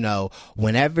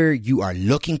 whenever you are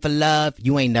looking for love,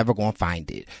 you ain't never gonna find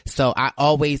it. So I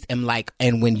always am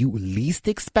and when you least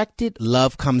expect it,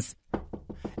 love comes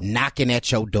knocking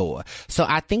at your door. So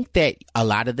I think that a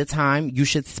lot of the time you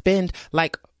should spend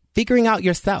figuring out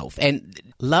yourself, and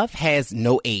love has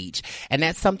no age. And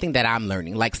that's something that I'm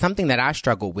learning, something that I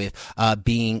struggled with,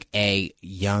 being a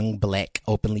young Black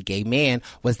openly gay man,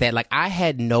 was that I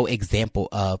had no example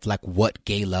of what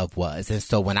gay love was. And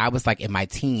so when I was in my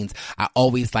teens, I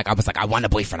always I want a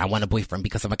boyfriend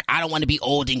because I'm I don't want to be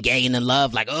old and gay and in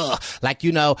love.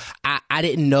 I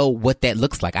didn't know what that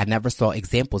looks like. I never saw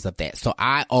examples of that. So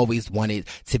I always wanted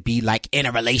to be in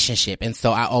a relationship. And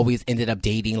so I always ended up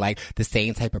dating the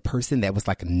same type of a person that was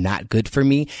like not good for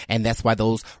me. And that's why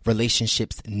those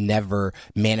relationships never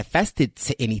manifested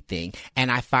to anything.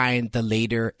 And I find the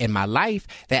later in my life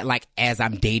that like as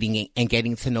I'm dating and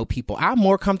getting to know people, I'm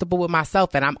more comfortable with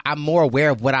myself and I'm more aware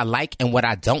of what I like and what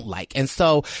I don't like. And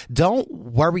so don't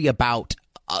worry about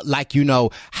like, you know,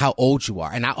 how old you are.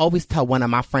 And I always tell one of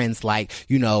my friends, like,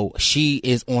 you know, she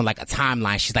is on like a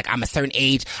timeline. She's like, I'm a certain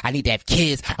age. I need to have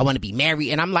kids. I want to be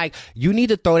married. And I'm like, you need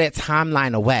to throw that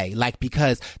timeline away. Like,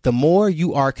 because the more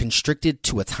you are constricted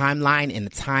to a timeline in a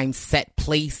time set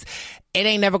place, it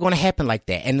ain't never going to happen like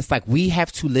that. And it's like, we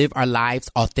have to live our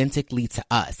lives authentically to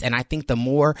us. And I think the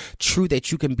more true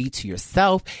that you can be to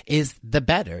yourself is the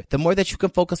better. The more that you can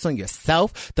focus on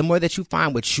yourself, the more that you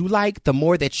find what you like, the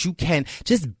more that you can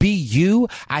just be you.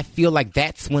 I feel like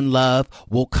that's when love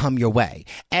will come your way.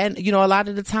 And, you know, a lot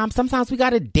of the time, sometimes we got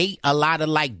to date a lot of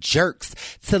like jerks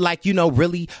to like, you know,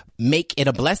 really make it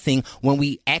a blessing when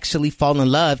we actually fall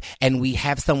in love and we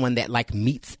have someone that like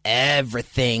meets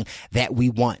everything that we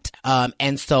want.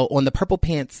 And so on the Purple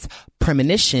Pants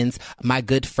premonitions, my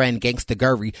good friend Gangsta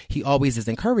Gurry, he always is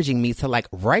encouraging me to like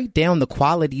write down the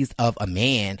qualities of a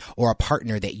man or a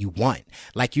partner that you want.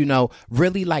 Like, you know,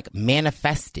 really like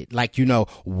manifest it. Like, you know,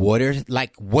 what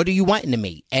are you wanting to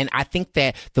me? And I think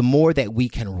that the more that we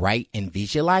can write and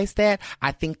visualize that,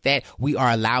 I think that we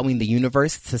are allowing the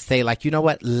universe to say like, you know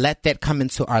what, let that come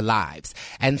into our lives.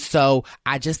 And so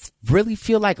I just really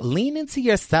feel like lean into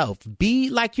yourself,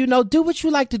 be like, you know, do what you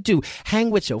like to do,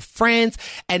 hang with your friends,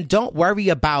 and don't worry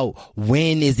about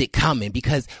when is it coming,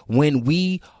 because when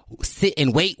we sit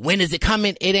and wait, when is it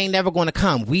coming? It ain't never going to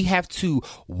come. We have to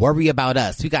worry about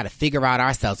us. We got to figure out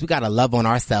ourselves. We got to love on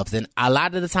ourselves. And a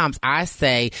lot of the times I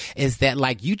say is that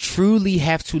like you truly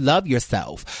have to love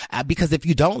yourself, because if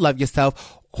you don't love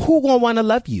yourself, who gonna want to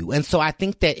love you? And so I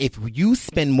think that if you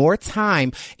spend more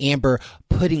time, Amber,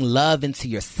 putting love into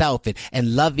yourself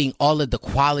and loving all of the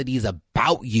qualities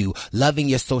about you, loving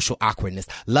your social awkwardness,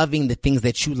 loving the things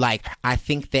that you like, I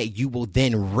think that you will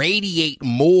then radiate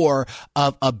more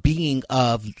of a being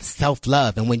of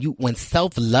self-love. And when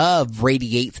self-love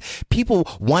radiates, people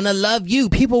want to love you.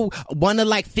 People want to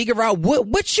like figure out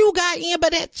what you got, Amber,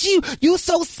 that you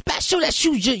so special that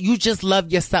you just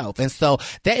love yourself. And so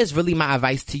that is really my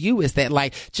advice to you, is that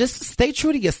like, just stay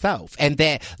true to yourself, and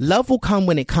that love will come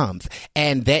when it comes.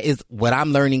 And that is what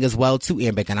I'm learning as well too,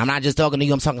 Amber. And I'm not just talking to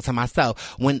you, I'm talking to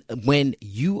myself. When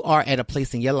you are at a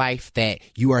place in your life that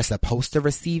you are supposed to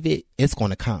receive it, it's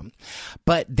going to come.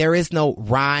 But there is no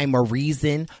rhyme or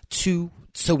reason to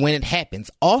when it happens.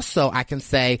 Also, I can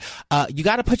say, you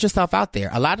got to put yourself out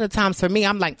there. A lot of the times for me,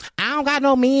 I'm like, I don't got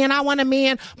no man. I want a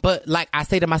man. But like, I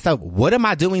say to myself, what am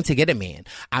I doing to get a man?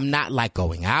 I'm not like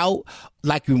going out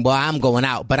like, well, I'm going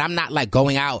out, but I'm not like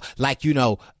going out like, you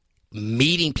know,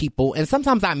 meeting people. And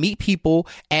sometimes I meet people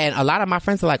and a lot of my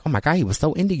friends are like, oh my God, he was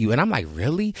so into you. And I'm like,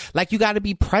 really? Like, you got to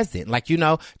be present. Like, you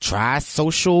know, try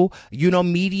social, you know,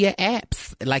 media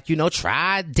apps. Like, you know,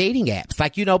 try dating apps.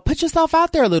 Like, you know, put yourself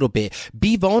out there a little bit.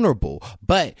 Be vulnerable,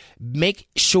 but make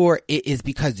sure it is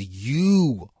because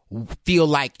you feel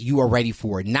like you are ready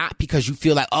for it, not because you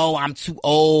feel like, oh, I'm too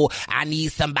old, I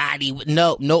need somebody.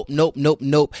 Nope.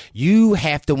 You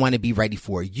have to want to be ready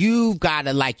for it. You've got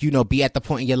to like, you know, be at the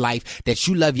point in your life that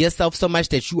you love yourself so much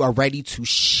that you are ready to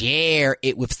share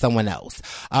it with someone else.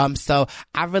 So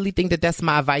I really think that that's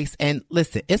my advice. And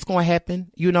listen, it's going to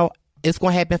happen, you know. It's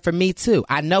going to happen for me too.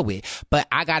 I know it, but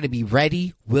I got to be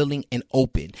ready, willing, and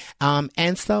open.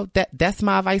 And so that's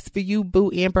my advice for you, boo,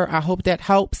 Amber. I hope that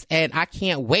helps. And I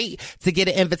can't wait to get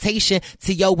an invitation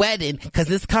to your wedding,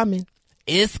 because it's coming.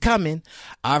 It's coming.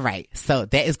 All right. So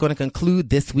that is going to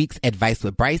conclude this week's Advice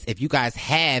with Bryce. If you guys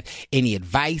have any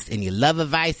advice, any love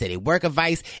advice, any work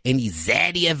advice, any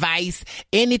zaddy advice,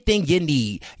 anything you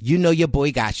need, you know your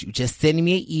boy got you. Just send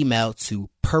me an email to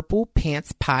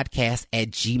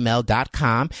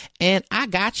purplepantspodcast@gmail.com and I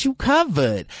got you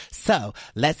covered. So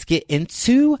let's get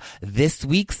into this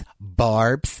week's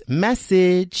Barb's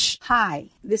message. Hi,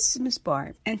 this is Miss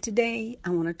Barb, and today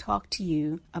I want to talk to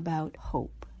you about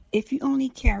hope. If you only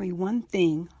carry one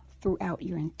thing throughout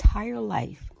your entire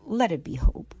life, let it be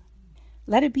hope.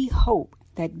 Let it be hope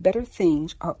that better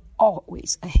things are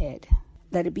always ahead.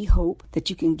 Let it be hope that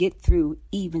you can get through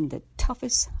even the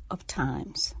toughest of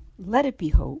times. Let it be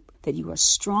hope that you are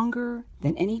stronger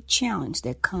than any challenge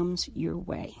that comes your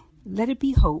way. Let it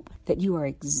be hope that you are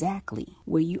exactly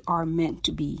where you are meant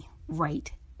to be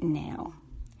right now,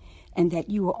 and that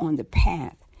you are on the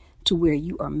path to where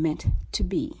you are meant to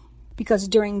be. Because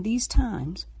during these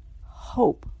times,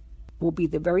 hope will be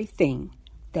the very thing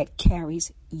that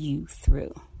carries you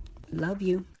through. Love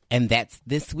you. And that's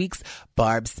this week's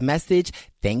Barb's message.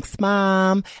 Thanks,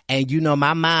 Mom. And you know,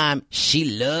 my mom, she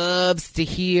loves to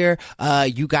hear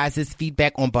you guys'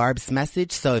 feedback on Barb's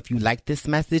message. So if you like this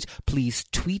message, please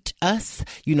tweet us.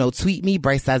 You know, tweet me,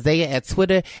 Bryce Isaiah at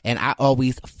Twitter. And I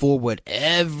always forward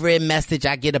every message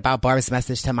I get about Barb's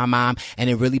message to my mom. And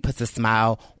it really puts a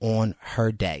smile on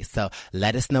her day. So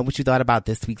let us know what you thought about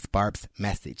this week's Barb's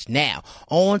message. Now,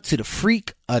 on to the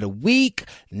Freak of the Week.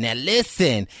 Now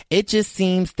listen, it just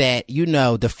seems that, you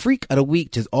know, the Freak of the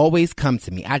Week just always come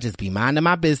to me. I just be minding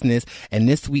my business, and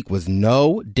this week was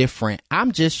no different.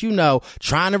 I'm just, you know,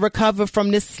 trying to recover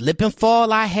from this slip and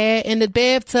fall I had in the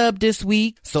bathtub this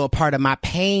week. So a part of my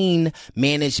pain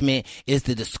management is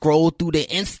to scroll through the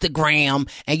Instagram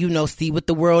and, you know, see what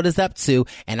the world is up to.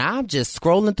 And I'm just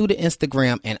scrolling through the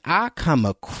Instagram and I come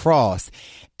across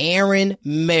Aaron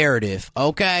Meredith,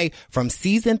 okay, from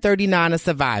season 39 of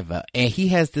Survivor. And he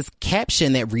has this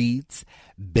caption that reads,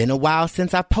 "Been a while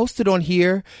since I posted on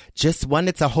here. Just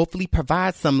wanted to hopefully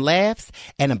provide some laughs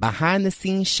and a behind the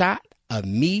scenes shot of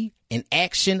me in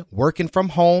action, working from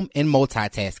home and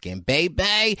multitasking,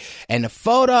 baby." And the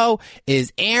photo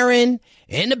is Aaron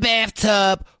in the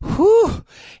bathtub. Whew.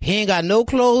 He ain't got no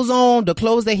clothes on. The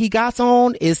clothes that he got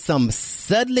on is some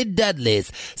Sudley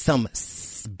Dudleys, some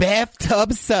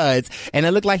bathtub suds, and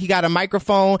it looked like he got a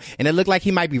microphone, and it looked like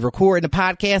he might be recording a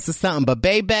podcast or something. But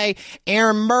baby,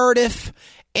 Aaron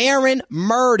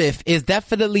Meredith is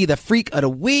definitely the Freak of the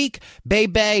Week,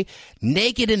 baby.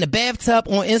 Naked in the bathtub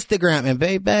on Instagram. And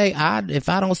baby, if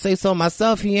I don't say so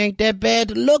myself, he ain't that bad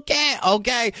to look at,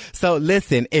 okay? So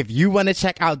listen, if you want to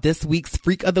check out this week's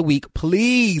Freak of the Week,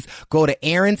 please go to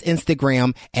Aaron's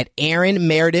Instagram at Aaron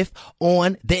Meredith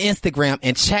on the Instagram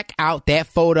and check out that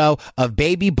photo of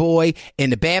baby boy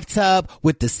in the bathtub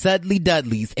with the Sudley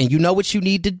Dudleys. And you know what you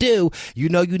need to do? You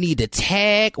know you need to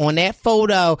tag on that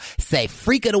photo, say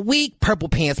Freak of the Week, Purple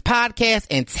Pants Podcast,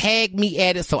 and tag me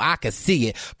at it so I can see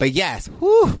it. But yes,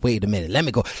 wait a minute. Let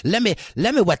me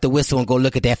wet the whistle and go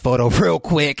look at that photo real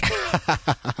quick.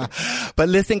 But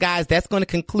listen, guys, that's going to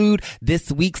conclude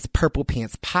this week's Purple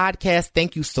Pants Podcast.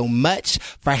 Thank you so much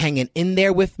for hanging in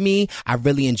there with me. I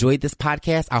really enjoyed this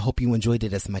podcast. I hope you enjoyed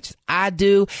it as much as I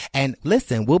do. And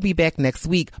listen, we'll be back next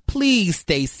week. Please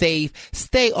stay safe.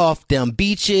 Stay off them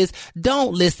beaches.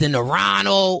 Don't listen to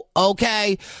Ronald,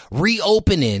 okay?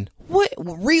 Reopening. What?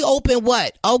 Reopen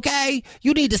what? Okay?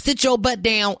 You need to sit your butt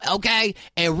down, okay?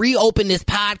 And reopen this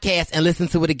podcast and listen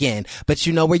to it again. But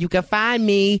you know where you can find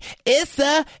me. It's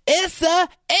the Purple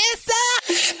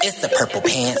Pants. It's the Purple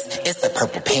Pants. It's the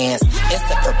Purple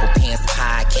Pants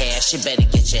Podcast. You better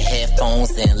get your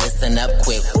headphones and listen up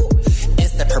quick. Woo.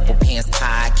 It's the Purple Pants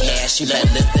Podcast. You better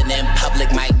listen in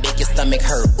public, might make your stomach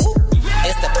hurt. Woo.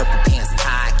 It's the Purple Pants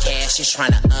Podcast. You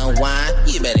trying to unwind?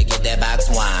 You better get that box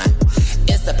wine.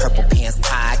 It's the Purple Pants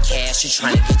Podcast. You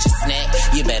trying to get your snack?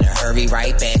 You better hurry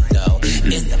right back, though.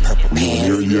 It's the Purple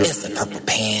Pants. It's the Purple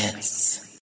Pants.